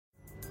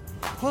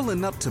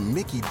Pulling up to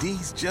Mickey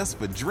D's just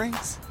for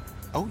drinks?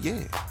 Oh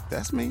yeah,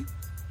 that's me.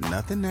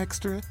 Nothing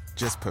extra,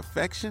 just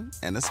perfection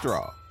and a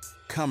straw.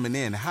 Coming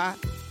in hot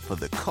for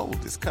the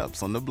coldest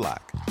cups on the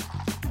block.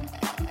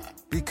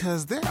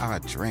 Because there are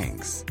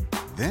drinks.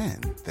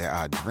 Then there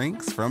are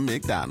drinks from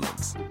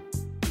McDonald's.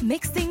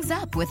 Mix things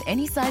up with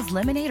any size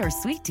lemonade or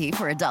sweet tea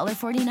for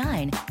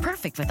 $1.49.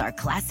 Perfect with our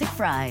classic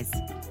fries.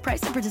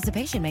 Price and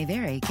participation may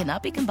vary.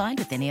 Cannot be combined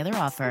with any other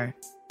offer.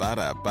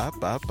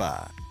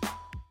 Ba-da-ba-ba-ba.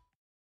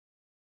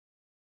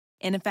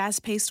 In a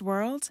fast-paced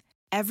world,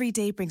 every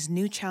day brings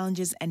new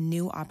challenges and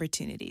new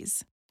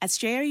opportunities. At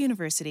Strayer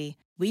University,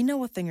 we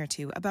know a thing or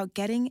two about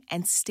getting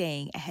and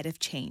staying ahead of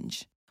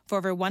change. For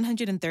over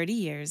 130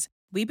 years,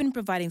 we've been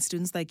providing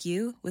students like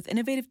you with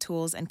innovative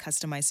tools and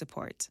customized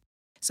support,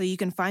 so you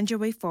can find your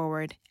way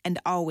forward and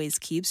always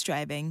keep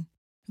striving.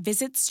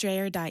 Visit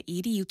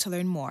strayer.edu to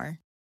learn more.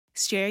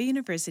 Strayer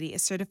University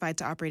is certified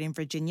to operate in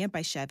Virginia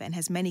by Chev and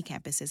has many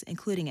campuses,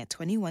 including at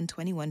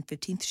 2121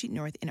 15th Street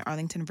North in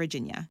Arlington,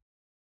 Virginia.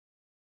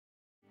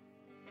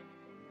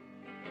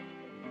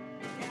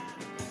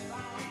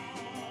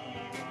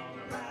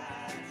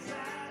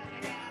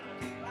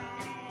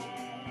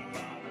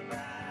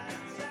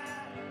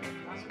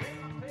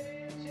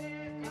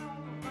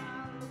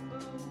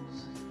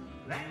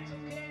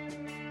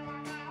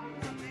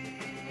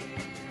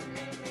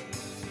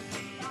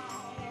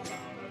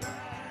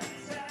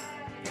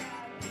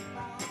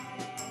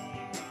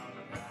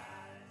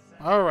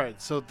 All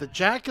right, so the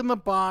Jack in the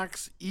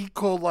Box E.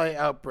 coli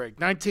outbreak,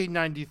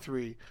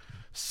 1993.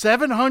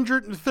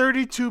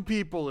 732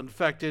 people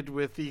infected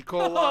with E.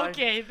 coli.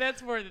 Okay,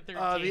 that's more than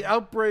 13. The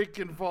outbreak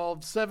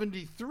involved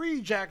 73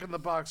 Jack in the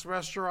Box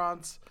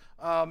restaurants.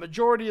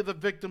 Majority of the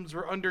victims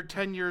were under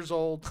 10 years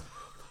old.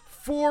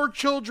 4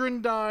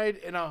 children died,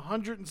 and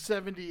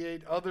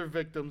 178 other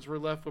victims were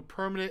left with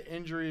permanent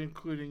injury,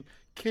 including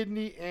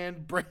kidney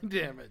and brain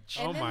damage.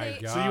 And Oh my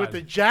God. So you went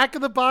the Jack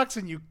in the Box,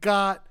 and you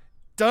got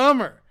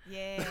dumber.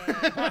 Yeah.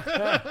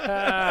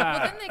 Well,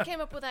 then they came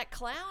up with that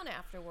clown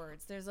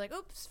afterwards. There's like,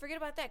 oops, forget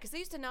about that. Because they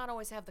used to not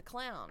always have the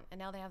clown, and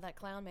now they have that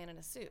clown man in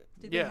a suit.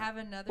 Did they have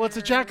another? Well, it's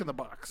a Jack in the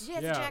Box. Yeah,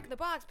 it's a Jack in the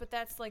Box, but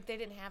that's like they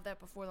didn't have that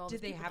before. All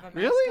Did these they people have a died.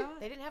 mascot? Really?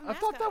 They didn't have a I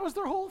mascot. thought that was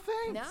their whole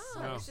thing. No,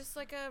 No. it's just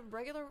like a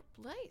regular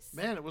place.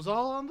 Man, it was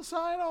all on the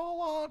side all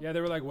along. Yeah, they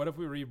were like, what if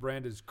we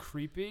rebrand as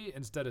creepy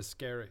instead of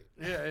scary?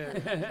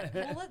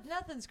 Yeah. Well,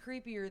 nothing's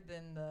creepier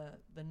than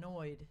the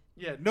Noid.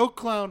 Yeah, no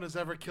clown has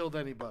ever killed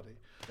anybody.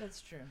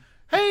 That's true.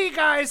 Hey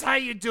guys, how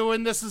you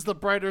doing? This is The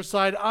Brighter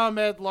Side. I'm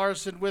Ed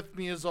Larson. With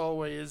me as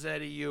always,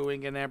 Eddie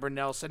Ewing and Amber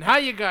Nelson. How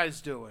you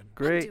guys doing?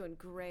 I'm doing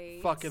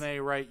great. Fucking A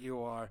right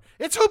you are.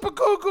 It's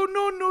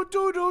Hupagudonunu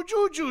doo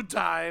juju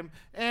time.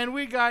 And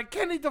we got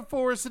Kenny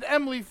DeForest and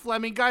Emily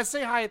Fleming. Guys,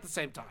 say hi at the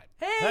same time.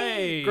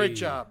 Hey! Great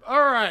job.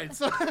 All right.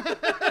 So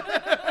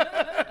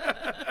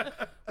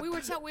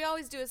We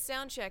always do a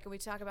sound check, and we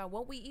talk about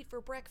what we eat for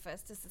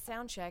breakfast. It's the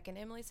sound check, and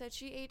Emily said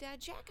she ate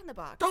Jack in the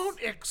Box. don't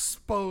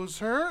expose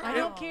her. I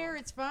don't care.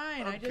 It's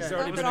fine. I Okay. just It's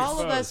already thought been that all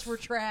of us exposed. were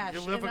trash,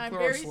 You live and a I'm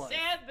close very life.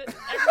 sad that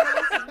everyone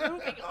else is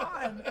moving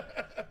on.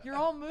 You're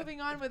all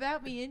moving on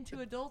without me into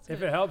adulthood.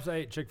 If it helps, I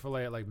ate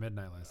Chick-fil-A at like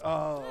midnight last night.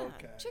 Oh,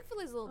 okay.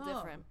 Chick-fil-A's a little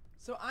different.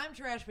 So I'm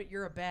trash, but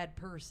you're a bad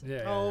person.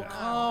 Yeah. Oh, yeah.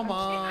 come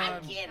on.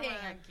 I'm kidding.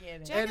 I'm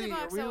kidding. Jack in the Eddie, are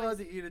Box we allowed always-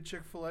 to eat a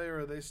Chick-fil-A, or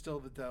are they still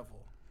the devil?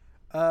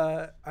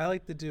 I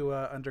like to do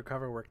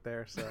undercover work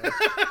there, so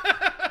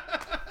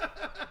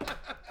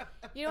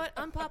You know what?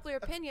 Unpopular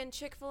opinion,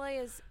 Chick-fil-A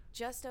is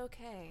just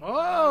okay.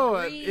 Oh,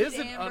 Agreed, it is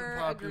an Amber,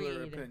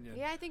 unpopular agreed. opinion.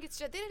 Yeah, I think it's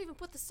just, they don't even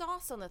put the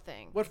sauce on the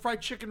thing. What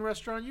fried chicken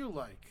restaurant you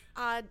like?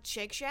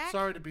 Shake Shack?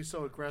 Sorry to be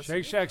so aggressive.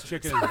 Shake Shack's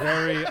chicken is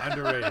very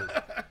underrated.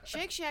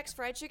 Shake Shack's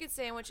fried chicken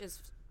sandwich is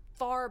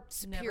far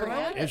superior. Never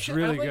had it. It's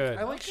really good.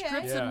 I like Okay.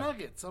 strips Yeah. and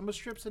nuggets. I'm a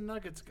strips and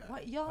nuggets guy.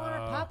 What, y'all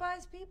aren't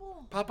Popeyes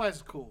people? Popeyes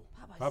is cool.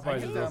 Popeyes I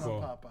is get real down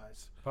cool. on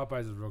Popeyes.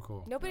 Popeyes is real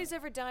cool. Nobody's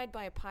ever died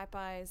by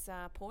Popeye's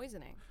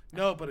poisoning.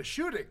 No, but a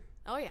shooting.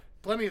 Oh, yeah.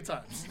 Plenty of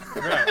times.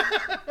 Right.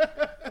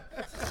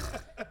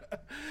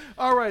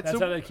 All right. That's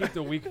so how they keep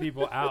the weak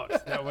people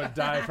out that would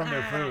die from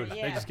their food. They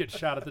Yeah. just get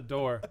shot at the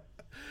door.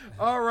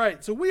 All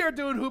right, so we are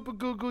doing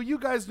Hupagoo. You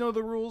guys know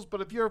the rules, but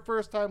if you're a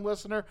first-time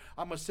listener,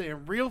 I'm going to say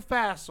them real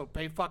fast, so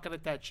pay fucking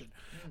attention.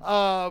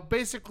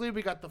 Basically,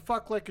 we got the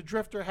fuck like a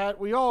drifter hat.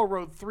 We all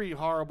wrote 3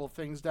 horrible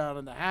things down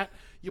in the hat.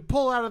 You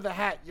pull out of the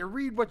hat, you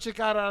read what you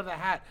got out of the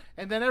hat,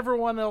 and then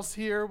everyone else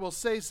here will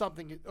say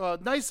something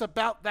nice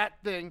about that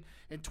thing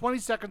in 20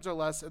 seconds or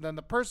less, and then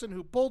the person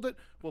who pulled it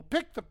will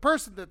pick the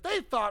person that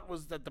they thought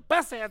was the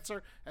best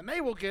answer, and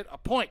they will get a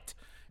point.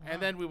 And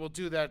then we will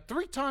do that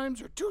 3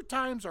 times or 2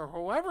 times or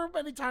however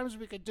many times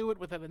we can do it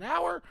within an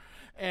hour.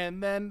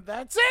 And then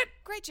that's it.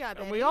 Great job,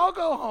 And Eddie. we all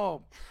go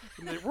home.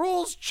 And the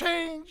rules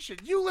change. And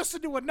you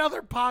listen to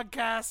another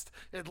podcast.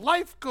 And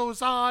life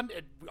goes on.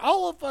 And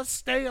all of us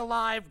stay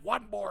alive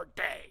one more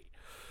day.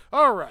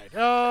 All right.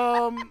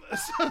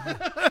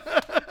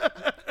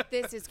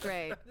 This is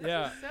great.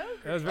 Yeah.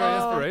 That was very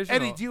inspirational.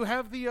 Eddie, do you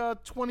have the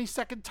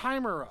 20-second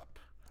timer up?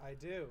 I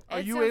do. Are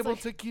Ed you sounds able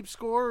like- to keep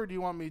score, or do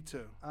you want me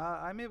to?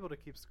 I'm able to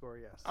keep score,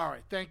 yes. All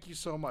right, thank you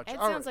so much. Ed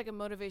All sounds right. like a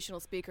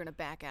motivational speaker in a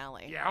back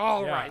alley. Yeah,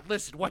 all Yeah. right.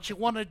 Listen, what you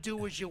want to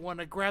do is you want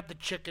to grab the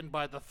chicken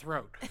by the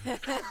throat.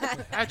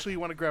 Actually, you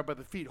want to grab by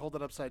the feet, hold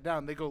it upside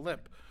down. They go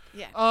limp.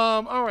 Yeah.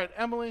 All right,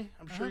 Emily.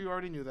 I'm sure you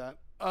already knew that.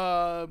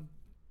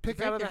 Pick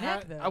Break out of the your neck,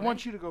 hat. though, I want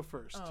right? you to go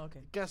first. Oh,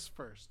 okay. Guess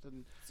first,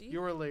 and So you-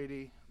 you're a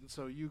lady, and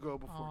so you go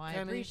before Oh, I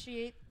Kenny,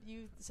 appreciate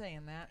you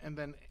saying that. and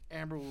then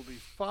Amber will be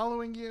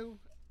following you,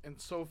 and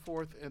so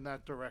forth in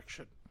that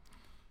direction.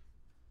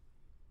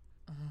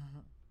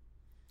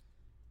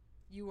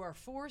 You are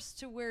forced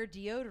to wear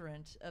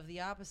deodorant of the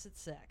opposite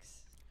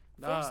sex.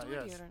 Forced to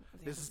wear Yes. deodorant of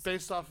the This is opposite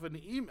based off of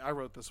an email. I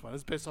wrote this one.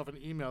 It's based off an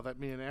email that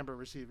me and Amber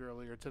received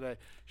earlier today.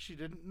 She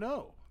didn't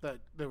know that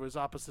there was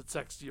opposite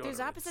sex deodorant. There's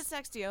opposite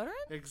sex deodorant?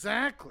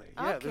 Exactly.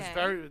 Yeah. There's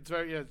Okay. it's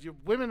very. Yeah.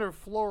 Women are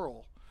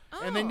floral,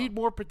 and they Oh. need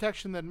more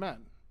protection than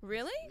men.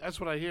 Really? That's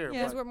what I hear. Yeah.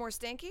 Because we're more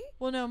stinky?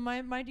 Well, no,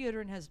 my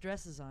deodorant has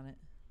dresses on it.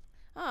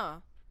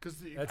 Oh. Because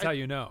That's how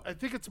you know. I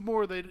think it's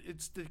more that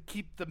it's to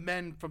keep the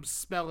men from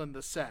smelling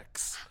the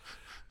sex.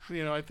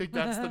 I think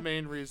that's the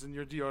main reason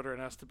your deodorant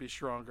has to be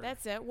stronger.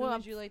 That's it. Who Well,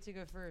 would you like to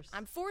go first?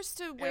 I'm forced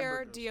to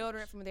wear goes deodorant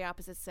first. from the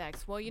opposite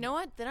sex. Well, you know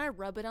what? Then I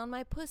rub it on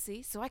my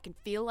pussy so I can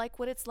feel like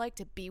what it's like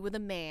to be with a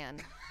man.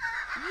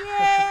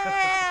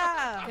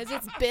 Yeah! Because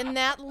it's been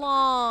that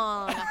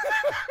long.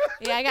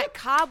 Yeah, I got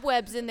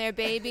cobwebs in there,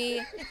 baby.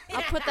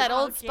 I'll put that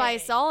Old Okay.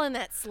 Spice all in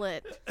that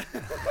slit.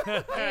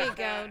 There you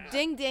go.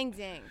 Ding, ding,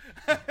 ding.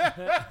 All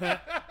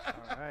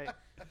right.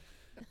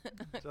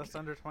 Just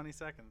under 20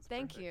 seconds.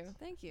 Thank Perfect. you.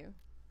 Thank you.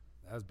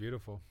 That was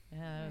beautiful. Yeah,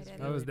 that was Right,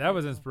 really That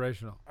was beautiful.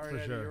 inspirational All right, for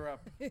Eddie, sure. you're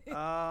up.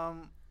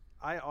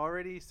 I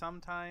already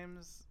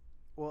sometimes.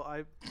 Well,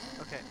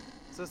 okay.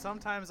 So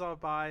sometimes I'll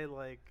buy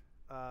like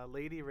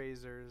lady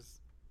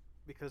razors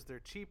because they're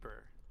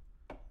cheaper.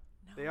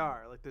 They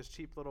are like those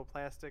cheap little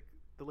plastic.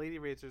 The lady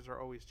razors are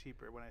always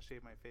cheaper when I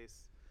shave my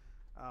face.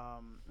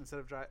 Instead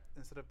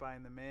of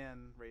buying the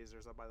man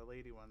razors, I'll buy the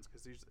lady ones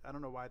because I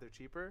don't know why they're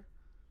cheaper.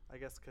 I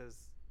guess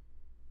because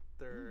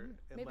they're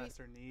in maybe-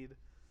 lesser need.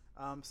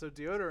 So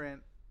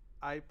deodorant,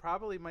 I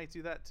probably might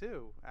do that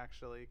too,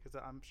 actually, because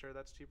I'm sure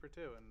that's cheaper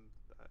too. And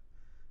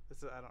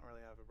I don't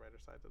really have a brighter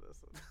side to this.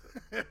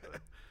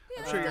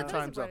 I'm sure your that is a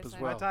time's up brighter as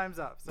side. well. My time's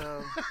up.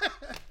 So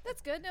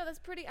That's good. No, that's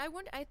pretty. I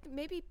wonder.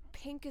 Maybe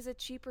pink is a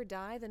cheaper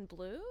dye than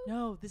blue.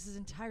 No, this is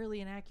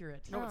entirely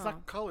inaccurate. No, it's Oh.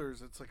 not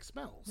colors. It's like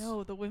smells.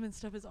 No, the women's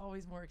stuff is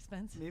always more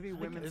expensive. maybe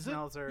women's is it?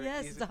 smells are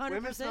Yes, easy. it's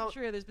 100%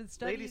 true. There's been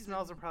studies. Lady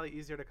smells are and- probably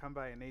easier to come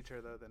by in nature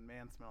though than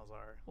man smells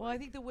are. Well, I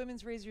think the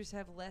women's razors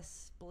have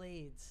less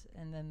blades,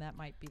 and then that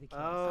might be the case.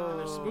 Oh,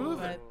 they're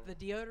smoother. But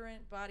the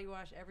deodorant, body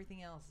wash,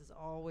 everything else is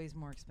always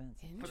more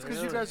expensive. That's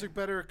because you guys are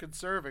better at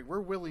conserving. We're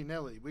willy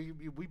nilly. We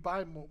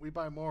buy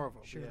more of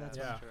them. Sure, that's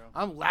Yeah. true.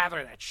 I'm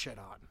lathering that shit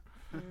on.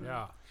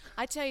 Yeah.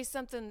 I tell you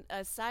something.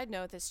 A side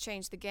note that's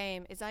changed the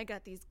game is I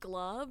got these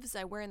gloves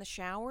I wear in the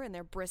shower, and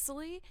they're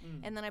bristly.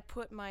 And then I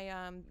put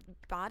my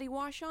body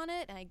wash on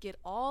it, and I get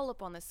all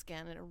up on the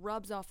skin, and it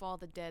rubs off all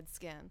the dead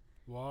skin.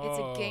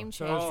 Whoa. game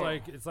So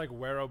changer. it's like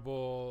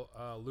wearable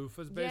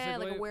loofahs, basically. Yeah,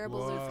 like a wearable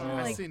loofah. Whoa.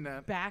 I've Like seen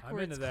that.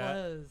 backwards into that.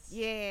 clothes.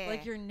 Yeah.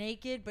 Like you're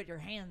naked, but your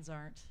hands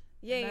aren't.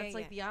 Yeah, and yeah, that's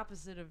like yeah. the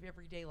opposite of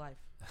everyday life.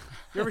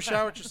 You ever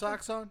shower with your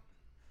socks on?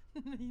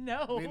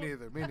 No. Me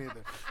neither. Me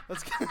neither.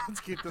 Let's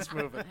keep this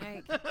moving.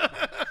 Hey,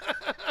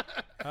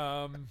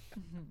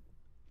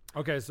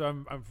 Okay, so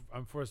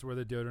I'm forced to wear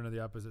the deodorant of the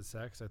opposite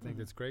sex. I think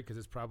that's great because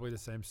it's probably the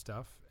same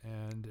stuff,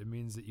 and it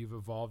means that you've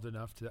evolved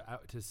enough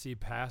to see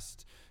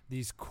past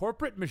these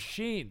corporate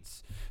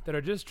machines that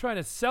are just trying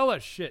to sell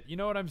us shit. You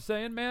know what I'm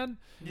saying, man?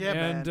 Yeah,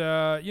 and,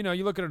 man.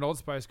 you look at an Old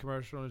Spice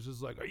commercial and it's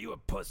just like, "Are you a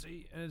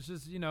pussy?" And it's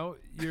just,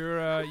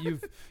 you're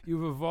you've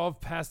evolved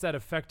past that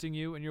affecting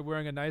you, and you're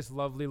wearing a nice,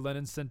 lovely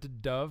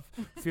linen-scented Dove,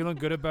 feeling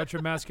good about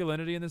your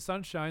masculinity in the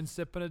sunshine,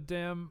 sipping a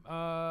damn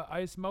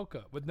ice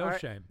mocha with no All right.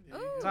 shame.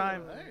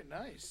 Time. Very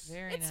nice.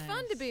 Very it's nice.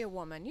 fun to be a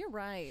woman. You're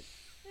right.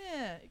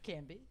 Yeah, it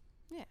can be.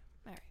 Yeah.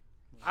 All right.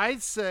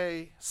 I'd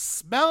say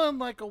smelling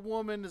like a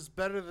woman is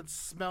better than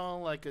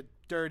smelling like a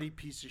dirty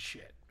piece of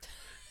shit.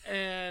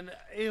 And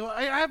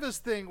I have this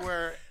thing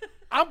where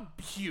I'm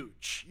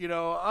huge.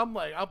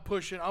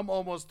 I'm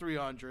almost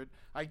 300.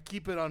 I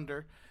keep it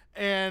under.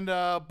 And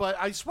but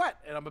I sweat,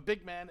 and I'm a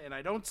big man, and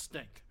I don't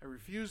stink. I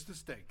refuse to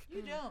stink.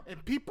 You don't.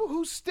 And people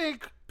who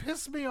stink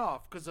piss me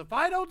off, because if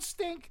I don't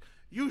stink,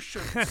 you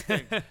shouldn't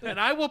stink. And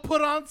I will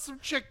put on some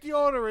chick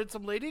deodorant,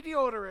 some lady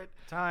deodorant.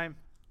 Time.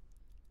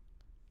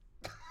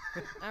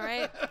 All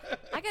right.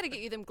 I got to get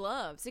you them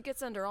gloves. It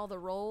gets under all the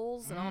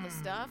rolls and all the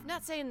stuff.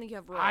 Not saying that you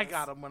have rolls. I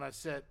got them when I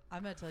said.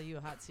 I'm going to tell you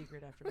a hot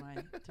secret after my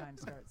time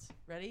starts.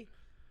 Ready?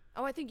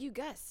 Oh, I think you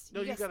guess.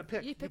 No, you got to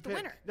pick. You pick the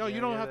winner. No, Yeah,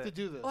 you don't yeah, have that- to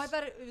do this. Oh, I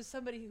thought it was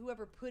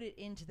whoever put it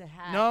into the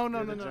hat. No.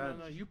 You're the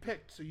judge. You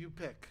picked, so you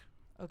pick.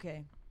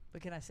 Okay.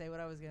 But can I say what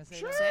I was going to say?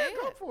 Sure, now? Say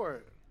go it. for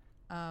it.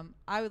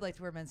 I would like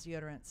to wear men's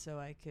deodorant so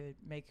I could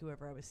make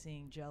whoever I was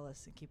seeing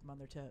jealous and keep them on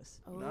their toes.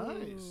 Nice.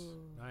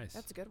 Ooh, Nice.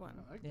 That's a good one.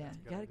 I like Yeah,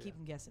 that. got to keep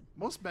them guessing.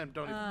 Most men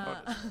don't even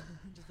notice.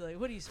 Just be like,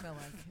 what do you smell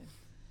like?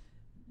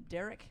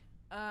 Derek.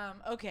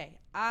 Okay,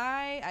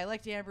 I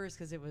liked Amber's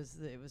because it was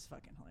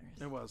fucking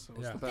hilarious. It was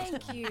Yeah. the best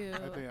Thank one. you.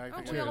 I think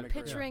Aren't I we all can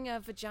agree. picturing a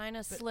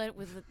vagina slit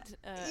with a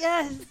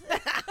Yes.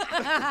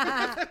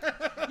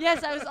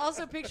 Yes, I was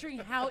also picturing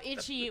how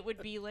itchy it would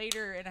be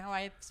later and how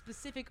I have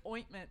specific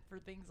ointment for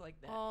things like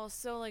that. all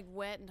so like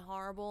wet and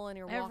horrible, and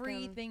you're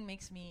Everything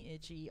makes me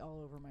itchy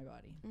all over my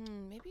body.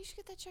 walking. Maybe you should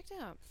get that checked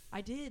out.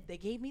 I did. They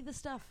gave me the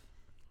stuff.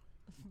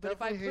 But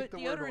if I Definitely hate put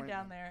the word deodorant down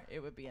ointment. there, it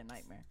would be a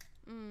nightmare.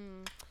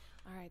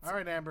 All right. All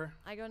right, Amber.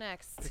 I go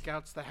next. Pick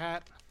out the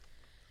hat.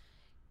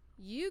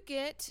 You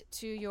get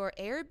to your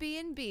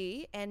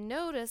Airbnb and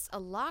notice a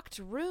locked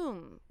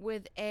room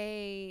with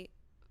a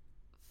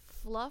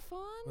fluff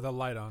on? With a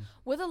light on.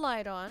 With a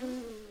light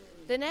on.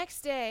 The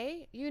next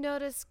day, you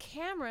notice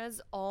cameras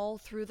all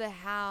through the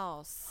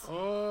house.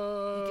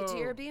 Oh. You get to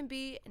your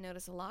Airbnb and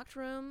notice a locked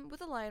room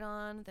with a light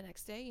on. The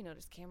next day, you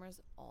notice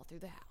cameras all through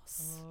the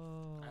house.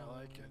 I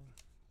like it.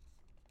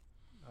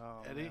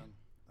 Oh, Eddie?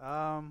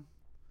 man.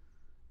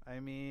 I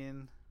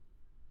mean,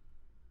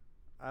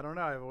 I don't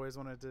know. I've always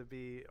wanted to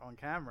be on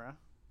camera.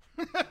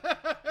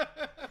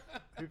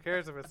 Who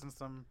cares if it's in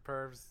some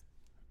perv's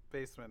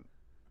basement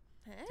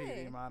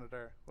Hey, TV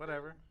monitor?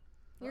 Whatever.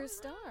 you're a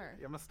star.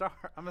 I'm a star.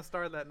 I'm a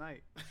star that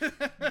night. All All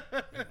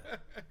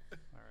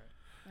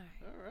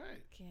right.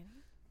 right.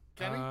 Kenny?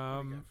 Kenny?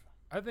 What do you give?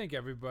 I think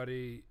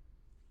everybody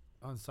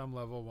on some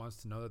level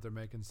wants to know that they're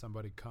making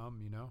somebody come,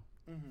 you know?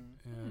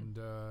 Mm-hmm.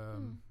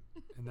 And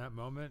in that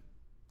moment,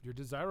 you're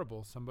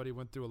desirable. Somebody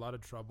went through a lot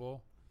of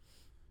trouble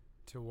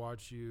to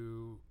watch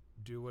you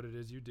do what it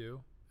is you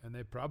do. And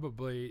they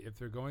probably, if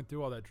they're going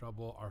through all that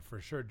trouble, are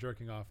for sure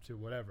jerking off to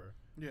whatever.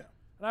 Yeah.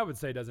 And I would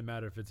say it doesn't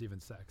matter if it's even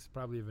sex.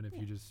 Probably even if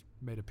you just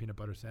made a peanut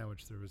butter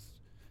sandwich, there was...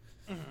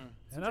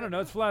 And I don't know,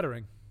 it's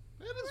flattering.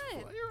 It is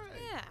Right. fun. You're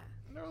right. Yeah.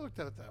 I never looked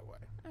at it that way.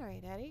 All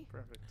right, Eddie.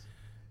 Perfect.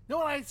 You know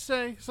what I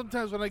say?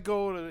 Sometimes when I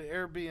go to the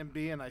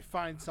Airbnb and I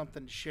find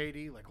something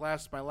shady, like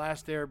my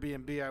last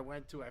Airbnb I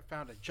went to, I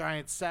found a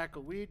giant sack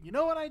of weed. You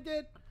know what I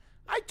did?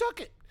 I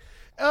took it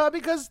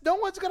because no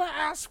one's gonna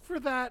ask for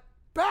that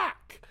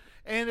back.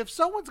 And if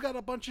someone's got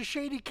a bunch of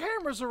shady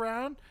cameras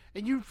around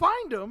and you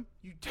find them,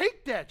 you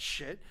take that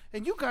shit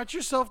and you got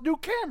yourself new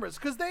cameras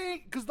because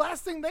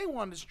last thing they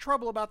want is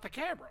trouble about the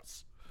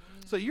cameras.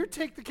 So you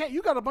take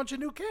you got a bunch of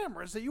new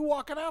cameras that you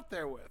walking out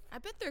there with. I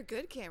bet they're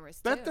good cameras,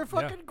 too. Bet they're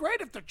fucking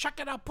great if they're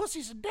checking out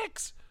pussies and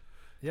dicks.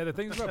 Yeah, the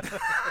thing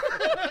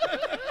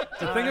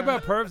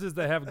about pervs is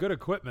they have good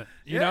equipment.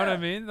 You know what I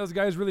mean? Those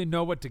guys really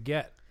know what to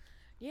get.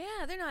 Yeah,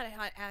 they're not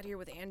out here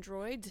with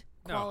Android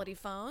No. quality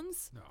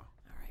phones. No.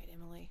 All right,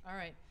 Emily. All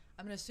right.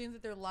 I'm going to assume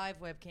that they're live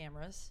web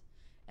cameras.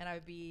 And I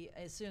would be,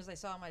 as soon as I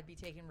saw them, I'd be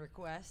taking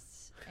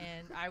requests.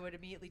 And I would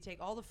immediately take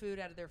all the food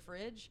out of their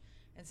fridge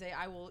and say,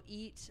 I will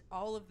eat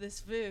all of this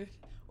food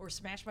or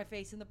smash my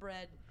face in the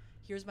bread.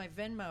 Here's my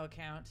Venmo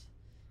account.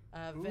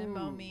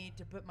 Venmo me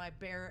to put my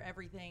bare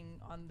everything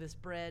on this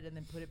bread and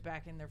then put it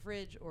back in their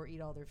fridge or eat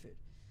all their food.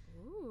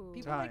 Ooh.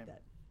 People like Time.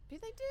 that. They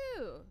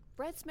do.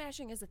 Bread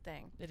smashing is a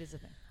thing. It is a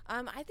thing.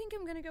 I think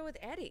I'm going to go with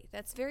Eddie.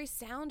 That's very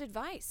sound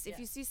advice. If Yeah.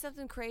 you see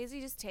something crazy,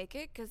 just take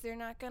it because they're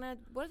not going to.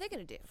 What are they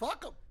going to do?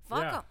 Fuck them. Fuck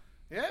Yeah. them.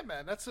 Yeah,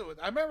 man, that's it.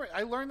 I remember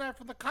I learned that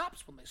from the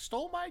cops when they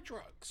stole my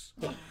drugs.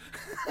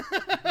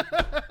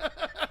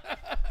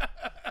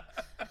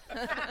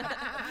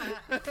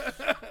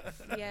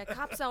 Yeah,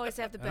 cops always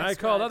have the best. And I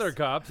called drugs. other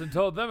cops and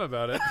told them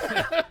about it.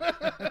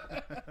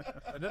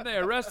 And then they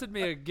arrested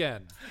me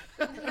again.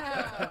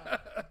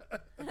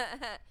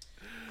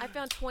 I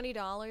found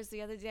 $20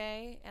 the other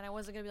day, and I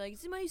wasn't gonna be like,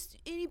 "Is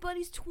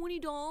anybody's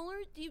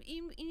 $20?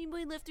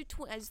 Anybody left their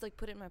 20?" I just like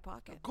put it in my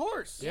pocket. Of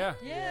course. Yeah.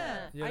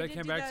 Yeah. Yeah, I they did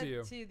came do back to that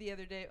you. too the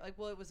other day. Like,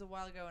 well, it was a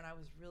while ago, and I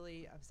was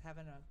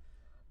having a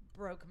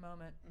broke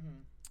moment,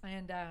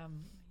 and you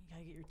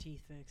gotta get your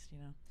teeth fixed, you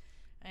know.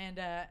 And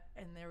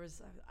there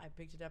was, I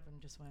picked it up and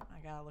just went, I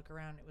gotta look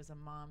around. It was a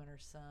mom and her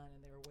son,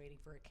 and they were waiting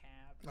for a cab.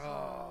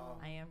 So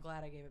I am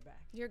glad I gave it back.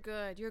 You're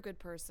good. You're a good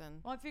person.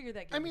 Well, I figured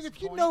that. I gave mean, me if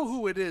some you know points.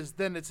 who it is,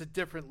 then it's a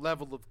different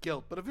level of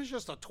guilt. But if it's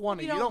just a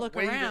 20, You you don't don't look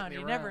wave around. it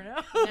You in never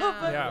around. know. No.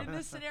 But Yeah. in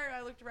this scenario,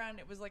 I looked around. And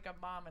it was like a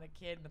mom and a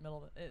kid in the middle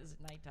of it. Was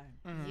nighttime.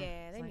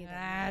 Yeah, they It's need like,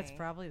 that. it's money.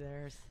 probably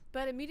theirs.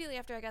 But immediately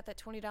after I got that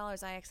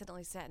 $20, I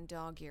accidentally sat in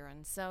dog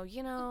urine. So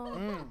you know,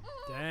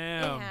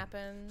 Damn. it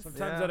happens.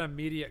 Sometimes Yeah. that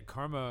immediate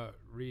karma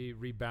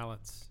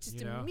rebalance. Just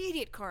you know?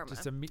 immediate karma.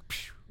 Just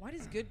Why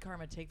does good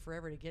karma take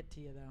forever to get to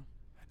you, though?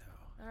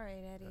 All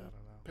right, Eddie.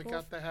 Pick Pull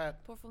out the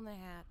hat. Pull from the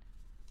hat.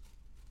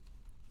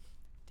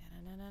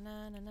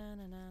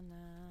 Da-na-na-na-na-na-na-na-na.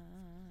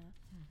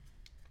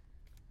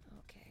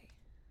 Okay.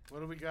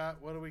 What do we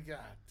got? What do we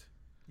got?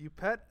 You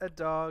pet a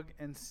dog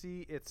and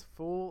see it's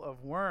full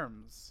of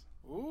worms.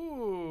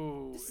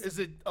 Ooh. Is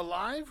it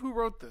alive? Who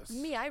wrote this?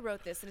 Me, I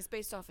wrote this, and it's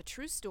based off a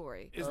true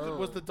story.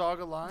 Was the dog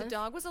alive? The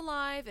dog was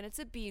alive, and it's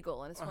a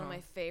beagle, and it's one of my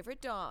favorite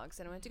dogs.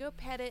 And I went to go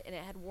pet it, and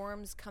it had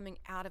worms coming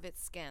out of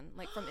its skin,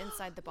 like from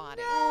inside the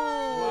body.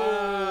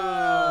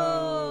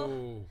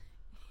 Whoa.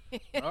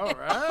 All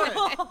right.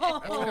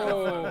 That's kind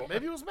of fun.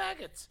 Maybe it was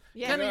maggots.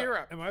 Yeah. Kenny, Yeah. you're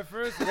up. Am I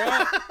first?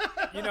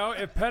 Well,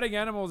 if petting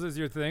animals is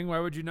your thing, why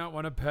would you not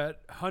want to pet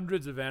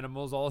hundreds of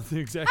animals all at the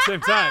exact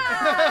same time?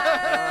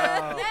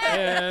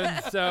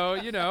 And so,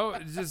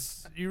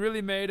 just you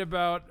really made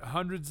about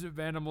hundreds of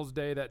animals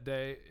that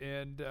day.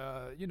 And,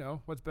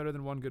 what's better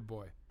than one good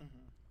boy?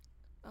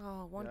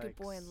 Oh, one good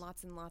boy and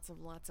lots of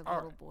All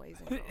little right. boys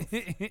and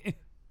girls.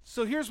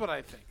 So here's what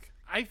I think.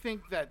 I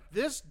think that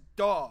this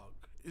dog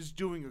is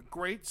doing a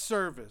great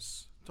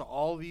service to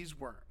all these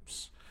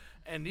worms.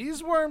 And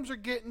these worms are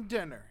getting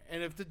dinner.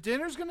 And if the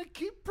dinner's going to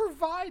keep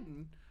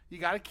providing, you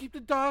got to keep the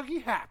doggy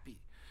happy.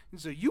 And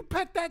so you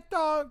pet that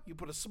dog, you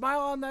put a smile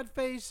on that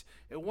face,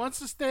 it wants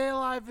to stay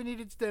alive and eat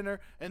its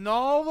dinner, and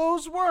all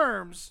those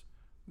worms,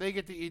 they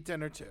get to eat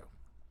dinner too.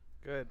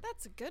 Good.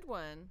 That's a good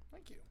one.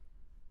 Thank you.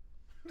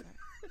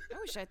 I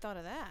wish I thought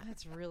of that.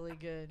 That's really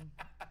good.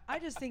 I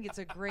just think it's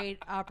a great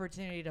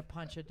opportunity to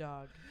punch a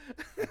dog.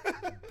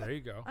 There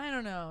you go. I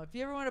don't know. If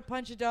you ever want to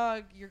punch a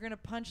dog, you're going to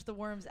punch the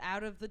worms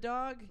out of the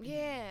dog.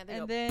 Yeah. They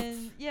And go,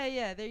 then,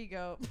 there you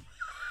go.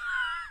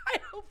 I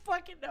don't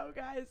fucking know,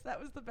 guys. That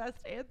was the best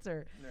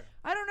answer. Yeah.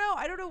 I don't know.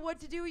 I don't know what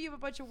to do when you have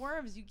a bunch of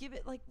worms. You give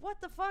it,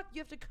 what the fuck? You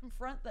have to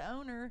confront the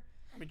owner.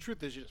 I mean,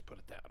 truth is, you just put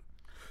it down.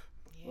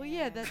 Well,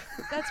 yeah,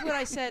 that's what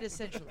I said,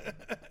 essentially.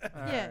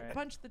 right.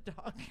 Punch the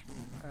dog.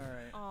 All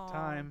right. Aw.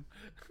 Time.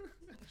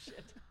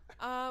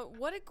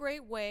 what a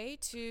great way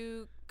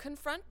to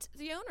confront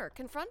the owner,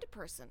 confront a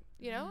person,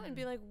 and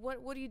be like,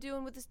 what are you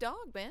doing with this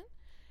dog, man?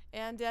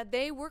 And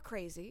they were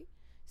crazy.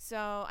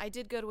 So I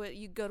did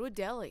you go to a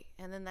deli,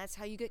 and then that's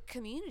how you get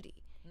community.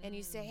 And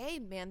you say, hey,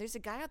 man, there's a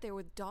guy out there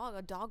with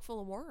a dog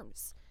full of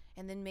worms.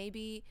 And then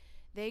maybe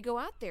they go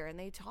out there and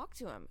they talk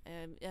to him.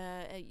 And,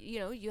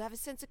 you have a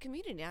sense of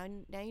community.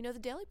 Now you know the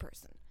deli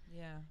person.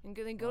 Yeah. And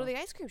then go to the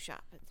ice cream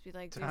shop and be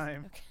like,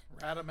 Time. Okay.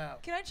 Rat him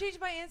out. Can I change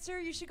my answer?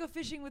 You should go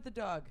fishing with the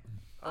dog.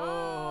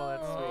 Oh,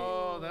 that's sweet.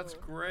 Oh, that's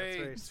great.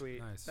 That's very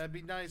sweat. Nice. That'd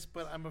be nice,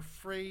 but I'm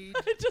afraid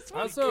I just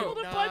want to Also- kill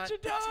a bunch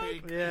of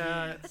dogs.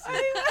 Yeah.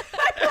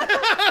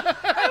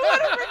 I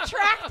want to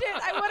retract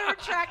it. I want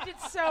to retract it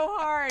so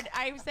hard.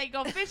 I say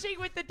go fishing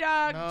with the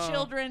dog, No.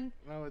 children.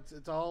 No,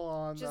 it's all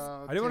on. Just-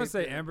 I do want to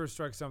tape say here. Amber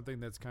struck something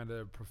that's kind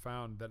of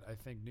profound that I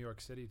think New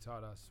York City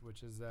taught us,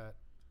 which is that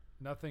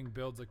nothing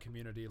builds a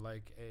community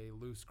like a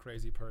loose,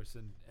 crazy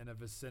person in a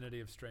vicinity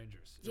of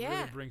strangers. It Yeah.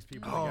 really brings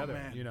people Oh together,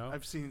 man,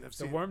 I've seen.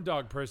 The worm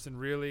dog person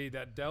really,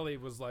 that deli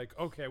was like,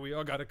 okay, we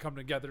all got to come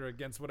together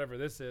against whatever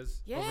this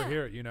is over Yeah.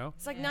 here,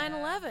 It's like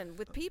 9/11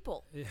 with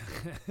people. Yeah.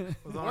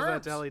 As long as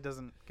that deli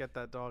doesn't get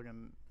that dog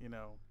and,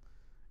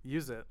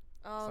 use it.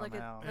 Oh,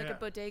 Somehow. like Yeah. a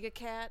bodega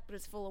cat, but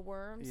it's full of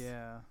worms.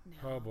 Yeah.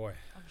 Oh boy.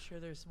 I'm sure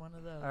there's one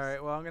of those. All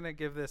right. Well, I'm going to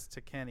give this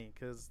to Kenny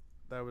because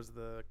that was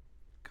the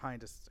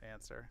kindest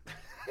answer.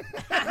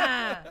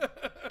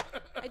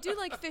 I do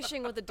like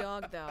fishing with a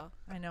dog, though.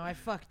 I know, I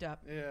fucked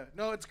up. Yeah.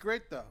 No, it's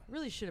great though.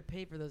 Really should have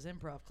paid for those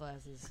improv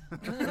classes.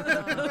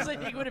 Those I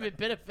think would have been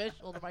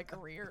beneficial to my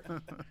career.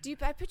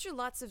 I picture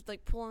lots of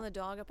pulling the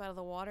dog up out of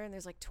the water, and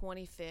there's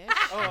 20 fish.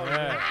 Oh,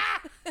 Yeah.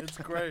 it's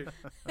great.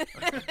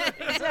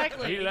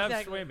 Exactly. He loves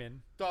exactly.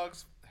 swimming.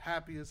 Dog's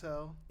happy as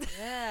hell.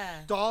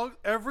 Yeah.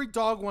 Every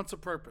dog wants a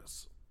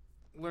purpose.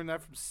 Learn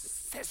that from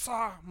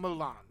Cesar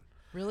Milan.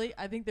 Really?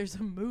 I think there's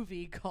a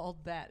movie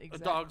called that. A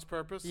Exactly. dog's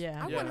purpose.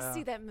 Yeah. I Yeah. want to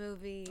see that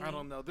movie. I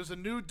don't know. There's a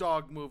new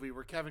dog movie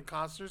where Kevin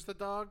Costner's the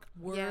dog.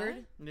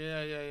 Word.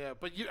 Yeah.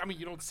 But you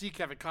don't see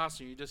Kevin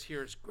Costner. You just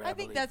hear his gravelly I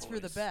think that's for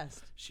the voice.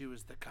 best. She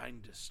was the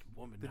kindest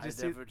woman Did you I've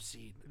see- ever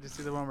seen. Did you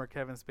see the one where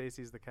Kevin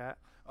Spacey's the cat?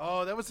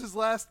 Oh, that was his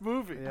last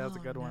movie. Yeah, that's a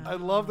good one. I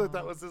love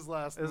that was his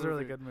last It was movie. a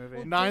really good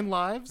movie. 9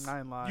 Lives?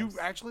 9 Lives. You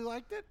actually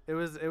liked it? It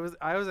was.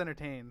 I was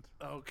entertained.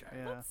 Okay.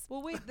 Yeah.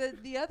 Well, wait.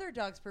 The other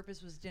dog's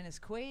purpose was Dennis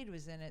Quaid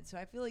was in it, so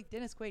I feel like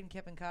Dennis Quaid and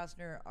Kevin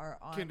Costner are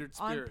Kindred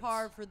on spirits.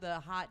 par for the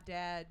hot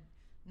dad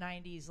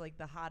 90s, like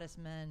the hottest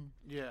men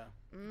Yeah.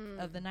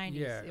 of the 90s.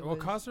 Yeah. It Well,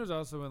 was- Costner's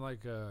also in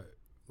like a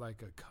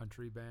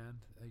country band.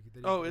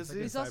 Oh, is he?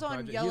 a He's side also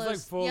on project. He's like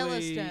fully,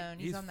 Yellowstone.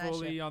 He's He's on that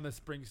fully shit. on the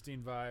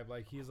Springsteen vibe.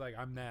 Like he's like,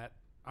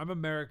 I'm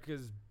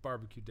America's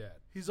barbecue dad.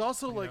 He's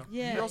also like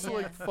Yeah, he also yeah.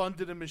 like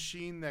funded a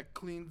machine that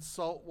cleans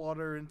salt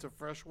water into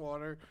fresh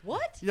water.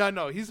 What? Yeah,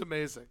 no, he's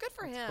amazing. Good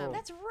for him. cool.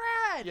 That's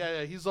rad.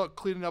 Yeah, he's all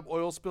cleaning up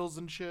oil spills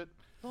and shit.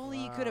 If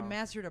only you could have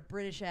mastered a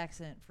British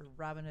accent for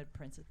Robin Hood,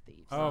 Prince of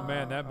Thieves. Oh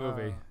man, that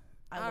movie.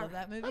 I love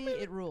that movie.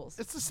 It rules.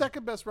 It's the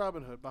second best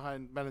Robin Hood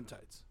behind Men in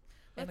Tights.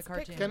 And the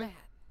Let's pick cartoon. that.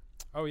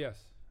 Oh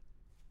yes.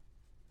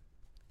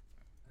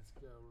 Let's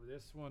go.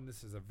 This one.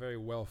 This is a very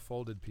well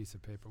folded piece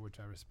of paper, which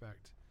I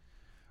respect.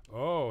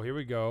 Oh, here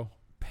we go.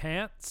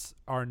 Pants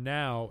are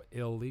now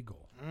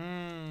illegal.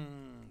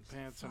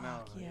 Pants are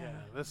now. Fuck Yeah, yeah.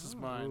 this is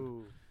mine.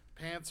 Ooh.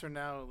 Pants are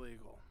now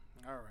illegal.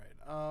 All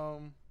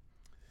right.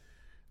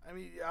 I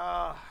mean,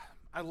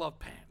 I love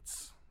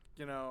pants,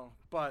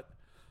 but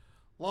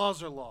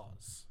laws are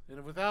laws,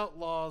 and without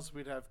laws,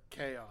 we'd have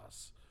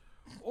chaos.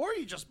 Or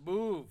you just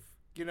move.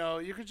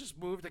 You could just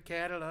move to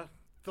Canada.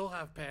 They'll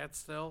have pants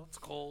still. It's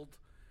cold.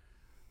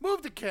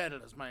 Move to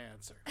Canada is my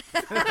answer.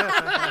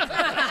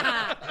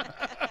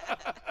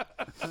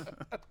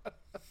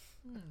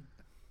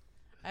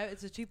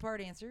 It's a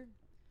two-part answer.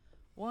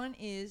 One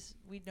is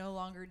we'd no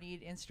longer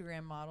need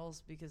Instagram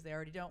models because they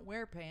already don't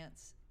wear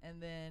pants,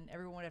 and then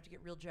everyone would have to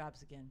get real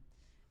jobs again,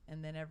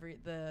 and then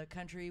the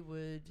country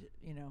would,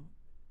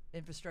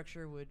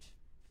 infrastructure would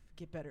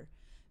get better.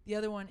 The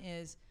other one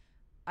is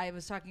I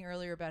was talking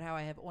earlier about how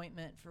I have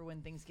ointment for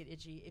when things get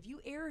itchy. If you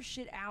air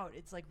shit out,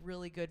 it's like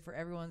really good for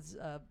everyone's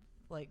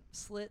like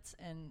slits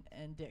and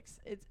dicks.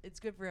 It's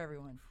good for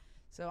everyone.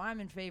 So I'm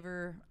in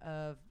favor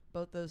of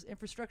both those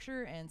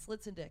infrastructure and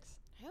slits and dicks.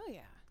 Hell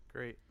yeah.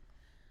 Great.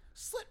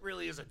 Slit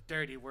really is a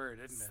dirty word,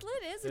 isn't it?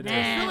 Slit is a I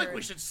dirty feel word. like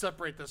we should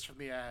separate this from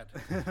the ad.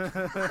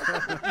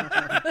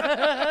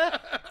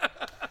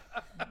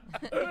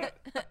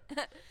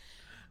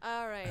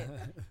 All right.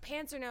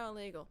 Pants are now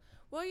illegal.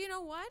 Well, you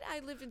know what? I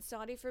lived in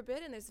Saudi for a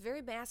bit, and there's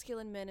very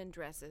masculine men in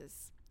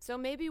dresses. So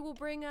maybe we'll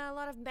bring a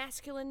lot of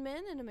masculine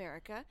men in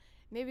America.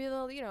 Maybe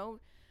they'll,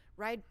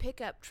 ride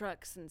pickup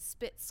trucks and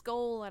spit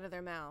skull out of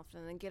their mouth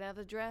and then get out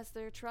of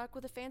their truck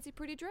with a fancy,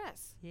 pretty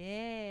dress.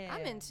 Yeah.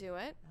 I'm into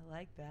it. I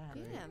like that.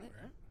 Yeah.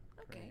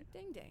 Okay.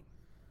 Ding, ding.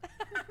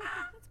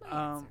 That's my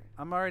answer.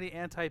 I'm already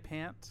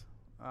anti-pant.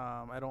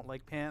 I don't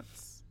like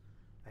pants.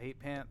 I hate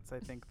pants. I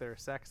think they're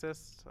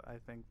sexist. I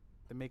think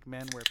to make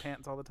men wear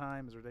pants all the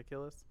time is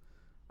ridiculous.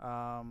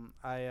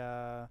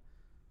 To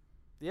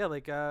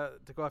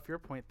go off your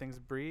point, things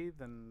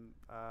breathe, and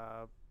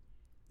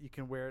you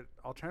can wear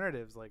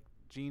alternatives like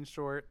jean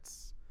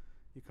shorts.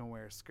 You can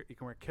wear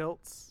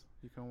kilts.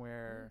 You can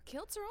wear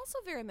kilts are also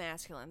very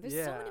masculine. There's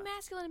so many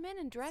masculine men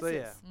in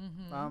dresses.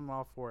 So I'm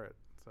all for it.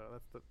 So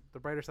that's the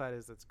brighter side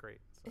is it's great.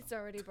 So. It's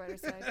already a brighter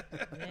side.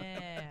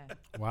 Yeah.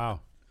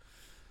 Wow.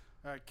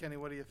 All right, Kenny,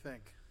 what do you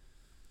think?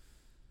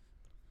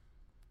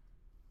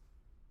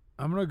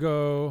 I'm gonna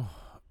go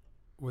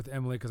with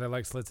Emily because I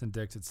like slits and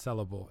dicks. It's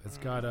sellable. It's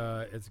got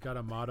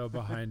a motto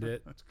behind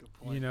it. That's a good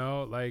point.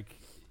 Like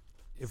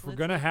if Slits we're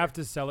gonna have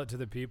to sell it to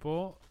the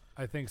people,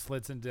 I think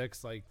slits and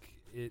dicks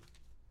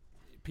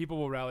people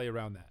will rally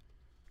around that,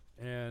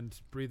 and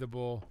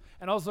breathable,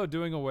 and also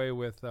doing away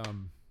with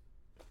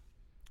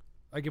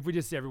like if we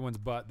just see everyone's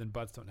butt, then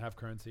butts don't have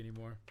currency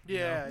anymore.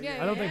 Yeah.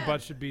 I don't think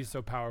butts should be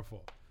so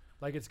powerful.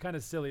 Like it's kind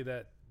of silly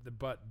that the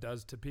butt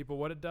does to people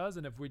what it does,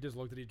 and if we just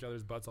looked at each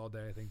other's butts all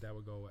day, I think that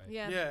would go away.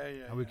 Yeah.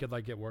 And we could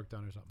get work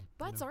done or something.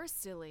 Butts are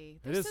silly.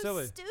 It They're is so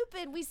silly.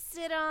 stupid. We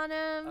sit on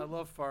them. I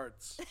love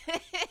farts.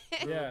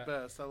 They're the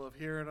best. I love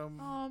hearing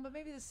them. Oh, but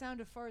maybe the sound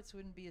of farts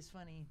wouldn't be as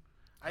funny.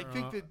 I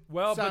think that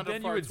but sound then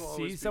of you would farts will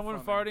see always be someone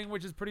funny. farting,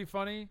 which is pretty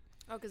funny.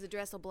 Oh, because the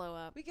dress will blow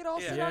up. We could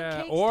all sit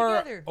on cakes or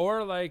together.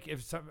 or like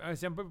if some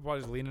people probably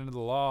just lean into the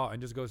law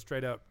and just go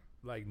straight up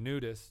like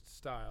nudist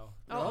style.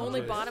 Oh,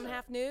 only bottom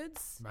half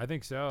nudes? I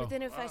think so. But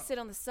then if I sit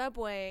on the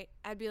subway,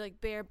 I'd be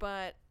like bare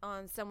butt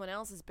on someone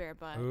else's bare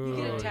butt. You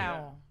get Ooh, a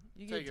towel.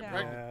 You get a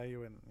towel. Yeah, you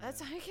wouldn't.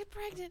 That's how you get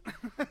pregnant.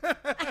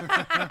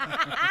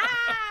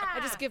 I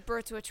just give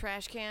birth to a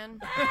trash can.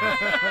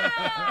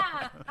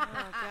 Oh,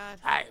 God.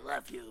 I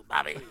love you,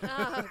 Bobby.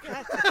 Oh,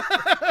 God.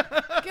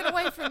 Get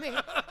away from me.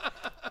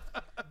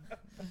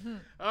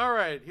 All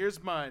right,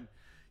 here's mine.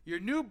 Your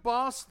new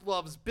boss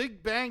loves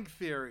Big Bang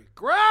Theory.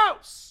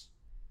 Gross!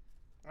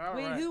 All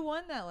Wait, right. who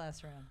won that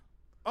last round?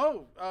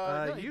 Oh,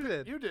 no, you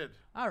did. You did.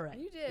 All right.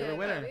 You did. You're the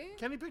winner. buddy.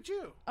 Kenny picked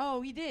you.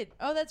 Oh, he did.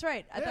 Oh, that's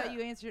right. I thought Yeah.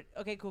 you answered.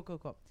 Okay, cool.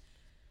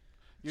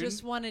 You're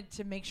Just wanted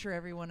to make sure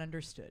everyone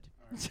understood.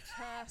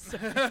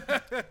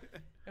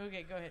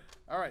 Okay, go ahead.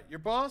 All right,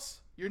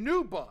 your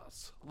new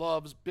boss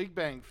loves Big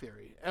Bang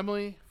Theory.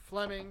 Emily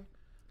Fleming,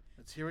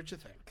 let's hear what you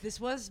think. This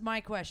was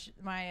my question,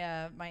 my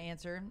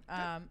answer.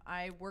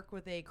 I work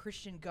with a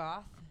Christian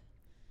goth,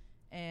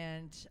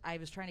 and I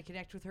was trying to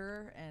connect with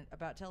her and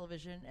about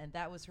television, and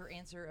that was her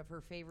answer of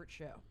her favorite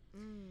show.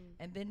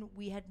 And then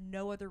we had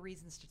no other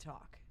reasons to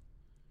talk,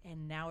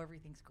 and now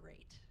everything's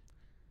great.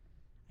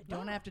 I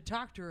don't have to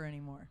talk to her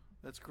anymore,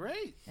 That's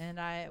great. and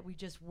we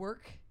just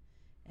work,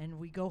 and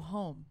we go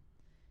home,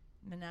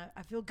 and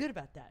I feel good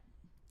about that.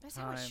 That's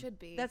how it Time. should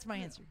be. That's my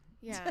answer.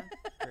 Yeah.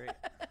 Great.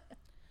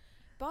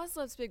 Boss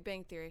loves Big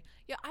Bang Theory.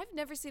 Yeah, I've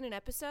never seen an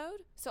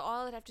episode, so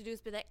all I'd have to do is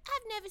be like,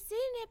 I've never seen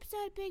an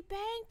episode of Big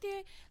Bang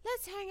Theory.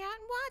 Let's hang out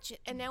and watch it.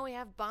 And now we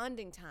have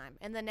bonding time.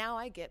 And then now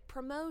I get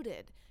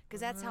promoted, because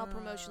that's how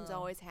promotions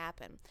always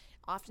happen.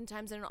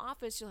 Oftentimes in an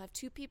office, you'll have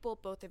two people,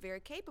 both are very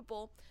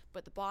capable,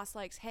 but the boss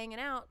likes hanging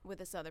out with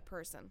this other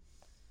person.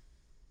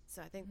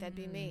 So I think that'd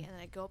be me. And then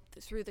I'd go up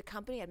through the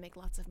company, I'd make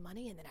lots of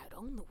money, and then I'd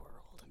own the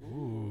world.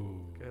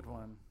 Ooh. Good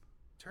one.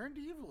 Turned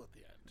evil at the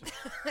end.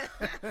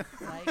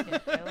 I like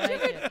it. I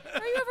like it.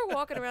 Are you ever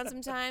walking around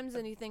sometimes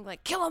and you think,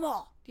 like, kill them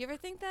all? Do you ever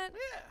think that?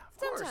 Yeah, of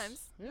course.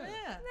 Sometimes. Yeah.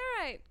 Yeah. All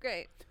right,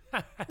 great.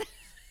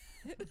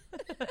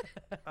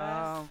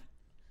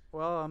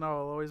 Well, no,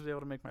 I'll always be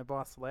able to make my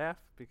boss laugh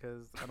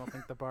because I don't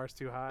think the bar's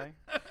too high.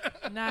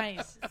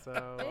 Nice. So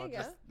There I'll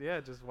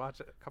you just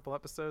watch a couple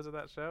episodes of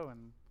that show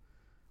and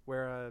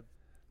wear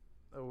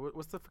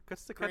what's the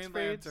Green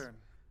catchphrase? Lantern.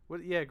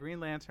 What? Yeah, Green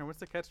Lantern. What's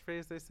the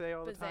catchphrase they say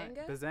all the time?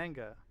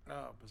 Bazanga.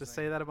 Oh, Just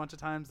say that a bunch of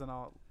times, and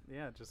I'll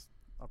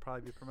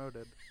probably be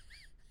promoted.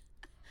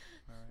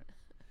 All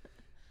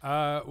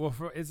right. Well,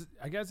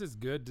 I guess it's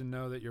good to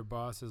know that your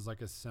boss is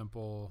like a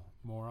simple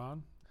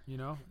moron,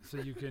 so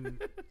you can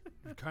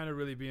kind of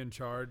really be in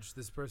charge.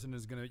 This person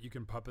you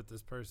can puppet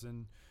this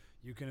person.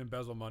 You can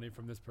embezzle money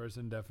from this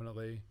person,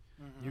 definitely.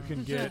 Mm-hmm. You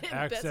can get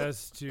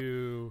access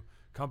to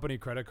company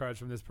credit cards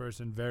from this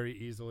person very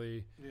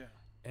easily. Yeah.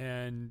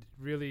 And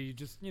really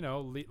just,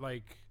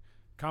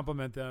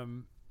 compliment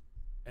them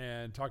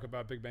and talk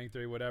about Big Bang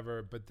Theory,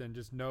 whatever, but then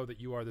just know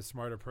that you are the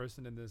smarter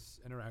person in this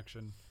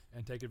interaction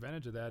and take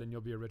advantage of that, and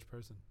you'll be a rich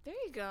person. There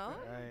you go.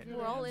 Right.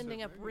 We're all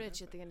ending up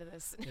rich at the end of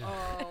this. Yeah.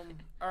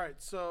 All right,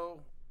 so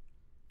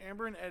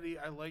Amber and Eddie,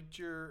 I liked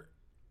your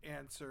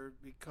answer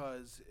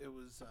because it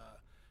was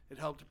it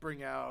helped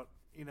bring out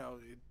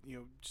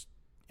just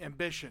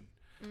ambition.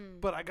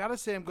 But I gotta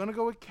say, I'm gonna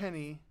go with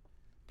Kenny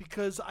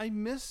because I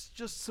miss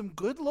just some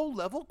good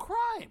low-level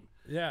crime.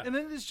 Yeah. And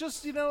then it's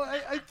just,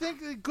 I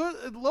think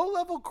good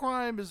low-level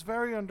crime is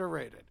very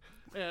underrated.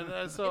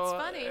 And so It's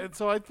funny. And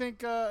so I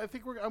think I'm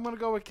going to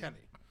go with Kenny.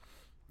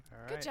 All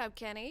right. Good job,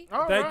 Kenny.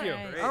 Thank you.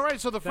 Nice. All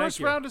right, so the Thank first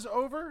you. round is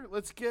over.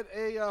 Let's get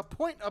a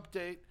point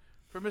update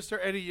for Mr.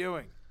 Eddie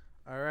Ewing.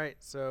 All right.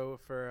 So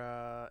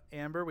for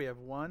Amber, we have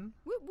 1.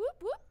 Whoop,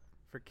 whoop, whoop.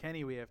 For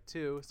Kenny, we have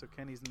 2. So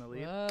Kenny's in the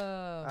lead.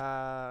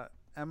 Whoa.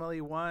 Emily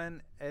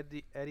 1.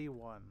 Eddie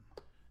 1.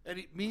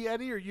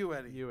 Eddie, or you,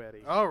 Eddie? You,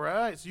 Eddie. All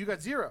right, so you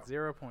got 0.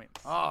 0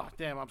 points. Oh,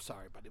 damn, I'm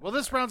sorry, buddy. Well,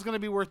 this round's going to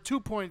be worth 2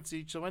 points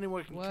each, so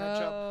anyone can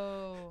catch up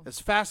Whoa. as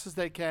fast as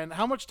they can.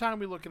 How much time are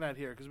we looking at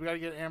here? Because we got to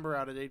get Amber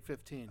out at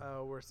 8:15.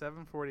 We're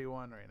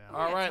 7:41 right now.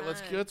 All got right, time.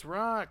 let's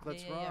rock.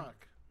 Let's Yeah.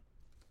 rock.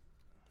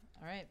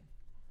 All right.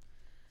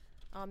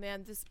 Oh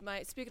man,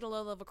 speaking of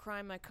low-level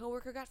crime, my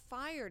coworker got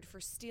fired for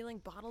stealing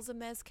bottles of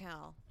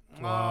mezcal.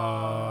 Whoa.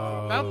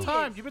 About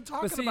time. You've been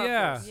talking But see, about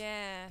yeah. this.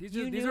 Yeah. These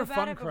You are knew about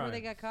fun it before crimes.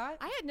 they got caught?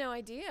 I had no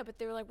idea, but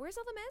they were like, "Where's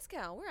all the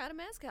mezcal? We're out of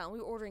mezcal." And we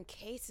were ordering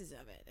cases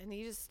of it, and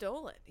he just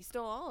stole it. He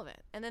stole all of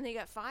it, and then he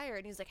got fired.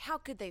 And he's like, "How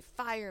could they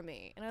fire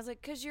me?" And I was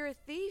like, "'Cause you're a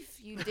thief,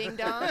 you ding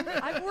dong."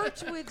 I've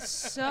worked with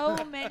so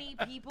many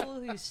people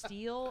who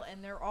steal,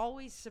 and they're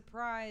always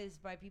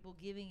surprised by people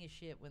giving a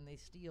shit when they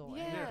steal. And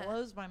Yeah. it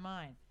blows my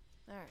mind.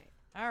 All right.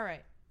 All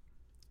right.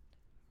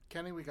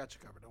 Kenny, we got you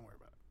covered. Don't worry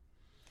about it.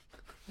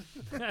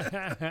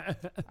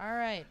 All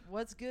right.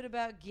 What's good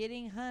about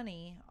getting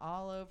honey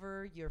all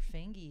over your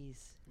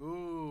fingies?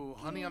 Ooh,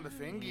 honey on the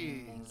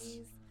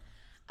fingies.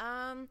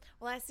 Well,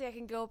 I say I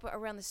can go up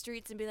around the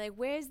streets and be like,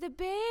 "Where's the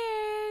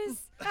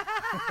bears? Where's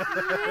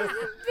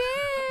the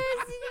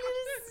bears? You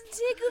little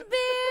tickle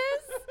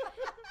bears?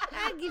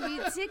 I give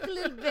you a tickle,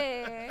 little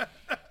bear."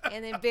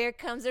 And then bear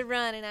comes a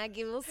run, and I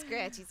give a little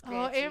scratchy.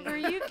 Oh, Amber,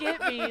 you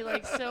get me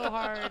like so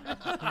hard.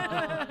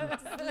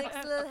 Just licks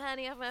a little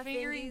honey off my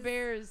Fingering fingers.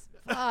 bears.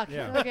 Fuck.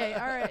 Yeah. Okay.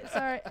 All right.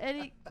 Sorry,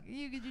 Eddie.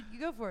 You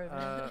go for it,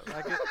 man.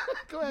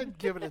 Go ahead and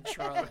give it a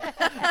try.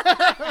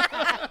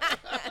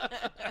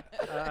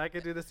 I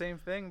could do the same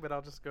thing, but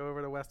I'll just go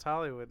over to West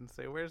Hollywood and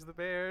say, "Where's the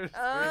bears?" Okay.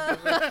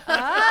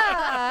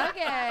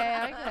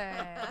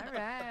 All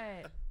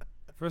right.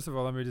 First of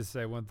all, let me just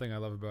say one thing I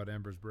love about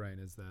Amber's brain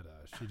is that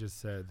she just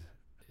said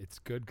it's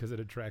good because it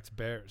attracts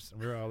bears. And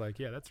we were all like,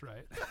 yeah, that's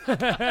right.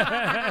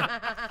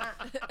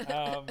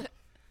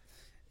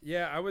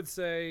 Yeah, I would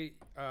say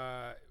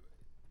now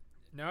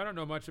I don't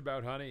know much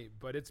about honey,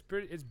 but it's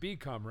bee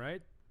cum,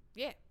 right?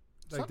 Yeah. Like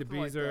the Something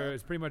like bees that.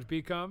 it's pretty much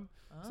bee cum.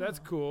 So that's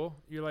Oh. cool.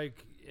 You're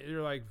like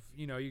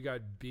you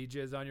got bee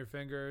jizz on your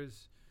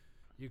fingers.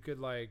 You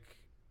could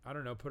I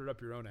don't know, put it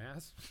up your own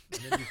ass.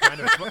 And then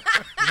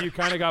you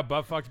kind of got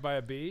butt fucked by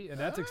a bee, and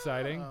that's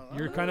exciting.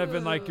 You're kind of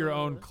in your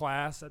own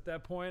class at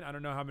that point. I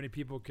don't know how many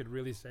people could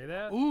really say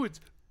that. Ooh, it's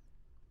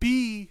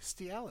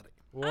bestiality.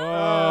 Whoa.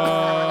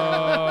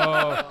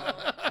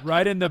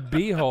 Right in the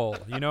bee hole.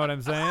 You know what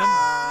I'm saying?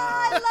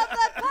 I love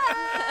that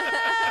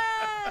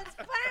puns.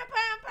 Pow,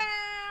 pow,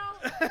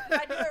 pow. Did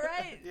I do it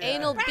right?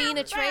 Anal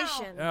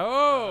penetration.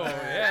 Oh,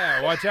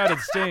 yeah. Watch out, it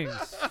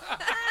stings.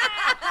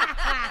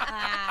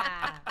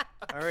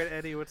 All right,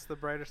 Eddie, what's the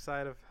brighter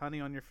side of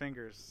honey on your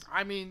fingers?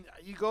 I mean,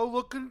 you go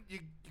looking, you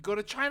go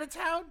to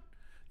Chinatown,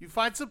 you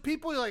find some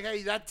people, you're like,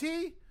 "Hey, that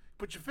tea?"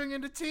 Put your finger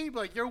in the tea, be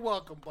like, "You're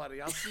welcome,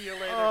 buddy. I'll see you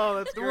later." Oh,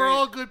 that's We're great.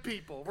 all good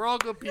people. We're all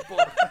good people.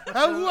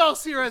 Who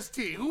else here has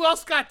tea? Who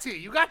else got tea?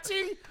 You got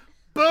tea?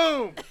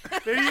 Boom.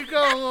 There you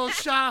go. A little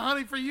shot of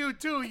honey for you,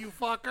 too, you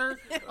fucker.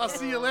 I'll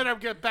see you later. I'm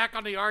getting back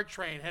on the R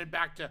train, heading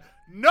back to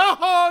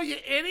NoHo, you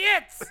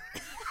idiots.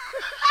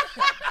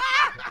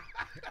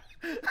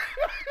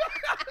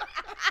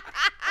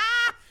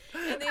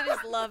 And they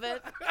just love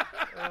it.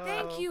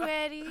 Thank you,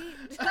 Eddie.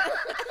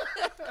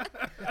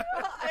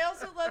 Well, I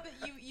also love that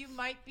you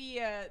might be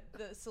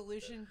the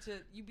solution to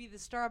you be the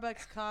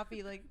Starbucks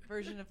coffee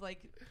version of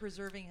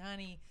preserving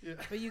honey,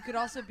 but you could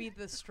also be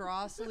the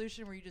straw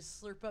solution where you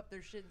just slurp up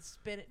their shit and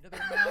spit it into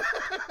their mouth.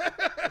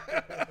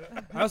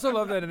 I also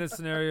love that in this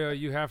scenario,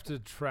 you have to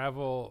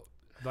travel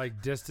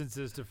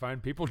distances to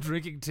find people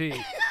drinking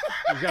tea.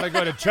 You gotta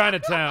go to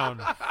Chinatown,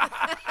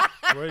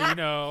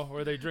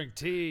 where they drink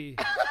tea.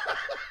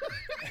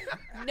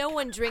 No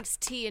one drinks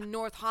tea in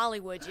North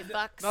Hollywood, you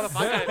fucks. Not if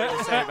I got anything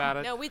to say about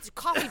it. No, it's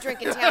coffee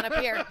drinking town up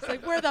here. It's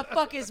like, where the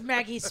fuck is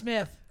Maggie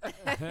Smith?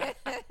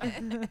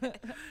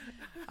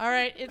 All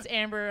right, it's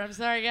Amber. I'm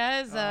sorry,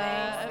 guys.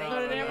 I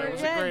voted Amber That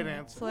was a again. great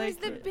answer. It's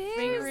like Where's the bears?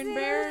 fingering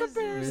bears.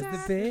 Where's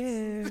the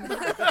bears?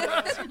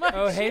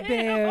 Oh, hey,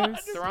 bears.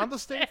 They're on the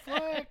state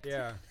flag.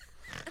 Yeah.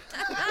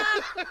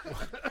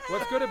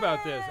 What's good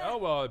about this? Oh,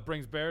 well, it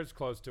brings bears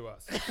close to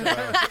us. So,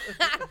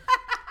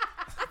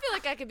 I feel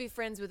like I could be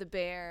friends with a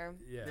bear.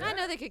 Yeah. I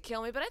know they could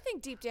kill me, but I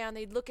think deep down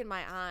they'd look in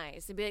my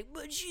eyes and be like,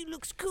 but she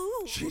looks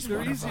cool.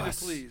 They're easy to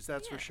please,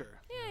 that's for sure.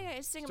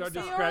 Yeah, sing them start to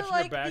songs. scratching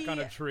like their back the- on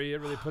a tree.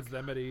 It really puts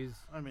them at ease.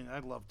 I mean, I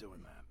love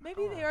doing that.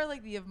 Maybe they are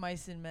like the of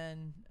mice and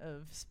men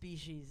of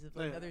species, of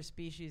like Yeah. other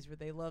species where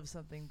they love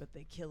something but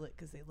they kill it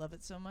because they love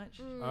it so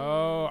much.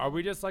 Oh, are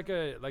we just like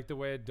the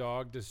way a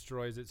dog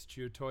destroys its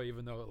chew toy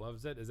even though it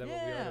loves it? Is that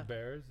what we are Yeah. to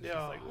bears? It's Yeah.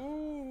 just like,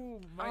 ooh,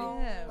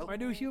 Yeah. my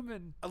new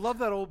human. I love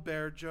that old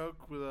bear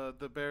joke with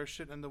the bear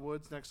shitting in the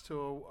woods next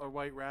to a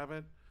white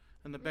rabbit.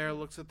 And the bear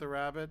looks at the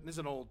rabbit. And this is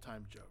an old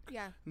time joke.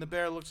 Yeah. And the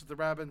bear looks at the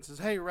rabbit and says,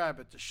 "Hey,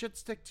 rabbit, does shit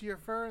stick to your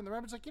fur?" And the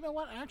rabbit's like, "You know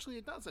what? Actually,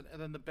 it doesn't."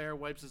 And then the bear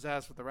wipes his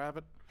ass with the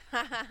rabbit.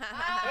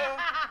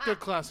 Good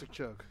classic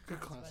joke. Good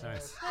classic.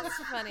 Nice. That's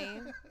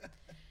funny.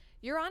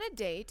 You're on a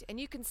date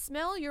and you can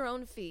smell your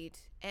own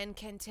feet and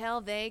can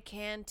tell they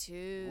can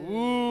too.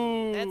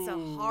 Ooh. That's a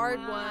hard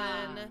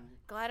one.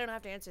 Glad I don't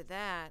have to answer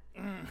that.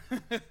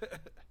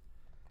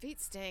 Feet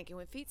stink, and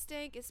when feet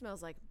stink, it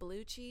smells like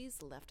blue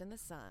cheese left in the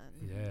sun.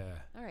 Yeah.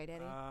 All right,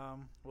 Eddie. Well,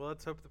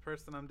 let's hope the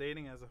person I'm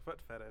dating has a foot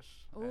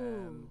fetish. Ooh.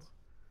 And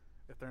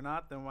if they're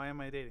not, then why am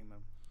I dating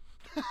them?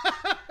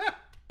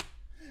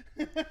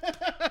 There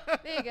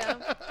you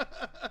go.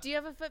 Do you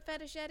have a foot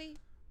fetish, Eddie?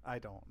 I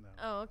don't know.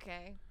 Oh,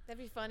 okay.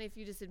 That'd be funny if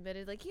you just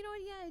admitted, like, you know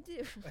what? Yeah, I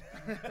do.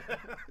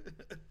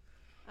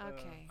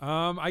 Okay.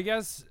 I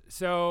guess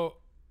so.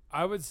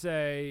 I would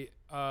say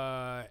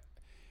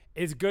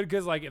it's good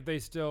because like if they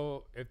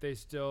still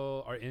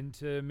are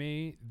into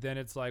me, then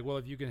it's like, well,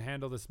 if you can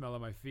handle the smell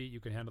of my feet, you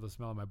can handle the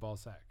smell of my ball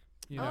sack.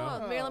 You know.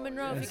 Oh, Marilyn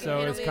Monroe. If And you can so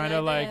handle it's me kind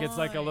of like that. it's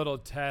like a little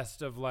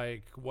test of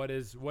like what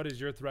is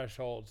your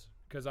threshold?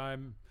 Because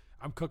I'm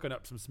cooking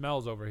up some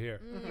smells over here.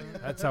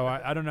 That's how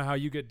I don't know how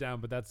you get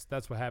down, but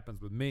that's what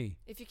happens with me.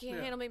 If you can't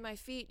handle me my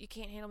feet, you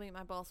can't handle me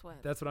my ball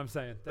sweat. That's what I'm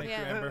saying. Thank you,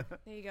 Yeah. Amber.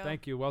 There you go.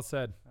 Thank you. Well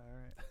said. All right.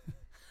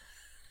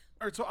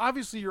 All right, so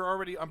obviously you're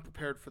already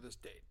unprepared for this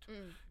date.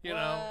 You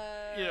know,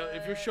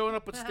 if you're showing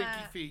up with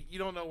stinky feet, you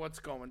don't know what's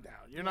going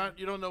down.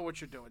 You don't know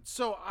what you're doing.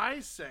 So I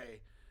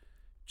say,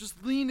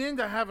 just lean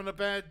into having a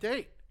bad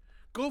date.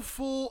 Go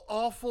full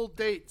awful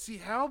date. See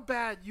how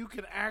bad you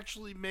can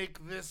actually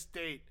make this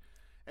date,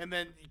 and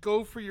then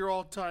go for your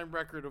all-time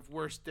record of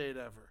worst date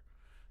ever,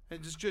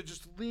 and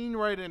just lean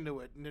right into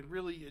it and then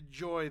really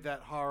enjoy that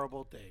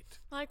horrible date.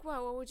 Like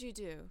what? What would you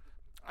do?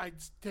 I'd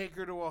take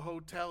her to a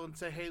hotel and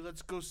say, "Hey,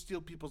 let's go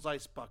steal people's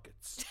ice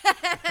buckets."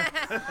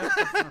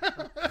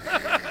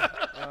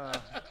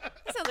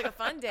 That sounds like a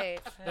fun date.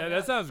 Yeah,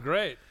 that sounds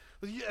great.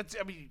 It's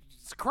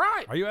a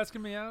crime. Are you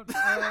asking me out? Is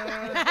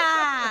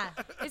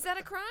that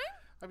a crime?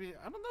 I mean,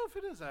 I don't know if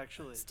it is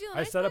actually. Stealing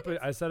I ice set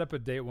buckets? up a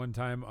date one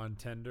time on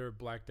Tinder,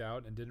 blacked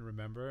out and didn't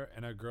remember,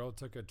 and a girl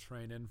took a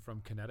train in from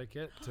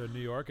Connecticut to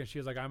New York, and she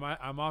was like,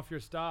 "I'm off your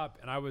stop,"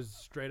 and I was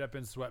straight up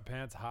in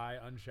sweatpants, high,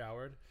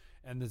 unshowered,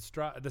 and the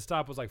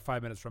stop was like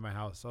 5 minutes from my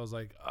house, so I was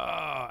like,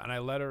 "Oh," and I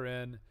let her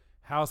in.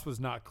 House was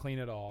not clean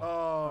at all.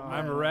 Oh,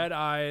 I'm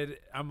red-eyed.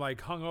 I'm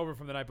like hungover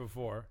from the night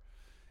before,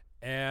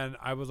 and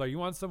I was like, "You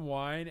want some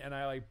wine?" And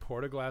I like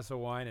poured a glass of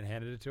wine and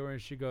handed it to her,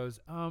 and she goes,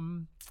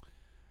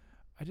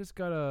 I just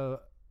got a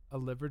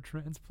liver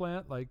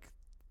transplant like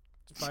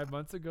 5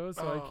 months ago,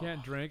 so I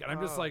can't drink. And I'm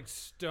just like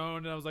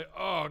stoned, and I was like,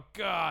 "Oh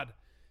God!"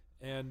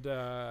 And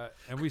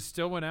we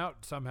still went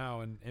out somehow,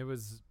 and it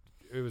was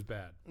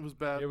bad. It was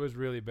bad. It was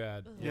really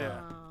bad.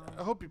 Yeah.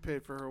 I hope you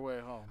paid for her way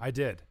home. I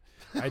did.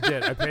 I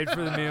paid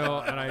for the meal,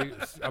 and I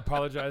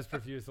apologized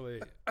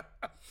profusely.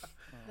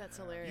 That's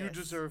hilarious. You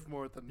deserve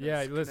more than this.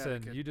 Yeah, listen,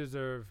 Connecticut. you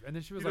deserve. And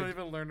then she was You like, don't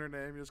even learn her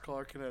name. You just call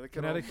her Connecticut.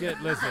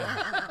 "Connecticut, listen."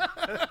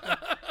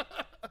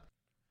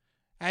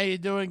 How you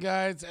doing,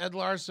 guys? Ed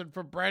Larson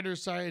from Brighter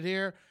Side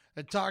here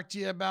to talk to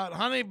you about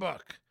HoneyBook.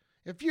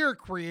 If you're a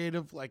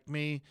creative like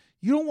me,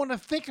 you don't want to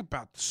think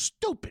about the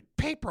stupid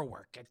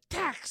paperwork and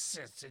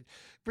taxes and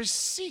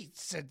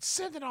receipts and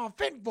sending off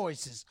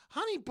invoices.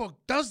 HoneyBook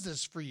does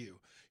this for you.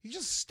 You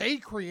just stay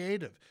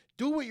creative.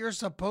 Do what you're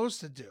supposed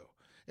to do.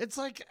 It's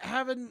like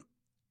having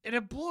an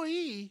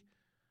employee,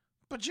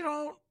 but you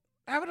don't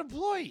have an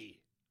employee.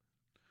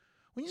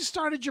 When you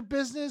started your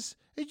business,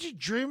 did you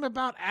dream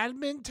about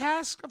admin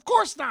tasks? Of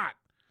course not.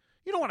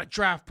 You don't want to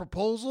draft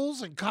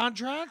proposals and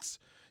contracts.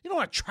 You don't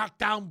want to track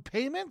down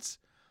payments.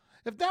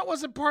 If that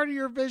wasn't part of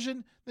your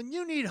vision, then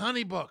you need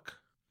HoneyBook.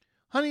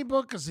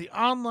 HoneyBook is the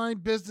online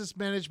business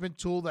management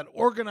tool that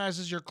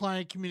organizes your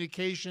client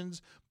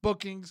communications,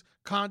 bookings,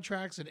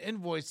 contracts, and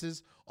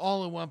invoices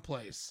all in one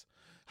place.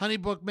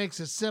 HoneyBook makes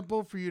it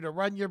simple for you to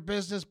run your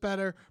business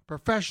better.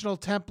 Professional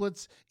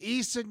templates,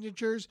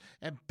 e-signatures,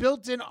 and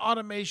built-in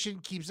automation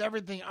keeps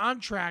everything on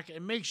track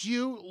and makes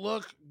you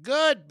look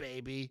good,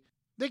 baby.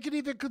 They can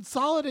even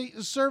consolidate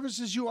the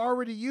services you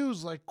already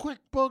use like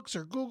QuickBooks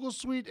or Google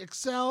Suite,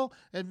 Excel,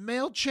 and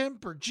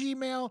MailChimp or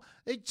Gmail.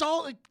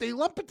 They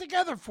lump it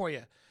together for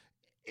you.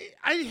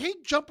 I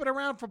hate jumping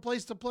around from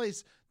place to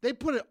place. They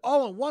put it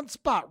all in one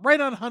spot,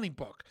 right on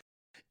HoneyBook.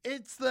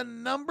 It's the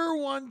number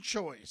one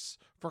choice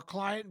for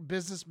client and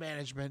business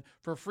management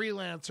for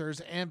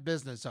freelancers and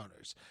business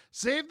owners.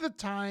 Save the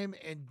time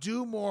and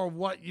do more of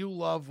what you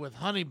love with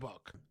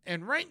HoneyBook.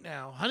 And right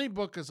now,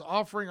 HoneyBook is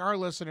offering our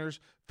listeners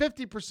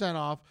 50%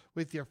 off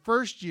with your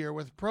first year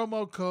with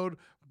promo code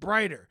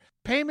BRIGHTER.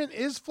 Payment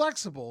is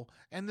flexible,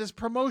 and this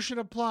promotion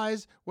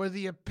applies whether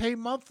you pay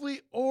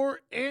monthly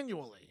or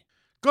annually.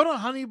 Go to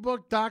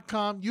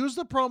honeybook.com, use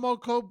the promo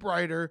code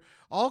BRIGHTER,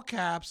 all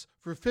caps,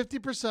 for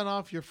 50%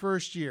 off your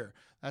first year.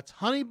 That's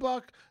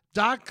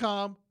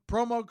honeybook.com,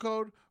 promo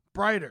code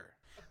BRIGHTER.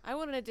 I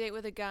went on a date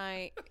with a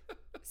guy.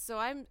 So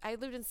I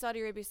lived in Saudi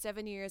Arabia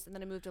 7 years, and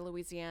then I moved to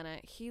Louisiana.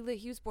 He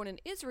was born in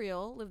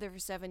Israel, lived there for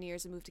 7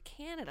 years, and moved to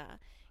Canada.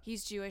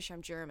 He's Jewish,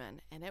 I'm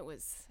German, and it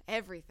was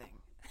everything.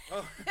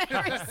 Oh.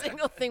 Every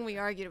single thing we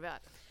argued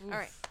about. Oof. All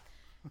right,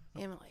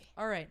 Emily.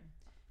 All right.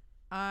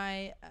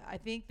 I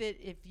think that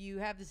if you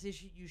have this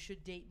issue, you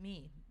should date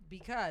me,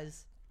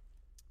 because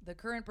the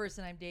current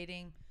person I'm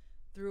dating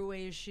threw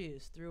away his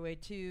shoes, threw away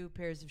 2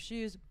 pairs of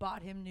shoes,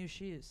 bought him new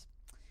shoes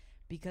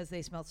because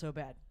they smelled so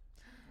bad.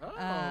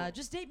 Oh.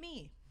 Just date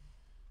me.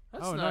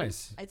 That's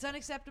nice. It's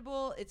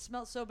unacceptable. It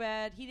smelled so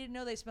bad. He didn't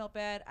know they smelled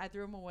bad. I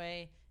threw them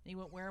away, and he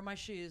went, "Where are my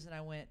shoes?" And I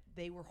went,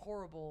 "They were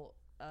horrible.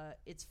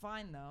 It's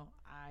fine though.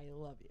 I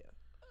love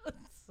you."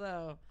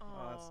 So,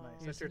 that's nice.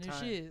 here's That's your new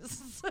time.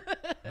 shoes.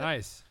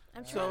 Nice.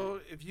 I'm So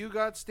if you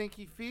got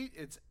stinky feet,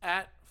 it's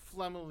at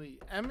Flemily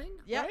Emming,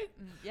 Yep. right?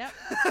 Yep.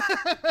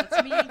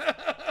 That's me.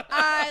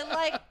 I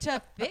like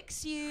to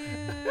fix you.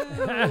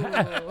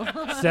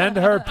 Send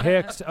her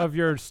pics of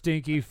your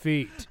stinky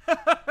feet.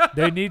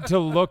 They need to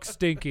look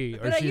stinky,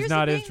 or But she's here's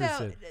not the thing,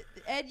 interested.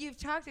 Though, Ed, you've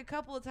talked a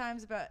couple of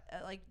times about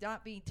like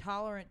not being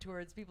tolerant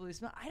towards people who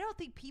smell. I don't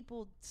think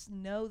people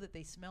know that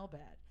they smell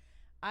bad.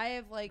 I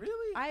have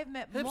Really? I have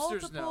met Hipsters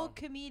multiple know.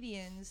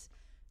 comedians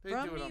They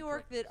from do it New on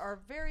York purpose. that are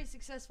very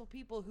successful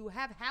people who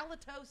have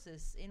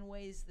halitosis in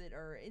ways that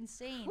are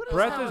insane. What is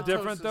Breath halitosis? is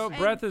different, though. And-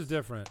 Breath is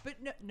different. But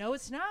no,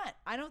 it's not.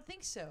 I don't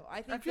think so.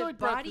 I think feel that like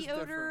breath body is odor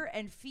different.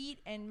 and feet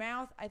and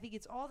mouth, I think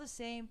it's all the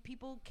same.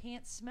 People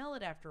can't smell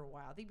it after a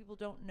while. I think people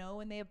don't know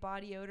when they have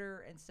body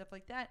odor and stuff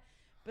like that.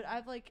 But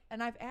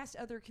I've asked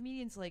other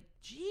comedians, like,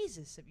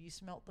 Jesus, have you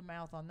smelt the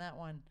mouth on that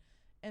one?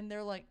 And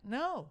they're like,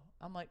 no.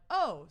 I'm like,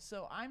 oh,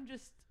 so I'm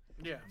just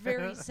Yeah.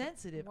 very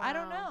sensitive. I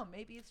don't Wow. know.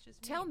 Maybe it's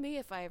just Tell me. me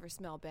if I ever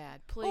smell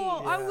bad, please.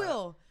 Oh, I Yeah.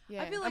 will.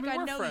 Yeah. I feel I like mean, I,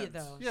 we're know you, friends.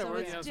 though. Yeah, so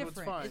we're- it's yeah, so it's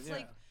different. fine, It's yeah.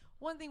 like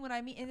one thing when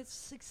I meet, and it's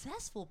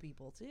successful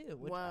people, too.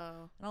 Which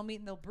Whoa. and I'll meet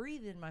and they'll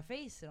breathe in my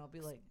face, and I'll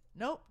be like,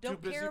 nope, Too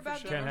don't busy care for about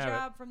show. getting Can't a have it.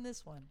 job from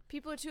this one.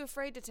 People are too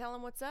afraid to tell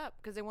him what's up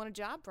because they want a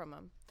job from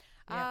him.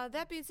 Yeah.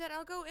 That being said,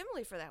 I'll go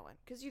Emily for that one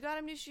because you got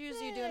him new shoes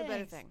and you're doing a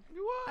better Thanks. thing.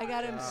 I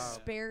got him Wow.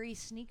 Sperry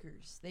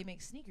sneakers. They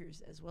make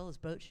sneakers as well as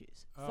boat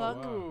shoes. Oh, Fuck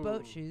wow.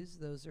 boat shoes.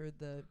 Those are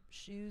the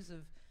shoes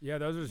of. Yeah,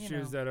 those are You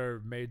shoes know. that are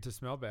made to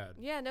smell bad.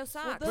 Yeah, no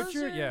socks. those Put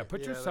your are-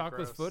 put your Yeah, they're sockless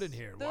gross. foot in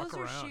here. Those Walk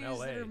are around shoes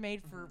LA. that are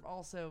made for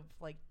also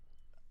like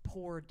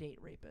poor date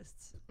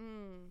rapists.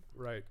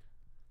 Right.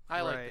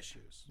 I like the Right.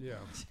 shoes. Yeah.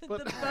 the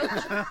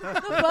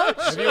boat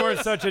shoes. If you weren't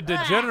such a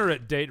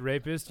degenerate date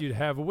rapist, you'd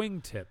have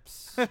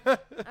wingtips. All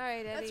right,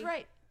 Eddie. That's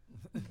right.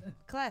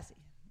 Classy.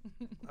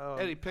 Oh,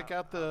 Eddie, pick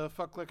out the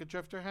fuck like a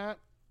drifter hat.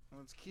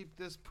 Let's keep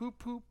this poo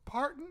poo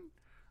partin'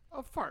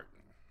 a fartin'.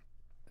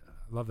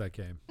 Love that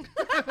game.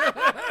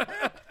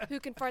 Who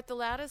can fart the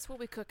loudest? We'll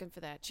be cooking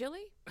for that.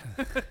 Chili?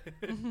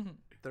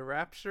 The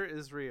rapture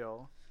is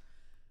real,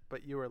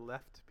 but you are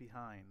left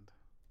behind.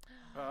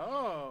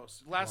 Oh,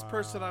 last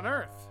person on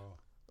Earth. Wow.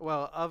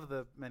 Well, of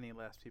the many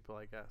last people,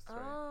 I guess. Right?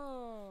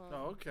 Oh.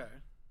 Oh, okay.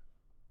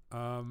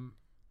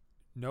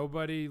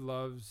 Nobody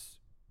loves.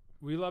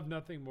 We love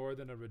nothing more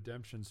than a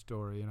redemption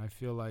story, and I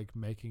feel like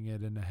making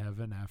it into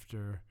heaven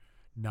after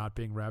not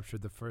being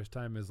raptured the first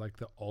time is like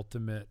the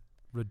ultimate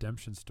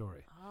redemption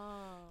story.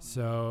 Oh.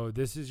 So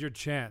this is your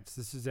chance.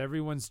 This is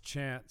everyone's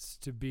chance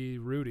to be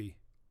Rudy,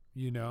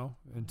 you know,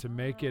 and to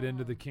make it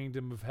into the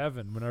kingdom of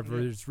heaven whenever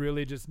there's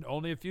really just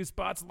only a few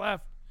spots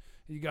left.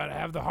 You got to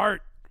have the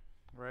heart.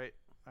 Right.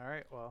 All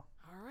right. Well,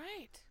 All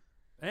right.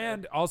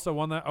 And also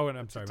one that. Oh, and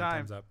I'm It's sorry, your my time.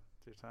 time's up.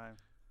 it's your time.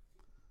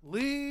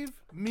 Leave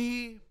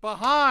me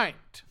behind.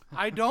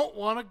 I don't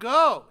want to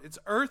go. It's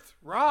Earth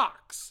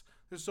rocks.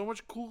 There's so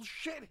much cool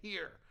shit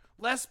here.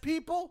 Less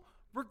people.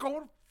 We're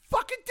going to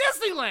fucking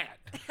Disneyland.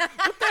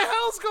 What the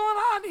hell's going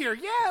on here?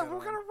 Yeah,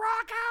 we're gonna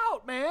rock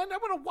out, man. I'm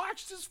gonna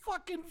watch this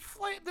fucking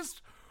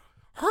this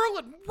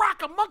hurling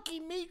rock a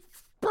monkey meat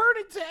burn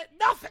into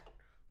nothing.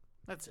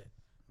 That's it.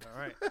 All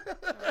right,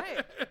 All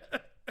right.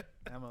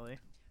 Emily.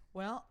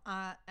 Well,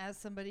 as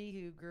somebody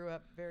who grew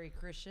up very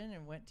Christian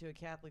and went to a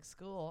Catholic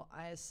school,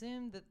 I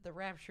assume that the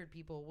raptured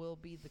people will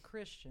be the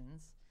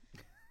Christians,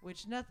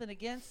 which nothing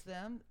against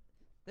them.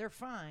 They're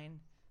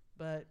fine.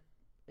 But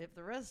if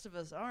the rest of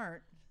us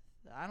aren't,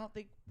 I don't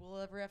think we'll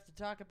ever have to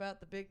talk about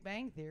the Big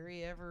Bang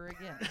Theory ever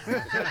again.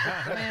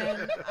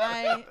 And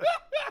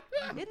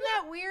isn't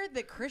that weird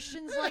that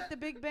Christians like the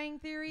Big Bang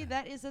Theory?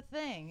 That is a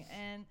thing.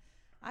 And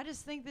I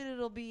just think that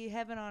it'll be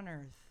heaven on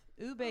earth.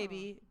 Ooh,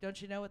 baby, don't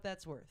you know what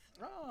that's worth?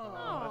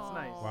 Oh, that's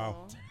nice.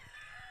 Wow.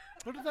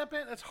 What is that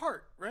band? That's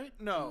Heart, right?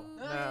 No.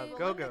 No,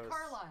 Go-Go's.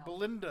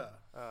 Belinda.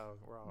 Oh,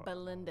 we're all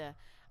Belinda.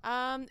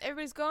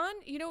 Everybody's gone.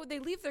 You know, they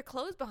leave their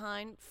clothes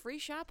behind. Free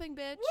shopping,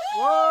 bitch.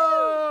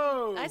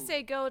 Whoa! I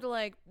say go to,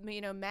 like,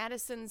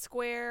 Madison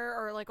Square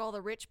or, like, all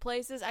the rich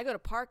places. I go to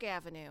Park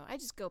Avenue. I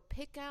just go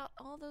pick out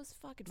all those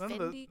fucking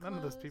Fendi none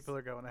of those clothes. people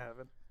are going to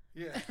heaven.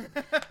 Yeah.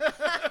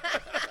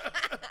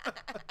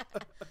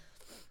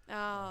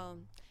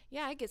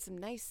 Yeah, I get some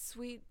nice,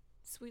 sweet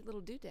little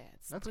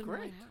doodads. That's Put 'em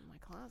great. right out in my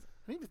closet.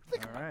 I didn't even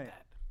think All about right.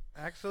 that.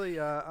 Actually,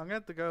 I'm going to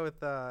have to go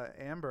with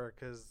Amber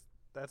because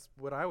that's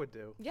what I would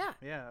do. Yeah.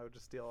 Yeah, I would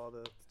just steal all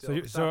the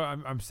So stuff.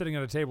 I'm sitting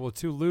at a table with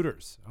two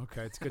looters.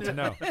 Okay, it's good to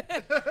know.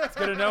 It's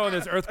good to know in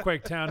this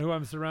earthquake town who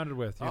I'm surrounded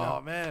with. You know?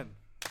 Oh, man.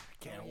 I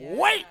can't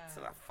wait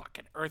till the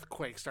fucking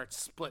earthquake starts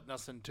splitting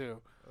us in two.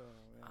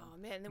 Oh,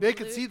 man. Then They we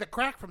could lose- see the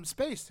crack from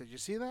space. Did you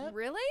see that?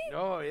 Really?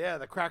 Oh, yeah.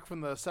 The crack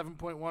from the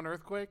 7.1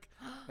 earthquake.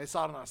 They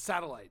saw it on a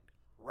satellite.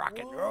 Rock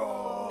and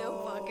roll.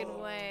 No fucking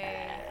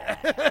way.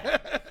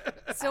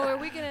 So are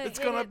we going to It's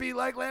going to be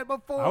like Land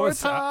Before I was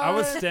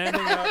Time.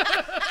 standing up.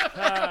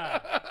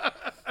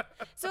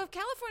 So if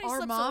California Our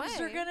slips moms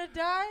away, are going to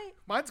die?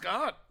 Mine's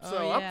gone, so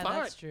oh, yeah, I'm fine.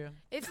 that's true.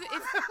 if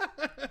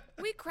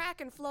we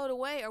crack and float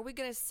away, are we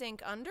going to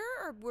sink under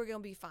or we're going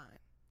to be fine?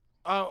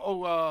 I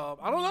don't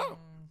know.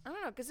 I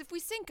don't know, because if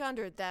we sink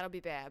under, that'll be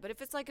bad. But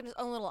if it's like its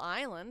own little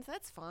island,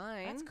 that's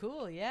fine. That's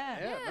cool, yeah.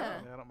 Yeah,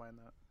 Yeah. Yeah, I don't mind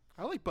that.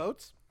 I like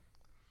boats.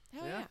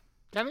 Hell yeah.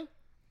 Kenny?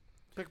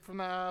 Pick from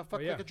the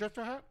Fuck yeah. Like a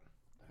Drifter hat?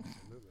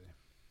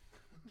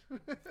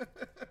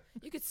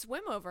 You could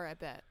swim over, I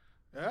bet.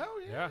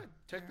 Oh, yeah. Yeah.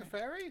 Take the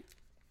ferry.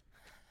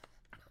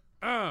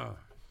 I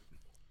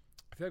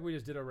feel like we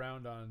just did a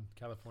round on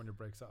California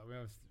breaks off.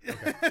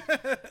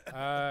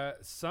 Okay.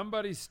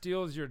 Somebody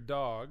steals your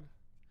dog.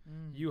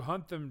 You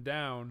hunt them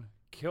down,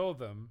 kill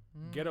them,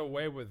 get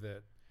away with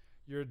it.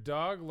 Your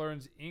dog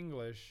learns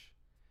English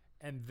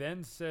and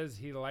then says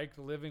he liked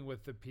living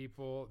with the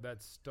people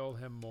that stole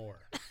him more.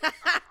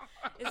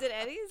 Is it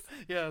Eddie's?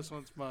 Yeah, this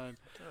one's mine.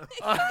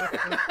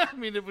 I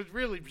mean, it would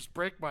really just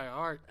break my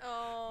heart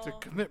to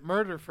commit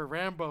murder for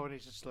Rambo, and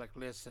he's just like,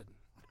 listen,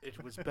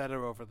 it was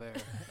better over there.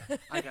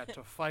 I got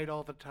to fight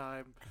all the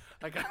time.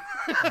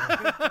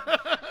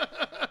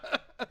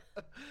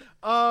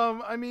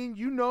 I mean,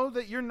 you know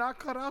that you're not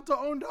cut out to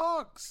own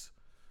dogs.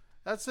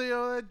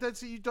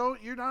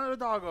 You're not a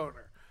dog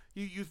owner.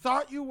 You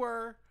thought you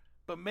were,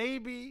 but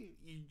maybe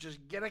you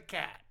just get a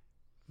cat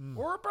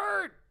or a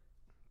bird,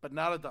 but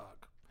not a dog.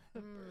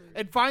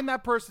 And find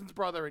that person's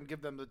brother and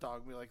give them the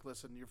dog. And be like,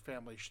 listen, your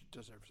family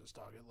deserves this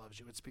dog. It loves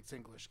you. It speaks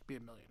English. Be a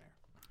millionaire.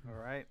 All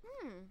right.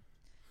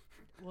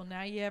 Well,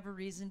 now you have a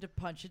reason to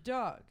punch a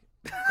dog.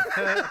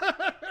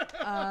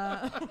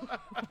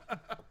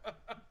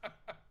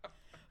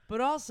 But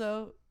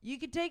also, you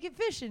can take it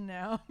fishing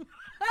now.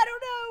 I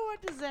don't know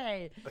what to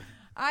say.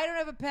 I don't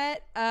have a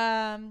pet.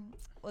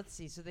 Let's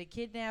see. So they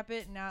kidnap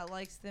it, and now it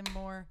likes them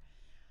more.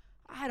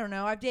 I don't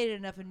know. I've dated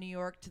enough in New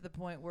York to the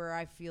point where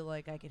I feel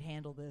like I could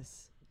handle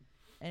this.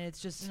 And it's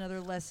just another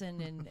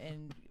lesson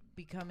in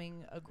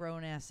becoming a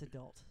grown-ass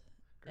adult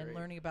and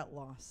learning about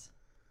loss.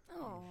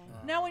 Oh.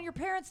 Now, when your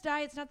parents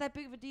die, it's not that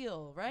big of a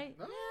deal, right?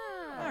 Yeah.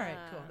 All right,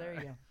 cool. There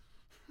you go.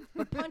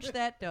 But punch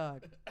that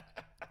dog.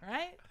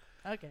 Right?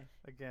 Okay.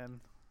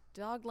 Again.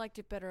 Dog liked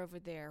it better over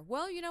there.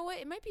 Well, you know what?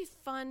 It might be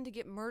fun to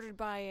get murdered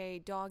by a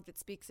dog that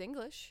speaks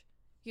English.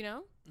 You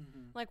know?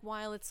 Like,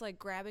 while it's, like,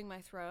 grabbing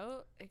my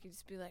throat, it could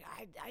just be like,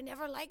 I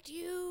never liked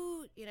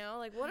you. You know?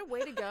 Like, what a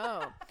way to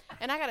go.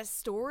 And I got a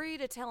story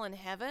to tell in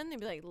heaven. They'd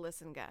be like,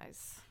 listen,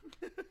 guys.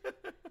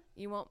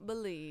 You won't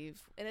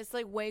believe. And it's,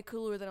 like, way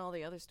cooler than all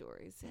the other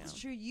stories. You That's know?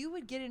 true. You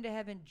would get into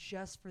heaven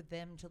just for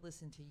them to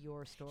listen to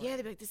your story. Yeah,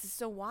 they'd be like, this is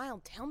so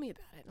wild. Tell me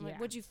about it. I'm Yeah.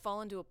 like, would you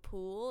fall into a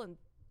pool and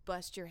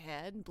bust your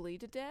head and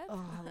bleed to death?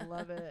 Oh, I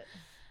love it.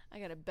 I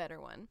got a better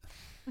one.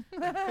 All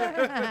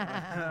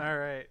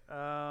right.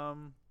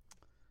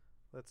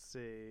 Let's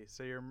see.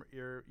 So you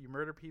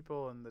murder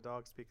people and the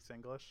dog speaks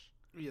English.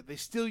 Yeah, they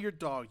steal your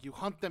dog. You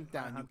hunt them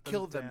down. You hunt them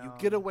kill them. You down.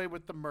 get away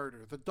with the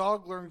murder. The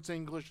dog learns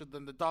English, and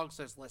then the dog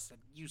says, listen,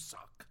 you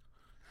suck.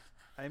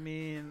 I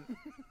mean,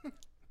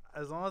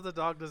 as long as the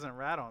dog doesn't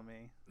rat on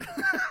me.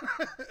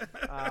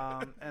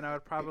 And I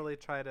would probably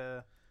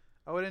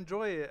I would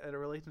enjoy a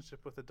relationship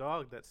with a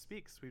dog that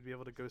speaks. We'd be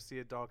able to go see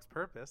a dog's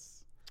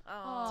purpose.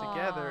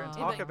 together and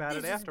talk about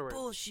it afterwards.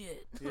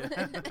 Bullshit. Yeah,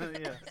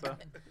 yeah. So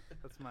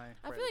that's my.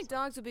 I feel like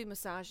dogs would be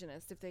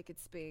misogynist if they could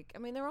speak. I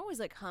mean, they're always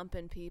like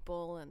humping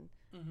people and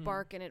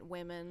barking at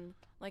women.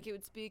 Like it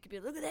would speak and be,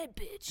 look at that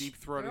bitch. Deep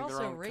They're throating their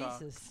also own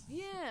cock. racist.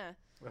 Yeah.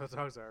 Well,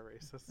 dogs are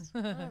racist.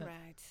 All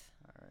right.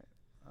 All right.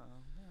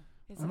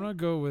 I'm gonna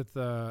go with.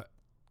 I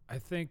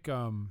think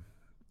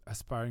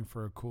aspiring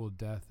for a cool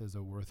death is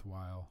a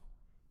worthwhile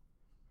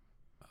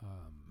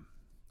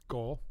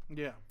goal.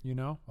 Yeah. You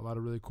know, a lot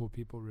of really cool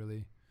people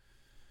really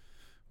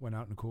went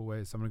out in cool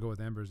ways. So I'm gonna go with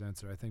Amber's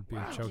answer. I think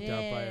being choked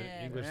out by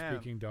an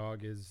English-speaking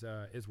dog is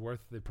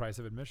worth the price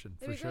of admission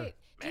That'd for be sure. great.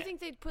 Do you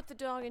think they'd put the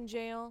dog in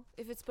jail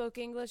if it spoke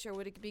English, or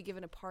would it be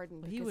given a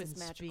pardon because He it's wouldn't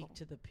magical? speak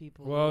to the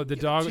people. Well, the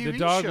Yeah, dog TV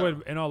show.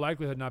 would in all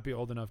likelihood not be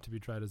old enough to be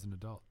tried as an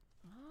adult.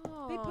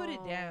 They put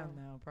it down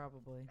though,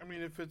 probably. I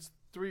mean, if it's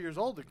 3 years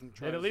old, it can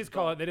try. They'd at least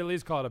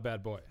call it a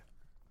bad boy,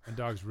 and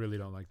dogs really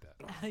don't like that.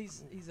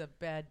 He's a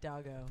bad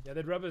doggo. Yeah,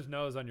 they'd rub his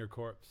nose on your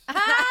corpse.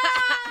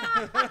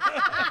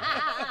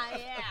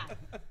 Yeah.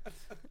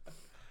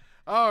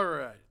 All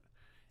right.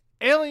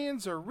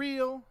 Aliens are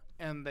real,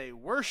 and they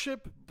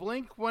worship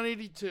Blink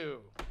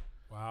 182.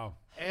 Wow.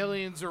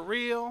 Aliens are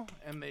real,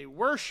 and they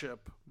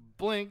worship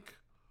Blink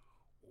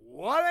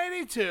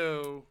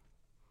 182.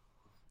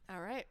 All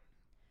right.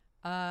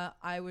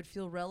 I would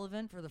feel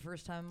relevant for the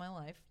first time in my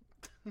life.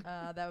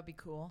 That would be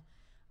cool.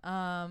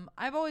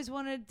 I've always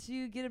wanted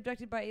to get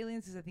abducted by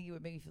aliens because I think it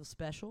would make me feel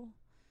special,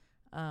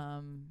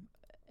 and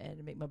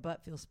make my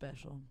butt feel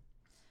special.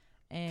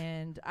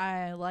 And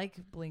I like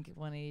Blink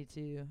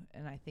 182,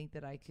 and I think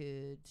that I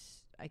could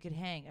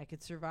hang. I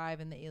could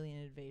survive in the alien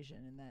invasion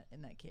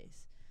in that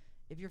case.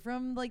 If you're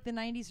from like the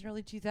 90s and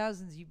early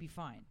 2000s, you'd be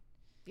fine.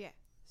 Yeah.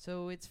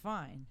 So it's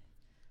fine.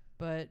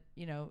 But,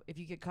 you know, if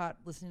you get caught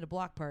listening to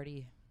Block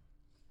Party,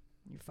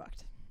 you're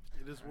fucked.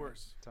 It is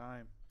worse.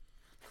 Time.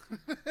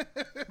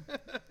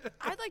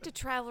 I'd like to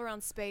travel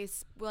around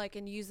space, like,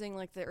 and using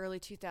like the early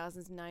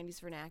 2000s, 90s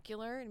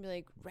vernacular, and be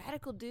like,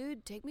 "Radical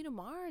dude, take me to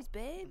Mars,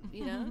 babe."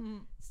 You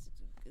know,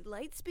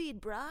 light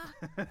speed, brah.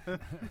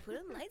 Put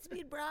in light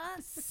speed,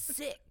 brah.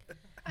 Sick,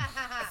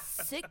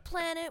 sick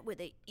planet where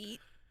they eat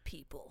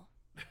people.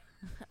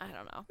 I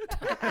don't know.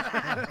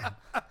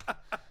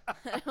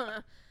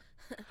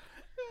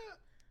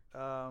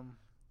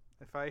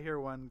 If I hear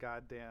one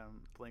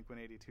goddamn Blink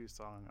 182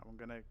 song, I'm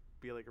gonna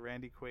be like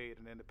Randy Quaid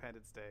in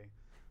Independence Day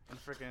and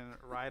freaking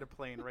ride a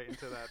plane right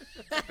into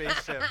that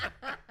spaceship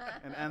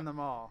and end them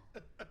all.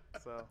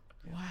 So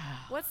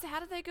How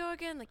did they go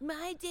again? Like,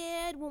 my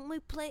dad won't we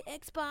play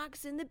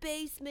Xbox in the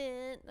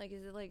basement? Like,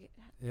 is it like?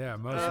 Yeah,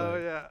 mostly. Oh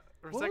yeah.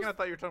 For a second I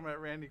thought you were talking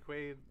about Randy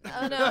Quaid.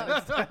 Oh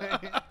no.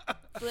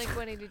 Blink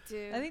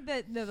 182. I think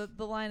that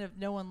the line of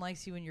 "no one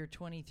likes you when you're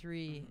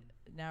 23"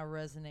 now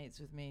resonates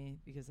with me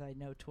because I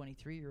know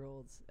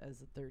 23-year-olds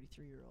as a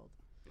 33-year-old.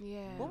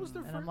 Yeah. What was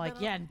their And first? I'm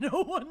like, yeah,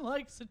 no one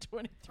likes a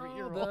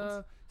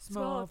 23-year-old.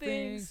 Small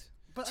things.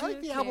 But I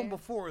like the album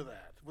before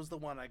that. Was the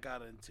one I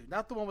got into,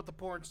 not the one with the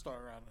porn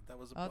star on it. That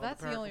was. Oh,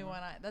 that's the only one.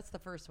 That's the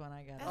first one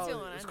I got. That's the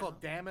only one it's I called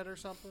know. "Damn It" or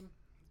something.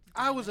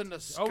 I was into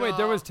ska. Oh wait,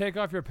 there was "Take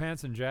Off Your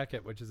Pants and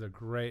Jacket," which is a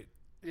great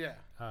Yeah.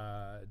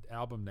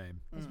 album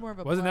name. It's more of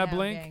a Wasn't that Bloodhound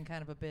Blink? Gang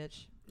kind of a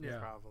bitch. Yeah.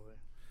 Probably.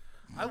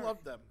 I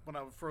loved them when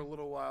I for a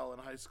little while in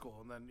high school,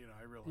 and then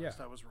I realized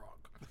I was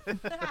wrong.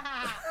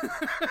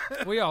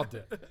 We all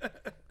did.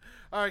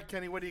 All right,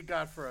 Kenny, what do you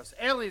got for us?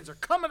 Aliens are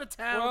coming to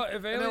town. Well, if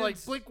and they're like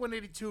aliens- Blink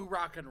 182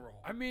 rock and roll.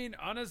 I mean,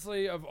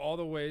 honestly, of all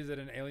the ways that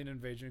an alien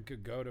invasion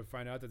could go, to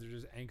find out that they're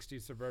just angsty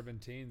suburban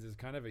teens is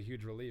kind of a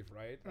huge relief,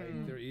 right?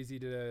 Like, they're easy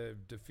to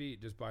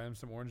defeat. Just buy them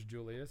some Orange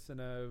Julius and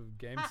a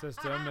game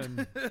system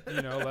and,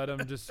 let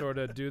them just sort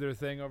of do their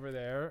thing over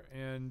there.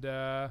 And,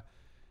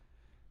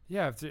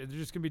 yeah, they're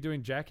just going to be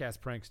doing jackass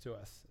pranks to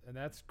us. And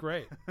that's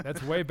great.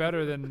 That's way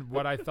better than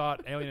what I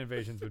thought alien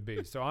invasions would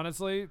be. So,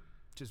 honestly,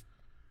 just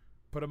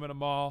put them in a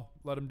mall,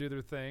 let them do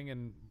their thing,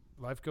 and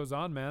life goes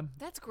on, man.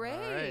 That's great.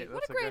 right,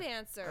 What that's a a great good-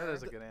 answer. That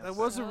is a good answer. That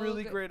was a So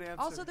really good. great answer.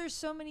 Also, there's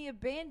so many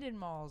abandoned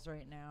malls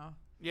right now.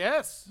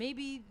 yes.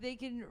 Maybe they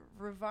can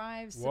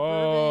revive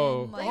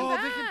Whoa. suburban. Like, Oh,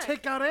 they back. can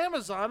take out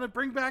Amazon and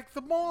bring back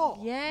the mall.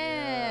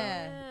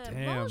 yeah.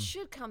 Damn. Malls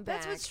should come back.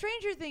 That's what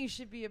Stranger Things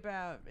should be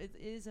about. It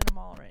is in a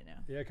mall right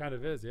now. Yeah, it kind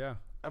of is, yeah.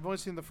 I've only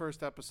seen the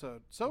first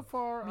episode. So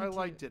far, I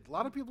liked it. A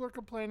lot of people are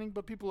complaining,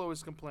 but people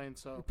always complain.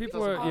 So People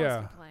Doesn't are, always yeah.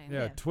 complain.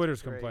 Yeah, Yeah.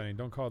 Twitter's Great. complaining.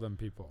 Don't call them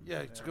people. yeah,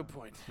 it's a good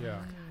point.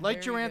 Yeah.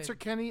 Liked your Very answer, good.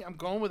 Kenny. I'm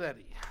going with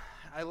Eddie.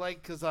 I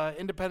like because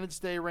Independence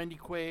Day, Randy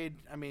Quaid.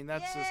 I mean,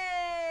 that's just.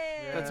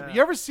 That's Yeah.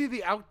 you ever see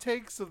the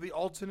outtakes of the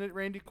alternate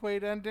Randy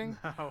Quaid ending,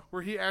 No.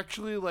 where he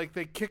actually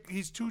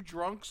he's too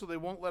drunk, so they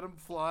won't let him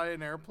fly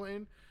an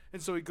airplane,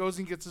 and so he goes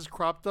and gets his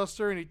crop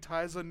duster and he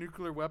ties a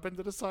nuclear weapon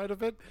to the side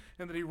of it,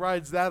 and then he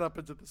rides that up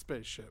into the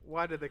spaceship.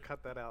 Why did they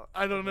cut that out?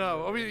 I don't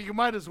know. I mean, you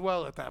might as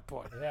well at that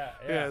point. Yeah,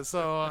 Yeah.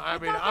 So I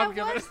mean, thought I'm that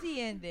giving was it.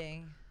 the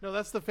ending. No,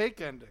 that's the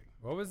fake ending.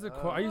 What was the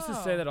quote? I used to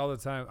say that all the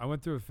time. I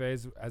went through a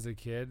phase as a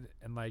kid,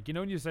 and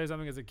when you say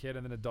something as a kid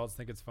and then adults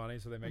think it's funny,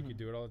 so they make you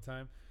do it all the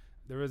time.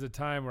 there was a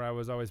time where I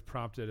was always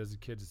prompted as a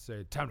kid to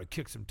say, "Time to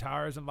kick some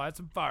tires and light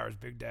some fires,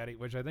 Big Daddy,"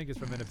 which I think is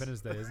from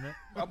Independence Day, isn't it?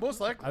 Most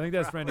likely. I think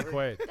that's Randy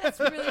Quaid. That's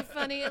really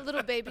funny. A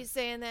little baby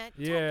saying that.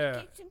 Time to Yeah.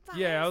 kick some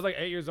Yeah, I fires. was like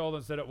 8 years old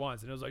and said it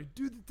once, and it was like,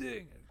 "Do the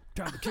thing.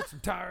 Time to kick some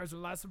tires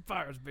and light some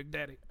fires, Big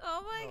Daddy."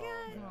 Oh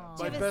my god.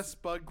 My Jim is-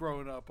 best bud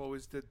growing up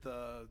always did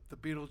the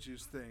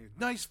Beetlejuice thing.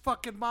 Nice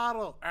fucking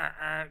model.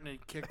 And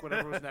he'd kick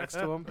whatever was next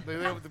to him.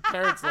 The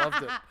parents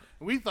loved it.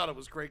 And we thought it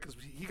was great because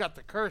he got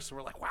the curse. And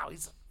we're like, wow,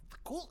 he's the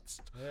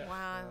coolest.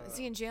 Wow. Is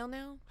he in jail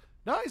now?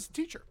 No, he's a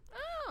teacher.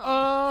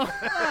 Oh.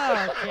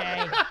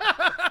 Okay.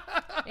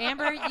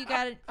 Amber, you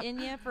got it in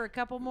you for a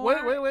couple more?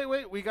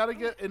 Wait. We got to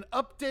get an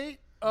update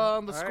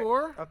on the All right,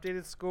 score.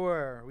 Updated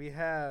score. We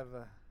have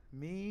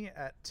me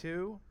at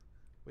 2.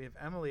 We have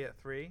Emily at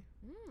 3.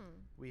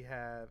 We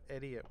have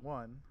Eddie at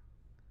 1.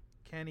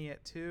 Kenny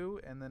at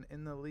 2. And then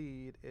in the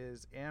lead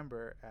is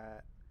Amber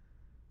at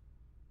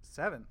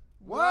 7.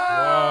 Whoa! Whoa.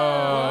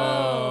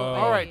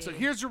 All right, so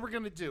here's what we're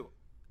going to do.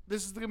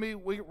 This is going to be,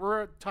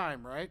 we're at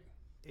time, right?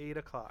 8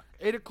 o'clock.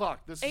 8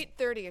 o'clock. This is,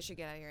 8:30. I should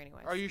get out of here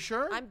anyways. are you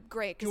sure? I'm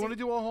great. Do you want to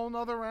do a whole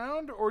nother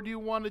round, or do you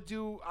want to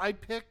do I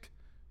pick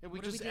and we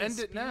What if just do a end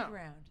it speed now?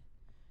 Round?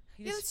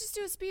 You Yeah, let's just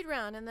do a speed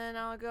round and then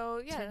I'll go.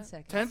 Yeah. 10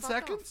 seconds. 10 Fuck off.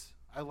 seconds?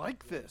 I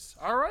like this.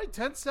 All right,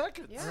 10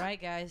 seconds. Yeah. All right,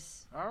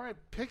 guys. All right,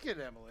 pick it,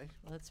 Emily.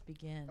 Let's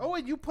begin. Oh,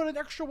 and you put an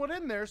extra one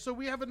in there, so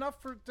we have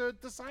enough for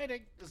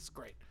deciding. This is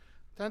great.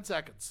 10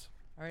 seconds.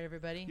 All right,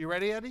 everybody. You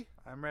ready, Eddie?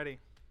 I'm ready.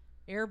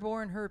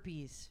 Airborne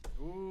herpes.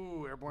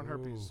 Ooh, airborne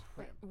herpes.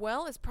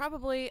 Well, it's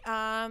probably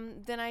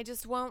then I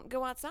just won't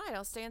go outside.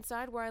 I'll stay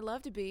inside where I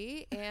love to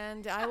be,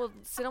 and I will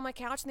sit on my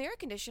couch in the air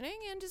conditioning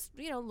and just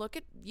look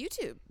at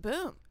YouTube.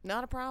 Boom,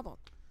 not a problem.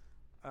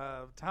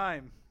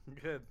 Time.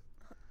 Good.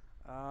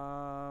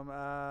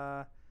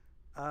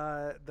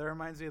 That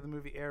reminds me of the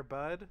movie Air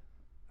Bud.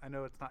 I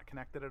know it's not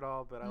connected at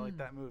all, but I like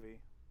that movie.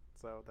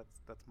 So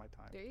that's my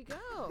time. There you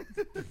go.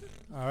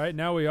 All right,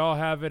 now we all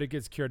have it. It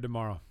gets cured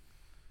tomorrow.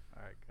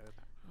 All right, good.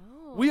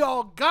 Oh. We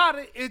all got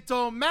it. It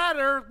don't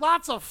matter.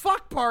 Lots of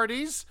fuck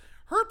parties,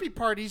 herpy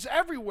parties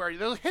everywhere.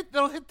 They'll hit the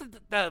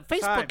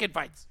Facebook Time.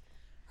 invites.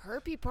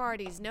 Herpy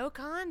parties, no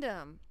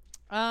condom.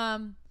 I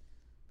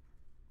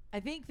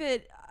think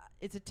that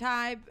it's a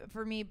tie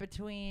for me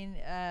between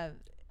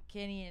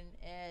Kenny and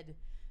Ed.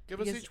 Give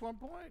us because each 1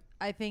 point.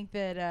 I think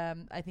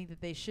that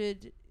they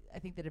should. I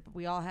think that if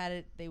we all had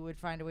it, they would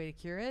find a way to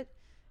cure it.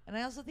 And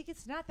I also think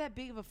it's not that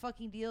big of a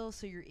fucking deal.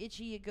 So you're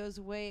itchy, it goes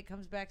away, it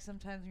comes back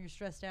sometimes when you're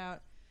stressed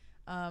out.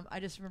 I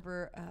just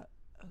remember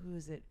who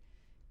is it?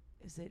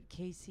 Is it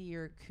Casey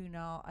or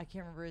Kunal? I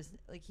can't remember his.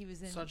 Like he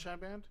was in Sunshine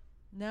Band.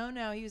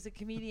 No, he was a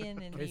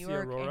comedian in New Casey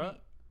York. and Aurora?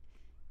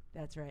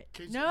 That's right.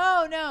 Casey-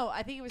 No,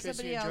 I think it was Casey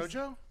somebody and else.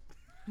 JoJo.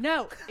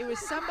 No, it was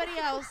somebody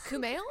else.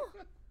 Kumail?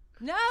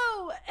 No,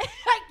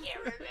 I can't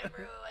remember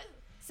who it was.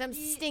 Some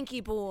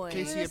stinky boy.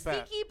 Casey He was a at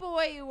bat. stinky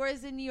boy who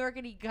was in New York,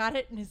 and he got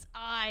it in his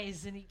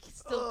eyes, and he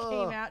still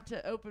came out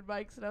to open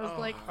mics, and I was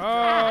like,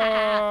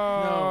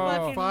 Oh.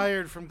 Fucking-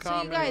 Fired from so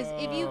comedy. you guys,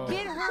 if you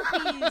get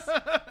herpes,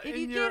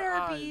 In your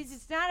eyes.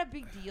 it's not a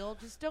big deal.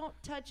 Just don't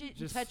touch it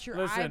Just and touch your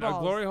listen, eyeballs. a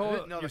glory I hole.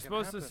 didn't know You're that could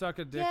supposed to happen. suck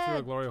a dick Yeah. through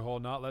a glory hole,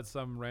 not let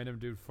some random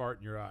dude fart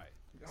in your eye.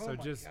 Oh So my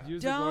just God.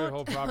 use the glory Don't-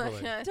 hole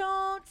properly.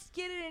 Don't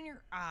get it in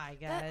your eye,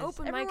 guys. That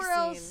open mic Everywhere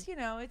else, scene.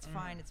 it's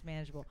fine. It's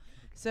manageable.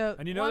 So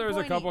And there 1 was a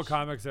point couple each.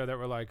 comics there that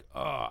were like,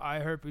 "Oh, I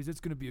herpes. It's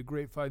gonna be a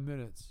great 5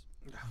 minutes."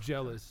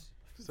 Jealous.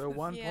 So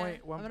 1 Yeah.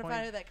 point. I'm 1 gonna point.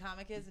 find out who that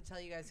comic is and tell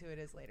you guys who it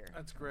is later.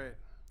 That's great.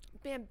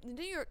 Man, the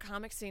New York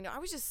comic scene, I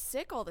was just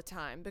sick all the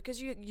time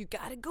because you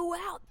got to go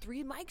out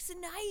 3 mics a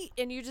night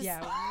and you just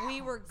Yeah, we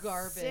were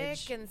garbage.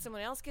 sick and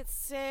someone else gets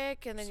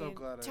sick and then So you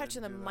glad I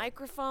touching the didn't do that.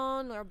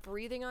 microphone or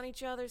breathing on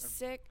each other,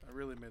 sick. I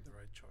really made the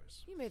right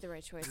choice. You made the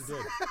right choice.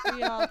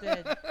 We all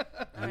did. All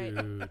right.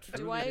 You Do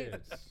truly I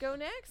did. go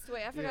next?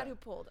 Wait, I forgot Yeah. who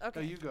pulled. No,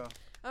 Okay. you go.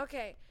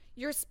 Okay.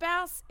 Your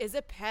spouse is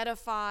a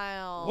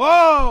pedophile.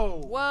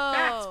 Whoa!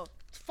 Whoa.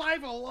 That's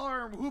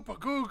 5-alarm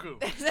Hupagudonunu.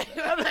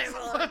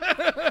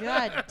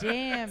 God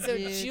damn, So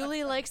dude.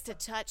 Julie likes to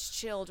touch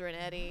children,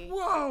 Eddie.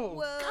 Whoa!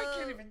 Whoa. I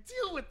can't even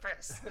deal with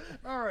this.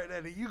 All right,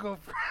 Eddie, you go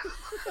first.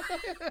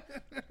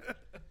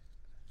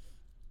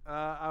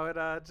 I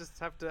would just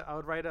have to. I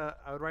would write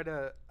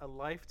a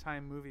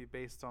Lifetime movie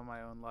based on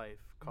my own life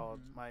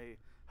called My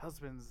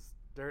Husband's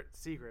Dirt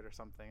Secret or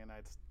something, and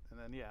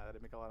then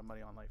that'd make a lot of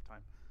money on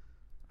Lifetime.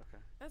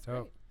 Okay. That's So,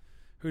 great.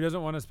 who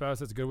doesn't want a spouse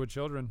that's good with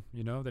children?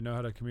 They know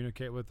how to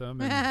communicate with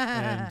them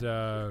and,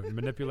 and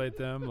manipulate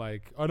them.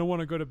 Like, I don't want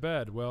to go to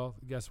bed. Well,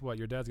 guess what?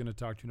 Your dad's going to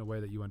talk to you in a way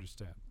that you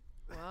understand.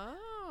 Wow.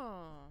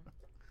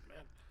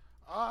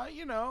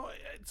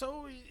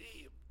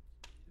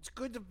 It's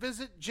good to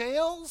visit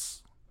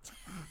jails.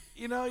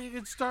 You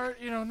can start.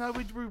 Now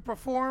we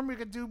perform. We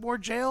could do more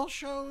jail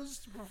shows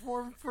to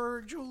perform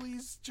for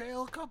Julie's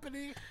jail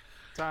company.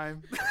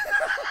 Time.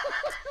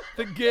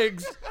 The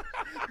gigs.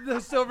 The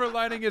silver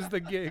lining is the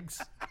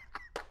gigs.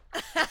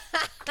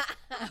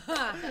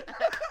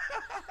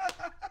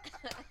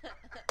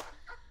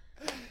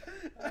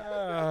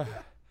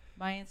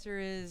 My answer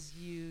is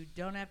you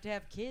don't have to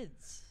have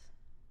kids.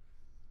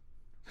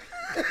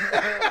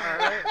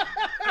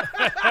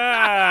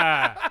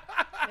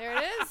 There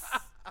it is.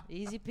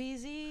 Easy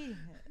peasy.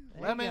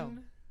 There Lemon. you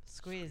go.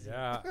 Squeeze.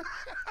 Yeah.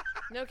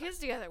 No kids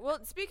together.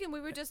 Well, speaking,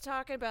 we were just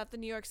talking about the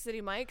New York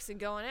City mics and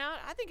going out.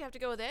 I think I have to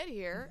go with Ed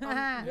here.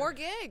 More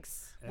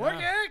gigs. More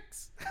Yeah.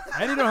 gigs.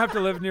 And you don't have to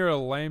live near a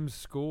lame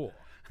school.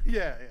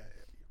 Yeah.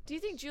 Do you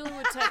think Julie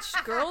would touch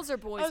girls or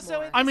boys Oh, so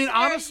more? in I mean, this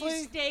scenario, honestly-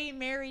 you stay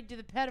married to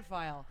the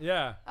pedophile.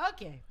 Yeah.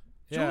 Okay.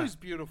 Yeah. Julie's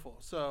beautiful,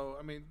 so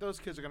I mean, those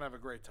kids are gonna have a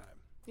great time.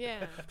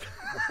 Yeah.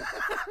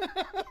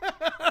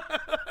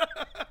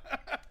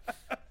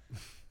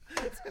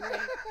 That's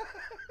great.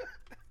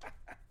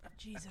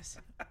 Jesus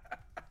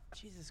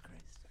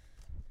Christ.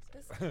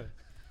 This-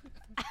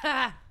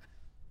 I'm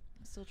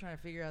still trying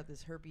to figure out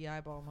this herpy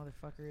eyeball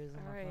motherfucker is on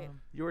All my right. phone.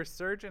 Your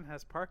surgeon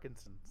has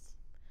Parkinson's.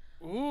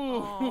 Ooh.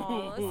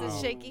 Oh, this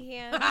is shaky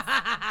hands.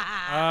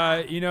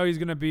 He's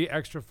going to be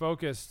extra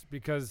focused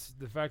because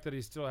the fact that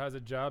he still has a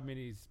job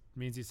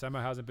means he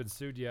somehow hasn't been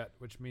sued yet,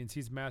 which means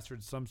he's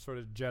mastered some sort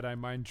of Jedi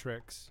mind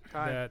tricks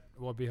that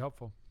will be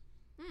helpful.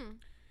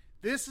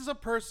 This is a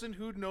person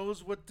who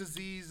knows what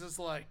disease is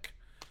like.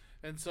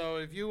 And so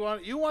if you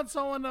want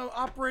someone to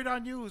operate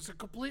on you who's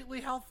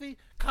completely healthy,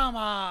 come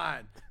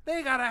on.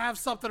 They got to have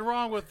something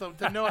wrong with them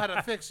to know how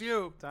to fix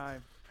you.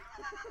 Time.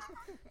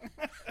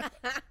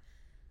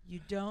 You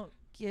don't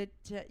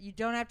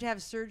have to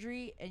have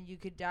surgery, and you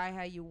could die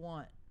how you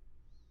want,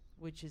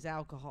 which is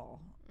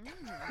alcohol.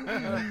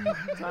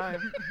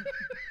 Time.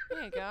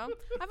 There you go.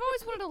 I've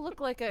always wanted to look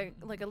like a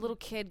little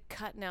kid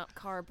cutting out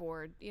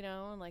cardboard,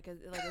 like a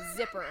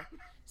zipper.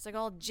 It's like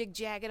all jig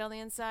jagged on the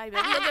inside. Be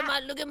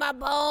like, look at my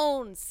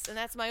bones, and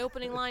that's my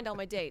opening line to all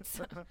my dates.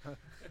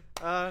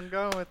 I'm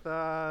going with.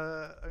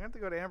 I'm going to have to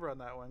go to Amber on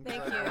that one. 'cause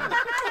Thank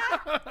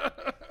I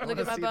you. Look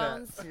wanna at my see that.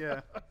 bones.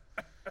 Yeah.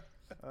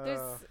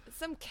 There's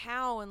some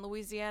cow in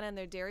Louisiana in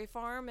their dairy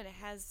farm, and it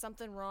has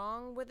something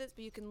wrong with it,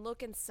 but you can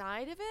look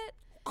inside of it.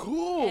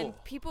 Cool.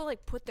 And people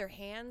like put their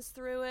hands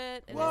through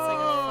it, and Whoa. it's like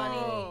a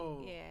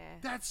funny,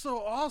 That's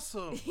so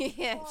awesome.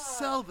 yeah,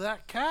 Sell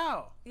that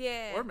cow.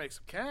 yeah. Or make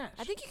some cash.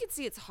 I think you can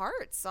see its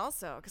hearts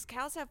also, because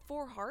cows have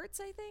 4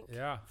 hearts, I think.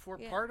 Yeah. For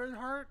Yeah. part of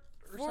heart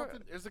or For-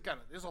 something. There's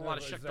a lot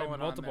of shit It's like going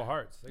multiple on there.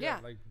 hearts. They Yeah.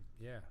 got,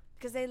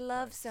 Because they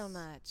love so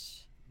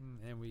much.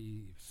 And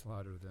we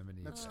slaughter them and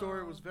eat That them.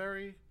 story was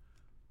very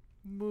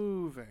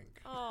moving.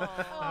 Oh. All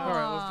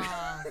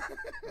right,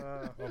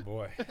 let's Oh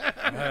boy.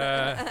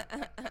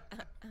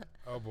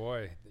 Oh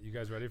boy. You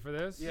guys ready for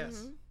this?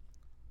 Yes.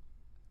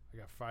 I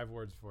got 5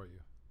 words for you.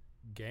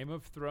 Game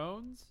of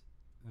Thrones,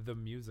 the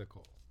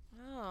musical.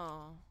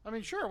 Oh. I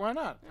mean, sure, why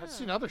not? I've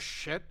seen other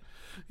shit.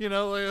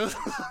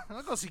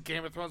 I'll go see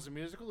Game of Thrones the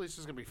musical. At least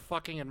there's going to be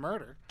fucking and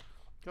murder.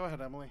 Go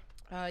ahead, Emily.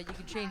 You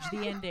can change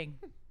the ending.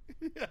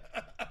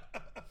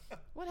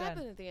 What Done.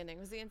 happened at the ending?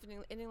 Was the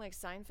ending like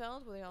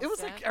Seinfeld? Were they all It was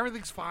sad? like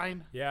everything's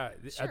fine. Yeah,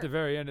 Sure. at the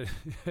very end,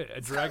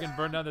 a dragon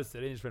burned down the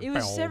city and just went. It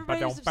was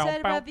everybody was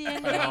upset about the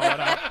ending.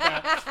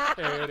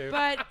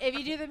 But if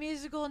you do the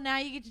musical, now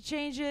you get to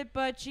change it,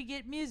 but you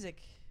get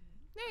music.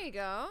 There you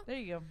go. There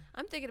you go.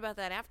 I'm thinking about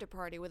that after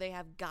party where they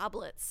have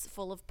goblets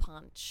full of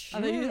punch.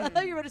 I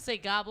thought you were going to say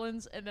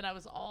goblins, and then I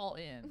was all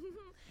in.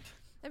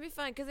 That'd be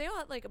fun because they all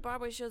have, like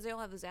Broadway shows. They all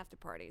have those after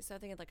parties. So I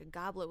think like a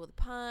goblet with a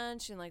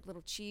punch and like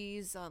little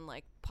cheese on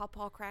like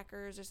pawpaw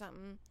crackers or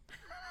something.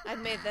 I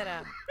made that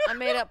up. I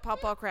made up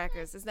pawpaw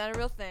crackers. It's not a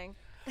real thing.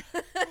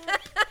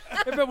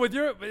 But with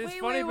your, it's Wait,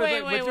 funny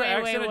wait, with your wait,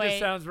 accent, it wait. just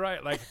sounds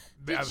right. Like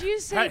Did you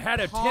say had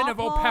a tin of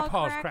old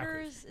pawpaw Peppa's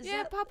crackers. Is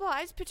Yeah, that, pawpaw.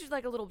 I just pictured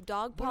like a little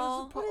dog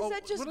paw. what is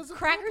that? Just what is a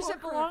crackers pawpaw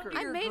that belong cracker?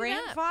 to your I made it up.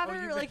 grandfather?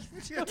 Oh, you like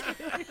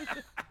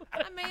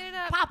I made it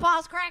up.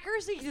 Pawpaw's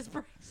crackers. He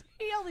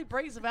only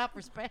brings them out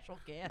for special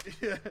guests.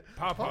 Pawpaw's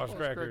Pawpaw's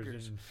crackers.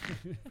 crackers.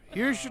 and-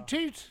 Here's your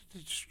teeth.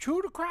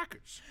 Chew the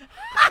crackers.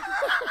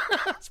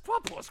 It's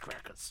Papa's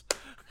crackers.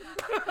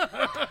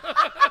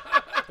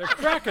 They're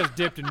crackers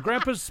dipped in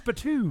Grandpa's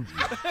spittoon.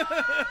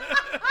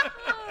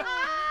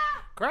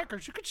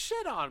 Crackers you could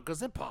shit on because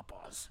they're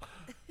Papa's.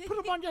 Put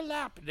them on your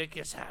lap and they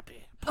get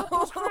happy.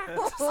 Papa's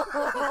crackers.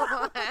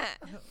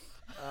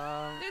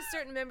 There's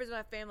certain members of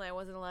my family I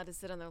wasn't allowed to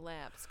sit on their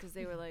laps because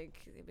they'd be like,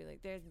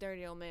 "They're a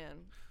dirty old man."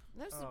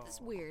 That's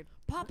weird.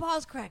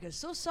 Pawpaw's crackers,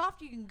 so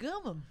soft you can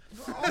gum them.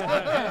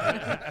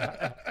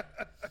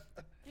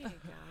 There you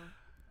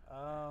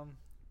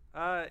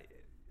go.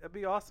 It'd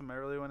be awesome. I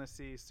really want to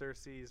see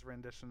Cersei's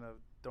rendition of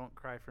 "Don't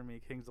Cry for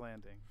Me, King's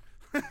Landing."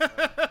 It's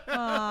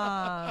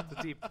a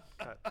deep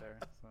cut there.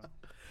 So.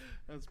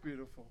 That's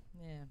beautiful.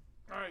 Yeah.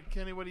 All right,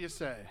 Kenny, what do you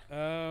say?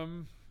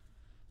 I'm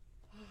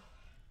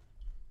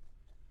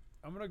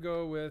gonna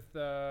go with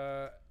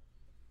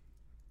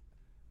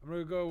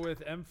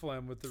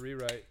Emflem with the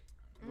rewrite.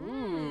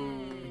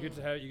 Ooh. You get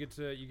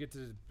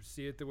to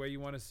see it the way you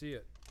want to see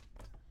it.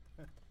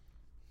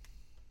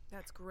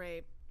 That's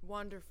great.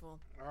 Wonderful.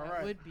 All That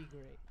right. would be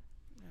great.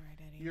 All right,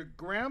 Eddie. Your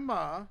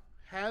grandma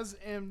has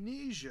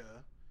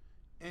amnesia,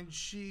 and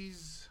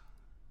she's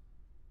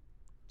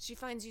She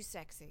finds you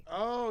sexy.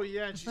 Oh,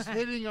 yeah, and she's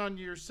hitting on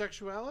your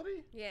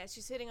sexuality? Yeah,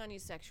 she's hitting on you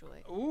sexually.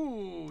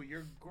 Ooh,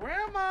 your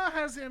grandma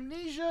has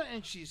amnesia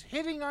and she's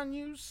hitting on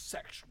you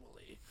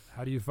sexually.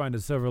 How do you find a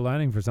silver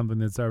lining for something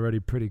that's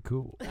already pretty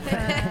cool? You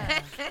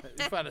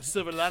find a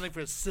silver lining for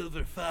a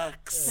silver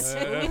fox.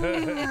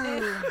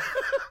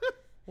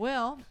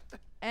 Well,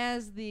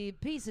 as the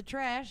piece of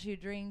trash who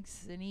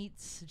drinks and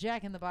eats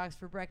Jack in the Box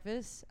for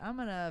breakfast, I'm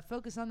going to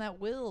focus on that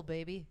will,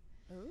 baby.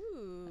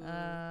 Ooh.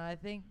 I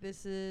think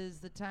this is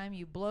the time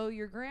you blow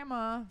your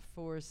grandma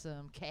for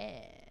some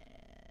cash.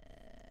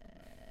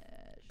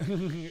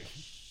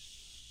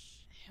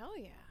 Hell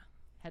yeah.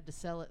 Had to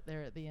sell it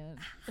there at the end.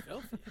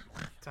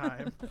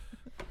 Time.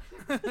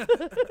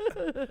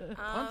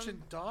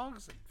 Punching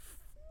dogs and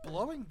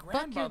blowing Fuck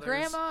grandmothers. your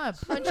grandma and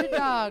punch a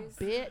dog,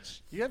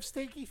 bitch. You have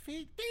stinky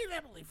feet? Date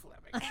Emily Fleming.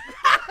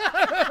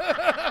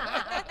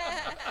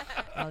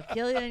 I'll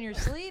kill you in your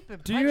sleep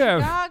and Do punch you your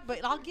have- dog,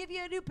 but I'll give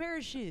you a new pair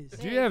of shoes. Do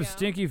There you you have go.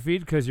 stinky feet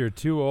because you're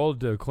too old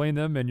to clean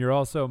them and you're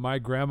also my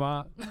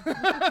grandma?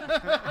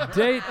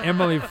 Date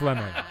Emily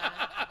Fleming,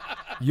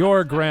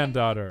 your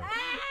granddaughter.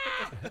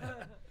 Can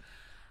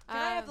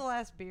I have the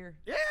last beer?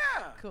 Yeah.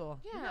 Cool.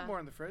 You Yeah. got more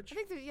in the fridge.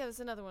 I think there's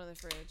another one in the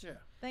fridge. Yeah.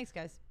 Thanks,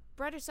 guys.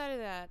 Brighter side of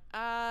that.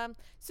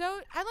 So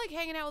I like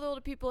hanging out with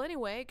older people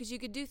anyway, because you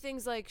could do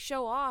things like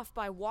show off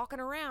by walking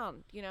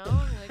around, you know?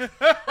 Like,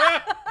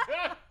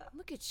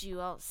 look at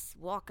you all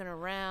walking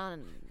around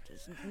and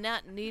just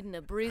not needing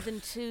a breathing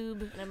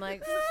tube. And I'm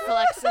like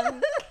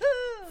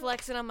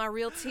flexing on my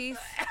real teeth.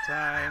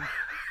 Time.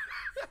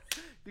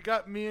 You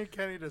got me and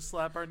Kenny to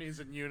slap our knees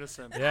in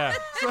unison. Yeah.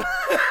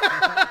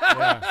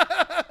 Yeah.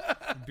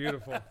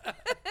 Beautiful.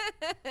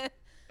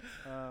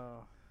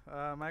 Oh.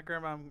 My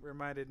grandma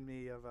reminded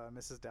me of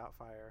Mrs.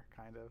 Doubtfire,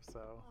 kind of.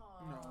 So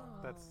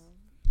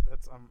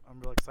that's I'm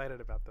real excited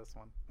about this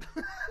one.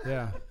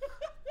 Yeah.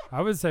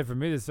 I would say for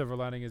me, the silver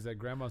lining is that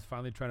grandma's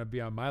finally trying to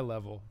be on my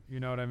level. You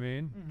know what I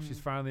mean? She's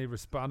finally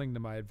responding to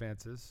my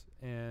advances.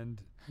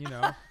 And, you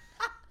know,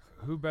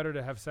 who better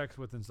to have sex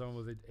with than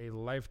someone with a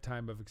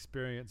lifetime of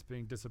experience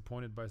being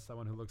disappointed by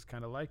someone who looks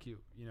kind of like you?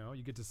 You know,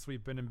 you get to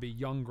sweep in and be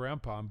young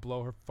grandpa and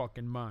blow her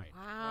fucking mind.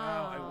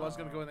 Wow, I was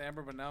going to go with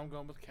Amber, but now I'm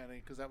going with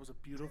Kenny because that was a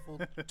beautiful,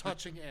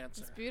 touching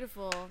answer. It's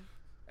beautiful.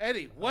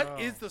 Eddie, what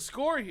is the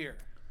score here?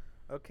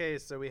 Okay,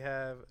 so we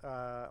have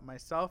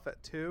myself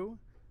at 2.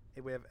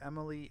 We have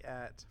Emily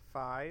at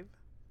 5.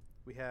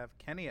 We have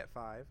Kenny at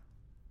 5.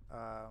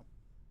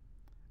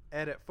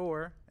 Ed at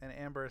 4. And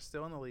Amber is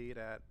still in the lead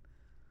at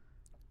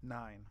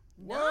 9.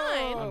 9.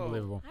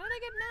 Unbelievable. How did I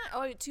get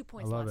 9? Oh, 2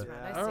 points I love last it.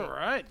 round. I see. All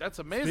right, that's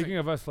amazing. Speaking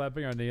of us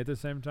slapping our knee at the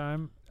same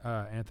time,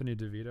 Anthony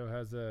DeVito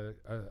has a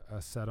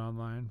set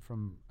online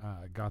from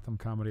Gotham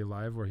Comedy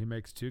Live where he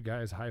makes two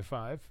guys high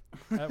five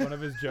at one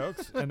of his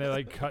jokes, and they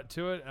like cut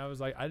to it, and I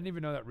was like, I didn't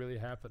even know that really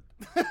happened.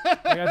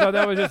 Like, I thought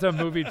that was just a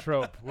movie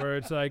trope where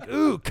it's like,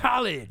 ooh,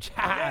 college,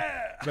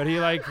 but he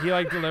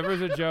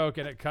delivers a joke,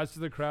 and it cuts to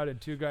the crowd, and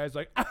two guys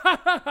like,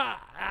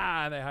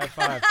 and they high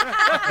five.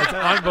 It's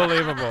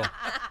unbelievable.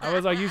 I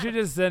was like, you should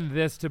just send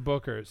this to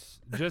bookers,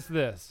 just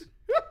this.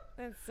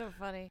 That's so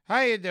funny.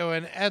 How you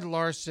doing? Ed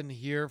Larson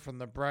here from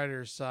the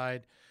brighter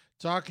side,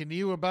 talking to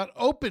you about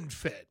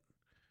OpenFit.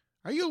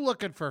 Are you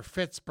looking for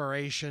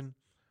fitspiration?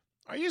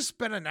 Are you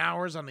spending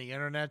hours on the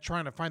internet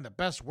trying to find the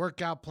best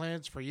workout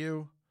plans for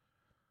you?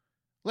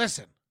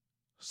 Listen,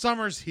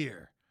 summer's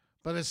here,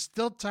 but it's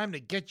still time to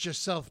get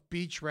yourself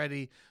beach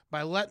ready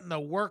by letting the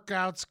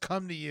workouts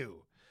come to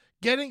you.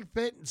 Getting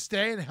fit and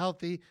staying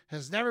healthy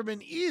has never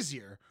been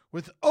easier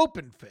with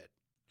OpenFit.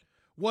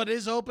 What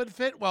is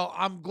OpenFit? Well,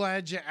 I'm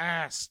glad you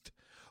asked.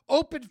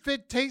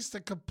 OpenFit takes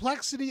the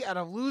complexity out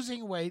of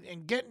losing weight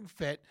and getting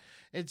fit.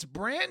 It's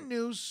brand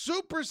new,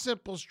 super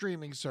simple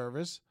streaming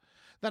service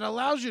that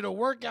allows you to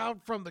work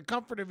out from the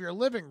comfort of your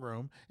living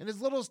room in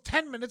as little as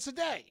 10 minutes a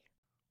day.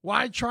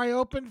 Why try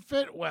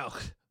OpenFit? Well,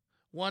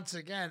 once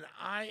again,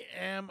 I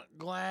am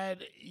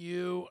glad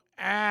you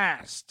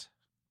asked.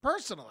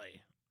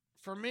 Personally,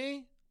 for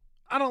me,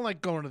 I don't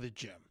like going to the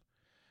gym.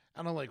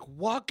 I don't like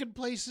walking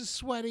places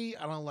sweaty.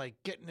 I don't like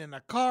getting in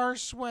a car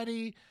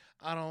sweaty.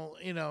 I don't,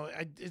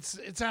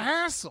 it's a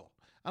hassle.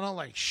 I don't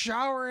like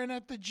showering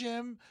at the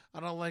gym. I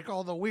don't like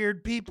all the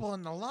weird people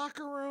in the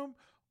locker room.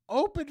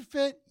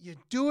 OpenFit, you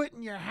do it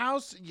in your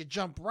house and you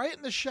jump right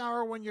in the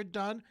shower when you're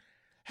done.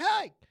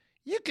 Hey,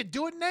 you could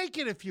do it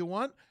naked if you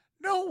want.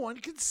 No one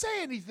can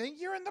say anything.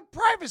 You're in the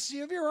privacy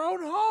of your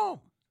own home.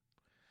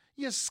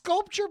 You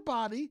sculpt your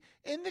body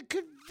in the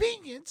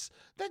convenience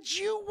that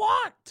you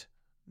want.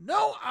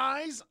 No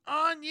eyes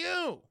on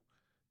you.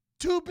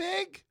 Too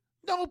big?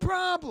 No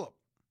problem.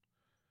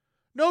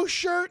 No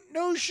shirt,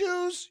 no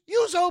shoes?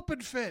 Use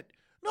OpenFit.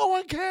 No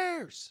one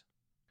cares.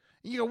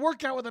 You can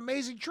work out with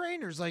amazing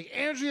trainers like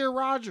Andrea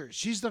Rogers.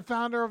 She's the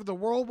founder of the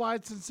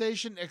worldwide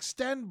sensation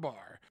Extend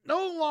Bar.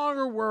 No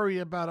longer worry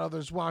about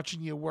others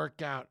watching you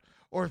work out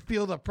or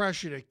feel the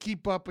pressure to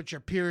keep up with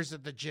your peers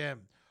at the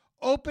gym.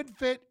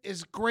 OpenFit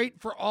is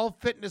great for all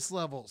fitness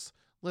levels.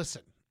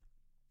 Listen,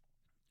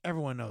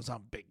 everyone knows I'm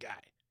a big guy.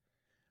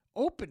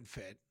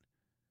 OpenFit,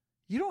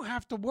 you don't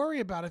have to worry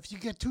about if you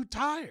get too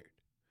tired.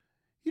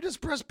 You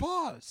just press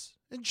pause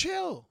and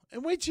chill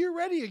and wait till you're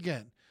ready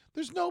again.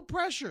 There's no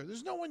pressure.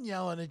 There's no one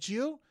yelling at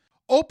you.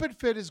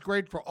 OpenFit is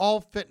great for all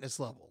fitness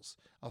levels,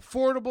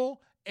 affordable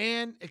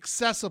and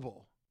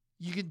accessible.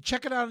 You can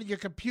check it out on your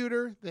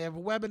computer. They have a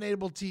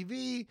web-enabled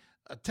TV,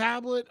 a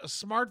tablet, a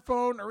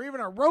smartphone, or even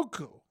a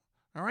Roku.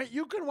 All right?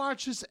 You can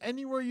watch this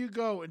anywhere you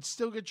go and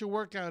still get your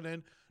workout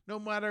in, no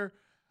matter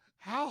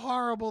how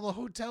horrible the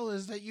hotel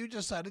is that you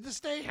decided to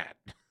stay at.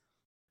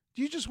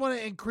 Do you just want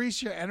to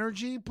increase your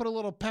energy, put a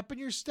little pep in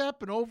your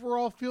step, and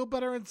overall feel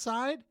better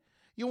inside?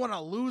 You want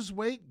to lose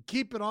weight,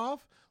 keep it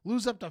off,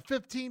 lose up to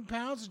 15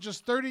 pounds in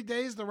just 30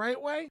 days the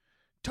right way?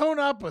 Tone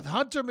up with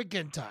Hunter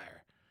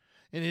McIntyre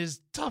in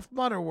his Tough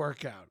Mudder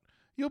workout.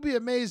 You'll be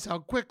amazed how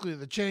quickly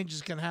the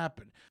changes can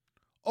happen.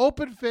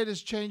 OpenFit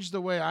has changed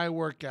the way I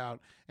work out,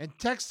 and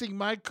texting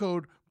my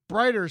code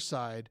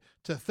BRIGHTERSIDE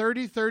to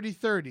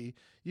 303030,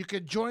 you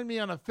can join me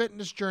on a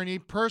fitness journey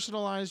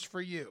personalized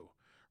for you.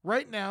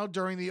 Right now,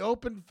 during the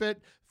OpenFit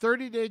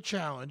 30-Day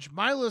Challenge,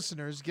 my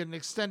listeners get an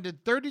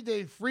extended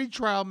 30-day free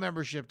trial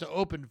membership to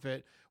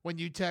OpenFit when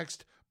you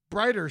text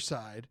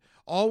BRIGHTERSIDE,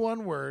 all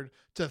one word,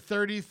 to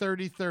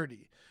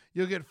 303030.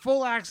 You'll get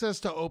full access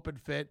to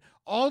OpenFit,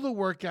 all the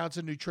workouts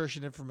and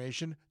nutrition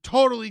information,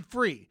 totally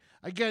free.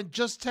 Again,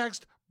 just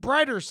text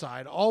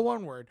BRIGHTERSIDE, all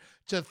one word,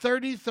 to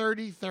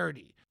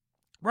 303030.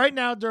 Right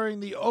now, during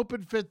the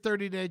OpenFit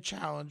 30-Day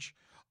Challenge,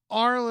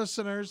 our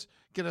listeners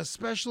get a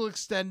special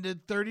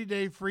extended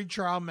 30-day free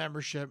trial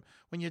membership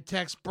when you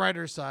text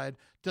BRIGHTERSIDE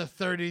to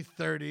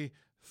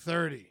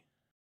 303030.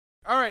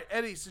 All right,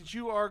 Eddie, since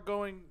you are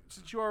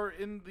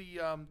in the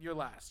you're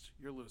last.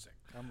 You're losing.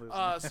 I'm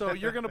losing. So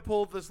you're going to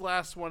pull this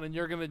last one and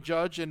you're going to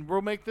judge, and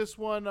we'll make this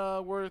one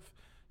worth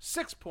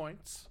 6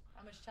 points.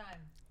 How much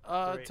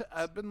time? Great.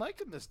 I've been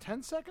liking this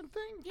 10-second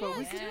thing, Yeah, but we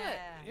let's can do it.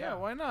 Yeah,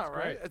 why not, It's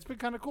right? great. It's been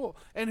kind of cool.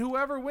 And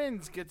whoever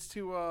wins gets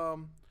to,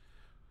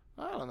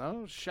 I don't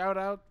know, shout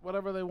out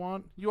whatever they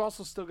want. You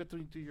also still get to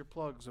do your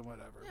plugs and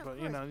whatever. Yeah, of but,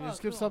 course. you Oh,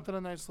 just give cool. something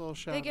a nice little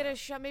shout They get out. a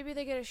shot. Maybe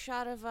they get a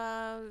shot of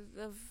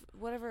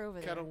whatever over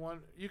Kettle there. One.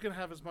 You can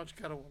have as much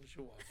Kettle One as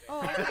you want.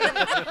 Oh,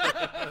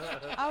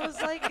 I was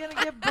like gonna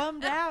get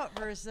bummed out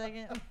for a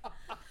second.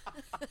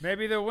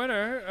 Maybe the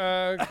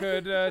winner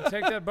could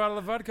take that bottle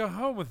of vodka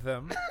home with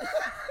them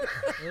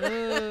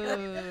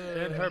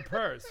in her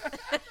purse.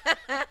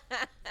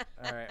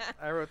 All right,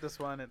 I wrote this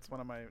one. It's one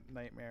of my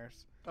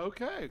nightmares.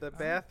 Okay. The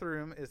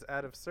bathroom is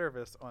out of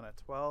service on a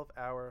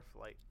 12-hour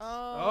flight.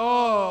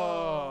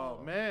 Oh,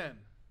 man.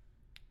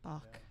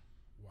 Fuck.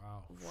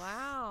 Wow.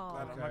 Wow.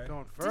 Glad I'm Okay. not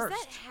going Does first.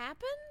 that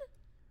happen?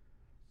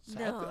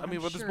 No, I mean,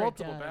 I'm well, there's sure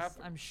multiple it does.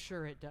 bathrooms. I'm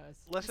sure it does.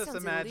 Let's That just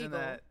sounds imagine illegal.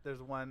 that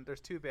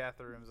there's 2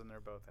 bathrooms and they're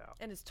both out.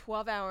 And it's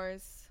 12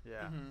 hours.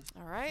 Yeah,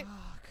 All right.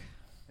 Fuck.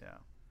 yeah.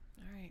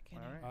 All right,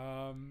 Kenny.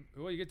 All right.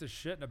 Well, you get to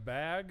shit in a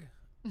bag.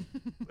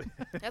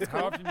 That's How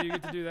cool. often do you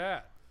get to do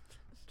that?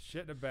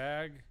 Shit in a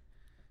bag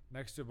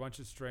next to a bunch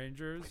of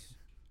strangers,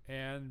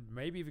 and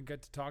maybe even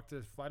get to talk to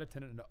the flight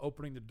attendant into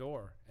opening the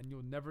door. And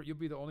you'll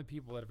be the only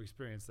people that have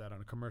experienced that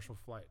on a commercial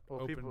flight.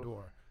 Well, Open people-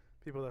 door.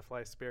 People that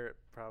fly Spirit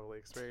probably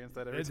experience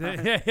that every It's-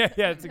 time.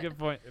 yeah, it's a good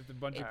point. If the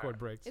bungee cord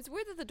breaks. It's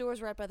weird that the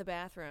door's right by the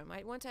bathroom.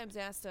 I one time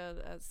asked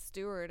a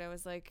steward, I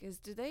was like,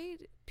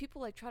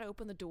 people like try to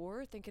open the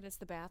door thinking it's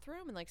the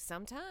bathroom? And like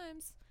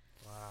sometimes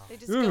they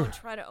just go and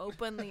try to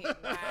open the.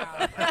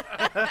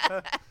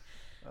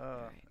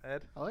 Wow.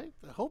 Ed? I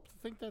hope to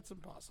think that's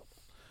impossible.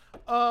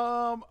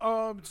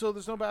 So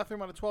there's no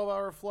bathroom on a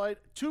 12-hour flight.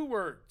 2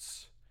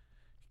 words.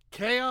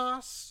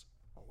 Chaos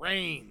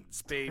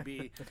reigns,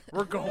 baby.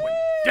 We're going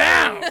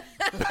down.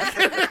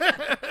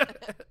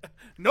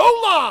 No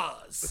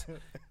laws.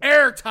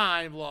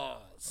 Airtime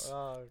laws.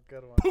 Oh,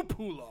 good one.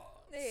 Poo-poo laws.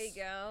 There you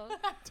go.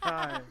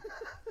 Time.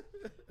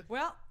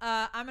 Well,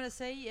 I'm going to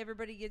say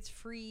everybody gets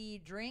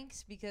free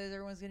drinks because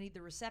everyone's going to need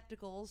the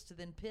receptacles to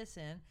then piss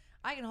in.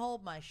 I can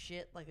hold my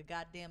shit like a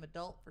goddamn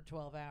adult for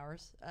 12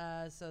 hours,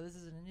 so this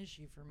isn't an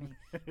issue for me.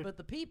 But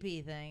the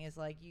pee-pee thing is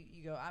like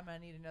you go, I'm going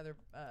to need another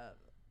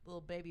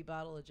little baby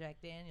bottle of Jack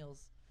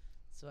Daniels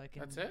so I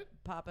can That's it?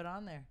 pop it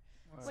on there.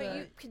 Wait, So-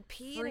 you can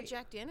pee in a free-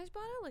 Jack Daniels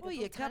bottle? Like well, a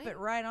you little cup tiny? it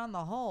right on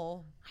the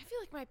hole. I feel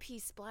like my pee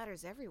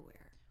splatters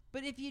everywhere.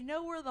 But if you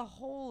know where the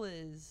hole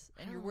is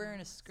and you're wearing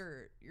a Oh.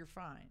 skirt, you're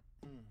fine.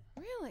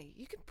 Really?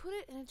 You can put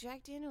it in a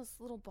Jack Daniels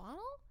little bottle?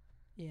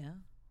 Yeah.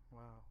 Wow.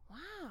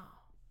 Wow.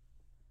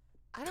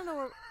 I don't know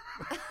where.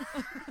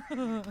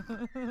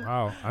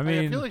 Wow. I I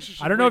mean, feel like she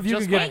should I don't know if rate you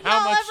can just get. by how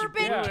Y'all much ever you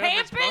been blew it.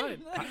 It's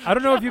camping? fine. I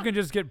don't know if you can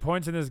just get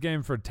points in this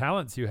game for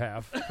talents you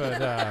have, but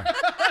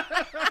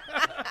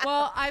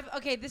Well,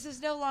 this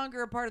is no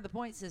longer a part of the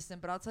point system,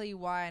 but I'll tell you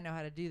why I know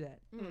how to do that.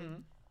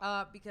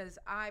 Because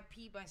I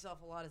peed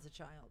myself a lot as a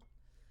child.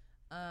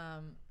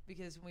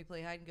 Because when we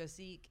play hide and go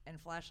seek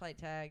and flashlight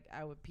tag,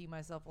 I would pee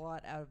myself a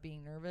lot out of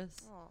being nervous.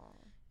 Aw.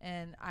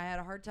 And I had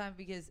a hard time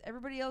because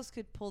everybody else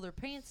could pull their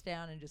pants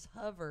down and just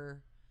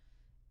hover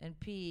and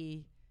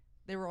pee.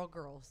 They were all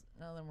girls.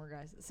 None of them were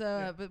guys.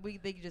 So, but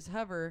they could just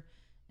hover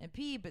and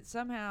pee, but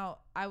somehow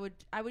I would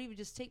even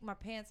just take my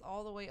pants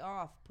all the way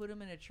off, put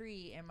them in a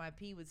tree, and my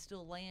pee would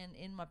still land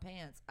in my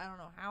pants. I don't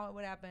know how it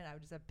would happen. I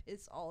would just have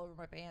piss all over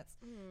my pants,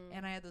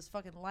 and I had those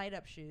fucking light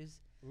up shoes,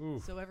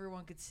 so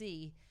everyone could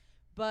see.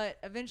 But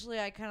eventually,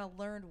 I kind of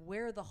learned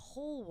where the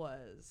hole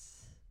was.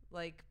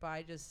 Like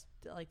by just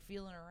like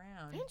feeling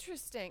around.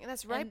 Interesting. And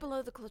that's right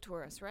below the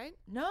clitoris, right?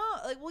 No,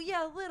 well,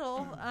 yeah, a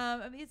little.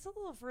 I mean, it's a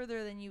little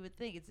further than you would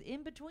think. It's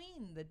in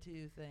between the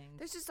two things.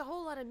 There's just a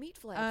whole lot of meat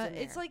flaps in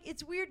there. It's like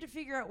it's weird to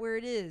figure out where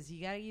it is.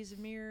 You got to use a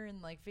mirror and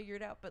like figure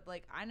it out. But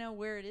like I know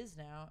where it is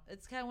now.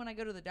 It's kind of when I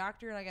go to the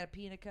doctor and I got to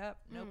pee in a cup.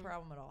 No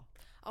problem at all.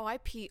 Oh, I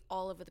pee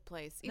all over the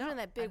place, even in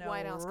that big I know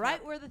White House right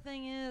cup. where the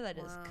thing is. I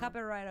just cup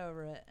it right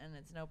over it, and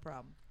it's no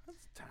problem.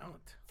 That's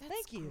talent. That's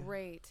Thank you.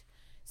 Great.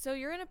 So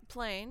you're in a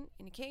plane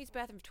and you can't use the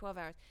bathroom for 12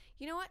 hours.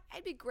 You know what?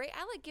 I'd be great.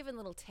 I like giving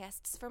little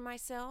tests for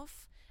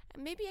myself,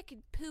 and maybe I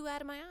could poo out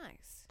of my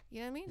eyes.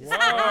 You know what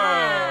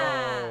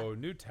I mean? Whoa,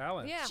 new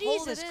talent. Yeah,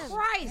 hold Jesus it in.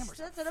 Christ,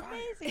 that's an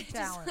amazing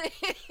talent.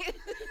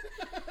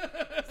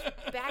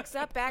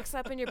 backs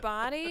up in your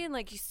body, and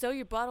like you sew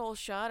your butthole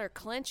shut or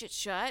clench it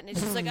shut, and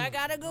it's just like, I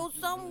gotta go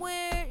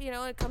somewhere. You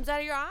know, it comes out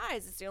of your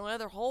eyes. It's the only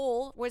other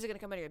hole. Where's it gonna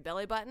come out of your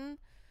belly button?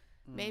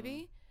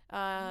 Maybe.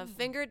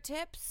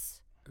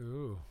 Fingertips.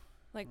 Ooh.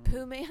 Like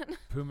Pooh Man.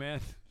 Pooh Man.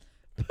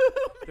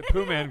 The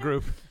Pooh Man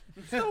group.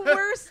 The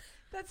worst.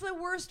 That's the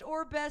worst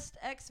or best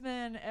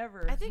X-Men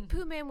ever. I think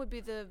Pooh Man would be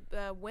the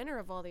winner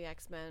of all the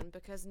X-Men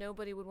because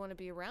nobody would want to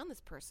be around this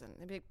person.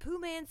 They'd be like, Pooh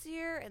Man's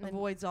here, and then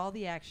avoids all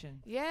the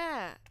action.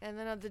 yeah, and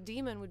then the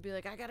demon would be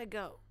like, I gotta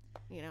go.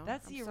 You know,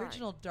 That's I'm the sorry.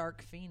 original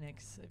Dark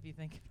Phoenix, if you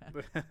think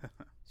about it.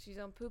 She's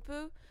on Poo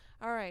Poo.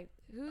 All right,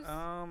 who's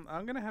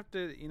I'm gonna have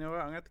to. You know what?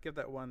 I'm gonna have to give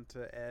that one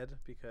to Ed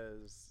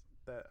because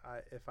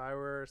if I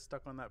were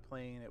stuck on that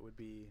plane,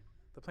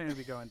 the plane would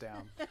be going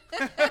down.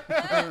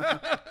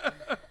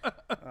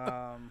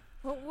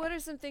 what are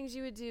some things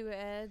you would do,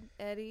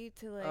 Eddie,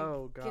 to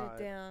like get it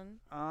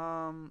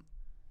down?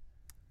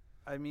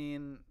 I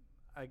mean,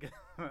 I guess,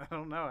 I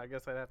don't know. I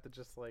guess I'd have to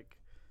just like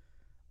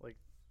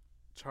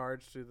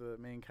charge through the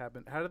main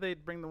cabin. How do they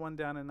bring the one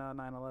down in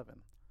 9/11?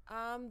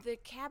 The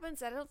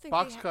cabins, I don't think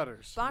Box they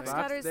cutters. Box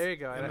cutters. There you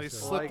go. And they Well,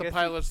 slit I the guess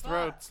pilot's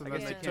throats, and I then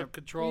guess they you took can't-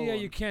 control. Yeah,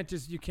 of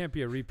you can't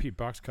be a repeat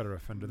box cutter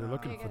offender. They're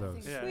looking for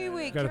those. Yeah.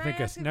 Wait, Gotta can think I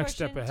a ask a next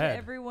step question ahead. to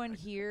everyone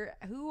here?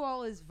 Who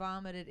all is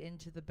vomited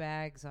into the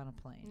bags on a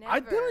plane? Never. I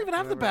don't even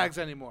have the Never. bags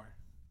anymore.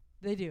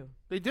 They do.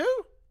 They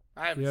do?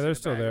 I haven't Yeah, seen they're a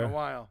still bag in there. a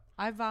while.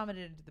 I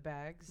vomited into the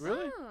bags.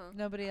 Really? Oh.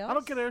 Nobody else? I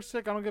don't get air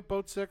sick. I don't get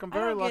boat sick. I'm I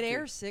very don't lucky. get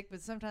air sick, but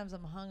sometimes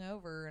I'm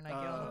hungover and I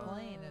get on the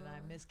plane and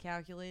I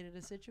miscalculated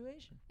a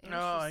situation. Oh,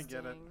 I get it.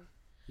 Interesting.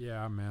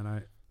 Yeah,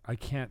 man, I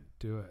can't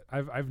do it.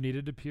 I've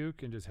needed to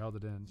puke and just held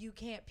it in. You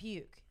can't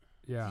puke.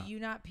 Yeah. Do you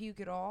not puke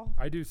at all?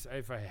 I do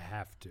if I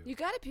have to. You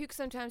gotta puke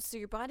sometimes so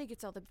your body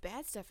gets all the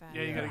bad stuff out.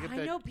 Yeah, you of gotta it. get I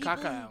that know people caca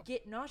who out.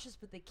 get nauseous,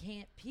 but they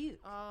can't puke.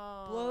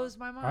 Oh. Blows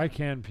my mind. I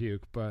can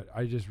puke, but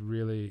I just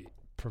really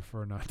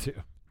prefer not to.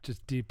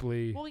 Just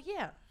deeply. Well,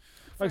 yeah.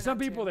 Like some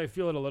not to. people, they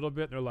feel it a little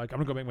bit, and they're like, "I'm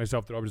gonna go make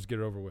myself throw up, just get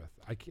it over with."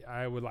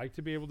 I would like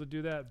to be able to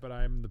do that, but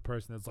I'm the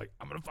person that's like,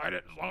 "I'm gonna fight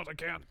it as long as I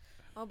can."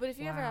 Oh, but if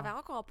you ever have Wow.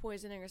 alcohol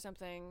poisoning or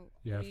something,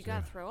 You have you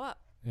gotta to. throw up,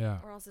 Yeah.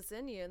 or else it's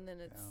in you, and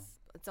then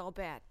it's all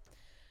bad.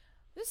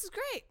 This is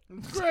great.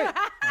 Great.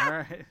 All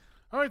right.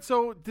 All right.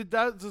 So do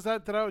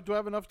I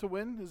have enough to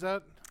win? Is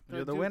that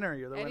You're the winner.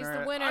 You're the Eddie's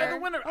winner. the winner. I'm the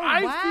winner. Oh, I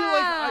feel like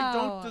I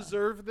don't wow.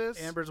 deserve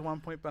this. Amber's 1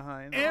 point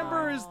behind.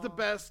 Amber is the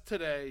best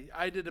today.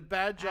 I did a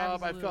bad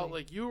job. I felt Absolutely.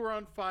 like you were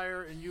on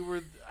fire, and you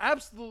were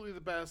absolutely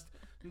the best.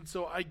 And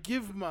so I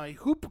give my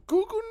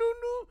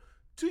Hupagudonunu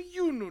to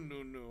you,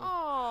 Nunu.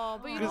 Oh,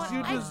 but you know 'Cause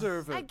what? you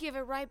deserve it. I give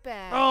it right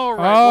back. All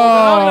right.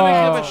 Well, then I'm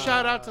going to give a Oh.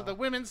 shout out to the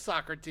women's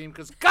soccer team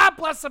because God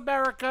bless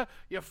America.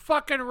 You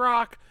fucking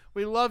rock.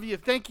 We love you.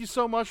 Thank you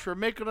so much for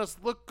making us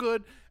look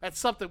good at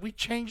something we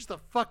changed the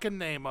fucking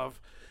name of.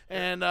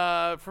 And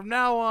from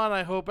now on,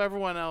 I hope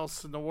everyone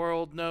else in the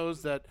world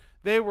knows that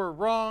they were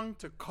wrong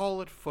to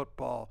call it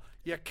football.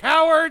 You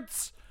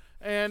cowards.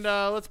 And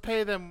let's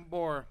pay them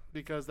more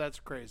because that's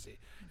crazy.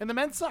 And the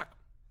men suck.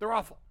 They're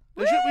awful.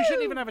 We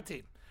shouldn't even have a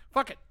team.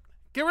 Fuck it.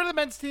 Get rid of the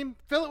men's team.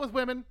 Fill it with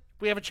women.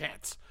 We have a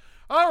chance.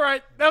 All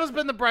right. That has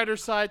been the brighter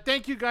side.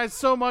 Thank you guys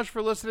so much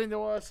for listening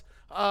to us.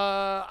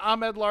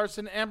 I'm Ed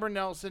Larson, Amber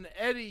Nelson,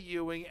 Eddie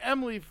Ewing,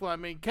 Emily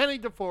Fleming, Kenny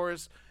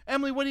DeForest.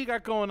 Emily, what do you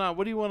got going on?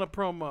 What do you want to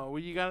promo?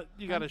 You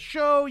got a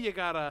show? You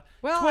got a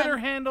Twitter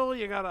handle?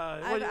 You got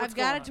a? I've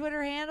got a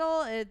Twitter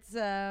handle. It's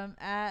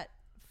at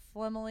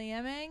Flemily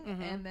Emming,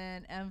 and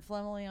then M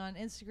Flemily on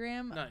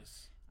Instagram.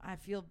 Nice. I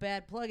feel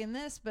bad plugging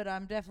this, but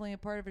I'm definitely a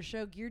part of a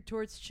show geared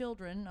towards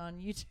children on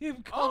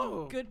YouTube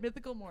called Good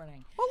Mythical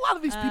Morning. Well, a lot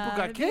of these people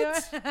got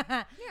kids.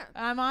 Yeah.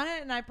 I'm on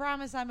it, and I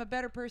promise I'm a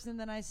better person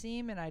than I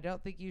seem, and I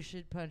don't think you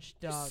should punch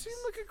You dogs. seem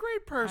like a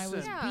great I person.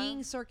 was Yeah.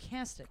 being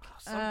sarcastic.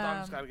 Some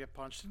dogs got to get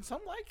punched, and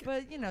some like it.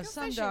 But,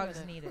 some fishing dogs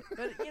with it. need it.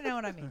 But you know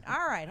what I mean.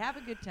 All right, have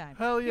a good time.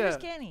 Hell yeah. Here's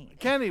Kenny.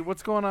 Kenny,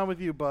 what's going on with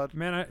you, bud?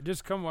 Man,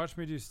 just come watch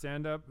me do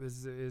stand up.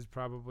 Is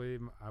probably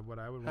what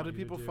I would. How want do you to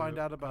people do. find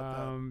out about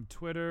that?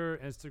 Twitter,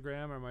 Instagram.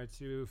 Instagram are my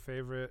two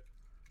favorite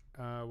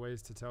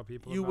ways to tell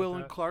people. You, about Will, that.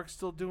 and Clark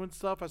still doing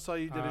stuff? I saw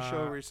you did a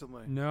show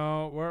recently.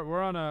 No,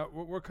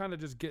 we're kind of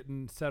just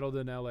getting settled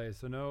in LA,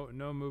 so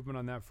no movement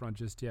on that front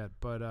just yet.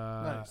 But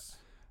Nice.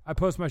 I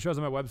post my shows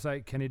on my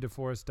website,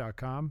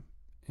 kennydeforest.com,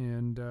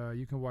 and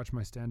you can watch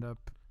my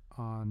stand-up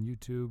on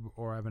YouTube,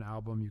 or I have an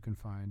album you can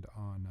find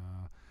on.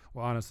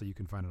 Well, honestly, you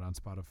can find it on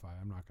Spotify.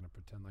 I'm not going to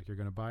pretend like you're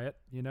going to buy it.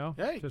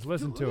 Hey, just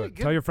listen to it.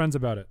 get- Tell your friends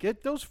about it.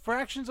 Get those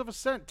fractions of a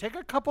cent. Take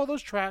a couple of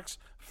those tracks,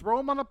 throw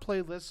them on a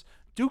playlist.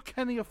 Do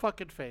Kenny a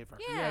fucking favor.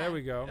 Yeah, there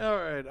we go. All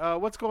right.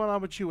 What's going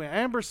on with you?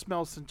 Amber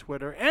Smelson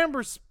Twitter,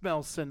 Amber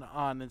Smelson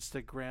on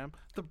Instagram,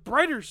 the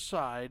brighter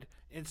side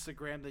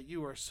Instagram that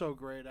you are so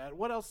great at.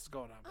 What else is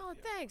going on? Oh, with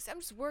you? thanks. I'm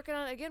just working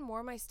on, again,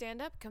 more of my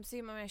stand-up. Come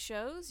see my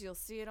shows. You'll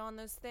see it on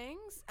those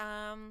things.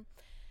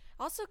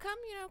 Also,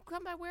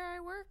 come by where I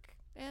work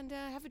and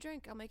have a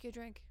drink. I'll make you a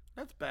drink.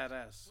 That's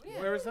badass. Yeah.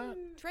 Where is that?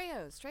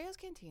 Trejo's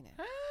Cantina.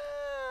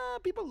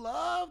 People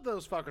love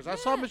those fuckers. I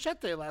saw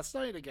Machete last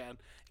night again.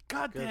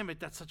 God damn it,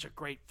 that's such a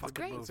great fucking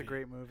great. movie. It's a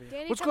great movie.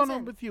 Danny What's comes going on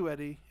in. with you,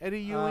 Eddie?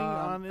 Eddie Ewing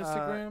on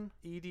Instagram?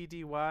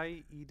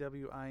 EDDYEWING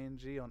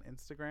on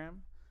Instagram.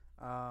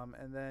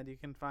 And then you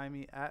can find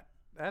me at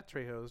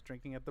Trejo's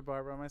drinking at the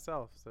bar by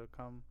myself. So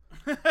come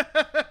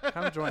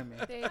join me.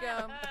 There you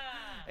go.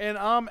 And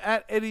I'm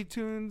at Eddie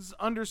Tunes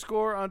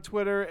 _ on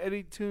Twitter,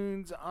 Eddie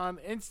Tunes on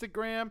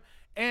Instagram.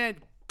 And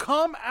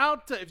come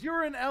out to, if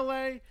you're in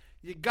LA,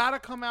 you got to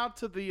come out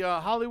to the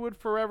Hollywood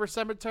Forever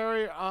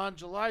Cemetery on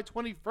July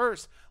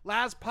 21st.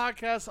 Last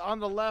podcast on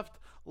the left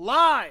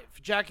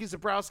live. Jackie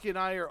Zabrowski and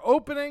I are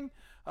opening.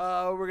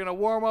 We're going to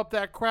warm up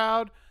that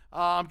crowd.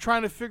 I'm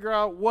trying to figure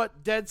out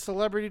what dead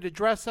celebrity to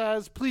dress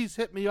as. Please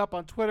hit me up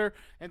on Twitter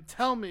and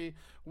tell me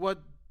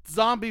what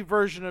zombie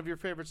version of your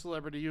favorite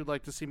celebrity you'd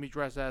like to see me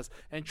dress as,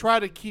 and try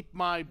to keep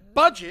my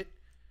budget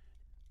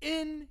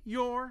in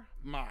your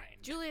mind.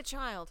 Julia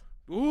Child.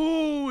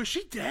 Ooh, is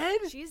she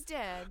dead? She's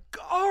dead.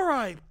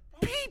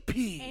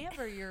 R.I.P.P.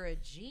 Amber, you're a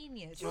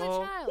genius. Julia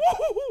Child.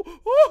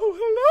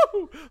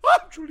 Hello.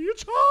 I'm Julia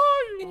Child.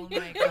 Oh my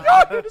And God.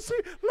 y'all here to see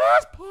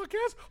last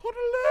podcast on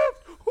the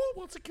left. Who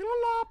wants to kill a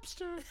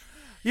lobster?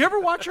 You ever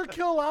watch her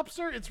kill a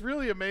lobster? It's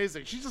really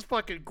amazing. She just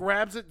fucking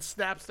grabs it and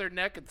snaps their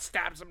neck and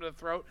stabs them in the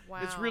throat.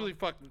 It's Wow. really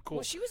fucking cool.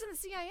 Well, she was in the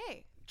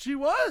CIA. She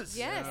was.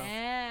 Yes.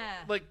 Yeah.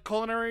 Like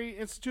Culinary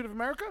Institute of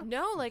America?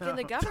 No, like in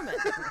the government.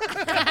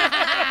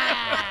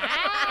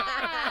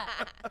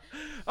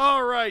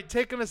 All right,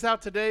 taking us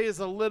out today is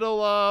a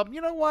little,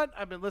 you know what?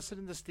 I've been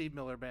listening to Steve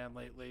Miller Band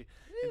lately,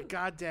 and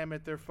God damn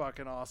it, they're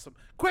fucking awesome.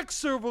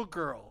 Quicksilver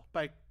Girl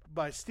by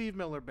Steve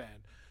Miller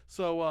Band.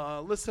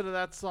 So listen to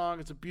that song.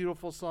 It's a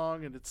beautiful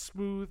song, and it's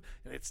smooth,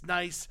 and it's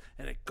nice,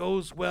 and it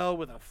goes well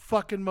with a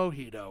fucking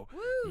mojito.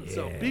 Woo.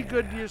 So be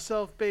good to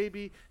yourself,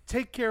 baby.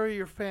 Take care of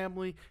your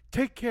family.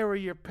 Take care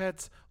of your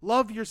pets.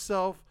 Love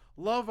yourself.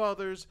 Love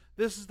others.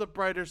 This is the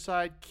brighter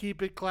side.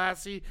 Keep it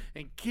classy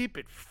and keep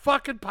it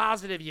fucking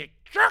positive, you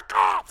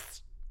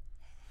jerk-offs!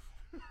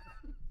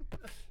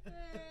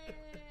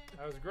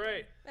 That was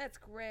great. That's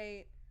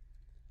great.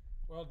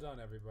 Well done,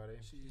 everybody.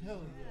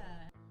 Hell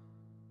yeah.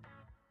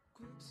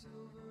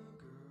 Quicksilver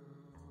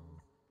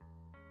girl,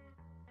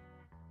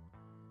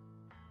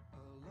 a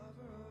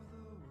lover of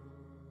the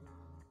world.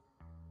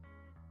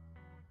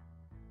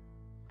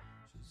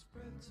 She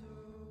spreads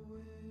her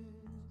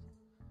wings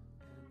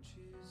and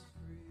she's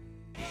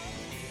free.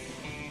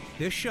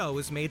 This show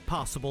is made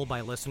possible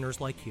by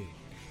listeners like you.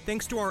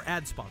 Thanks to our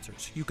ad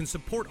sponsors, you can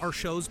support our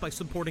shows by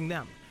supporting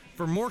them.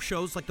 For more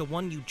shows like the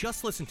one you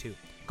just listened to,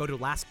 go to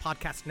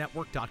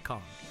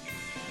lastpodcastnetwork.com.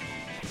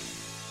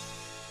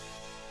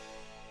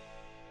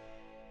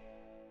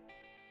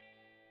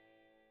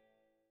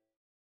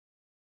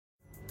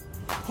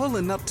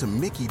 Pulling up to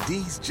Mickey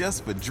D's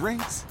just for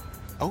drinks?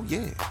 Oh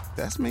yeah,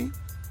 that's me.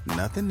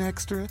 Nothing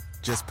extra,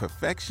 just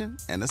perfection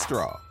and a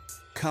straw.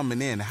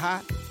 Coming in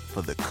hot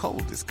for the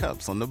coldest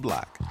cups on the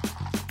block.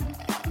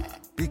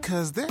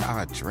 Because there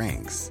are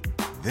drinks.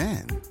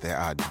 Then there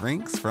are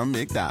drinks from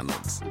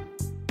McDonald's.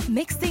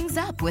 Mix things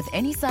up with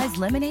any size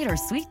lemonade or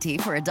sweet tea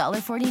for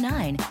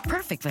 $1.49.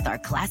 Perfect with our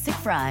classic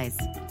fries.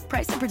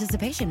 Price and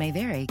participation may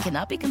vary.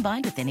 Cannot be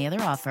combined with any other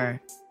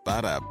offer.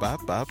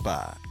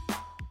 Ba-da-ba-ba-ba.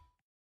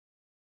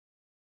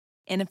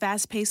 In a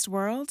fast-paced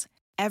world,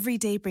 every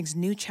day brings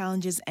new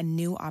challenges and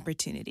new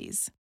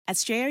opportunities. At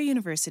Strayer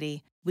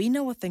University, we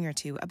know a thing or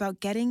two about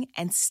getting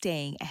and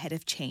staying ahead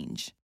of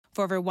change.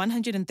 For over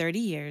 130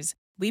 years,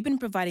 we've been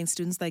providing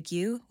students like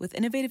you with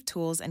innovative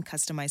tools and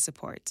customized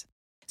support,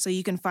 so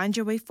you can find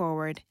your way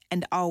forward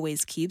and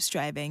always keep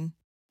striving.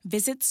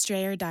 Visit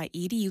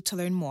strayer.edu to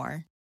learn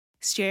more.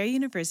 Strayer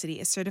University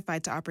is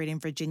certified to operate in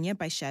Virginia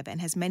by Chev and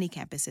has many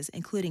campuses,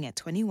 including at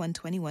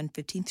 2121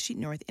 15th Street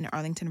North in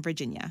Arlington,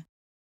 Virginia.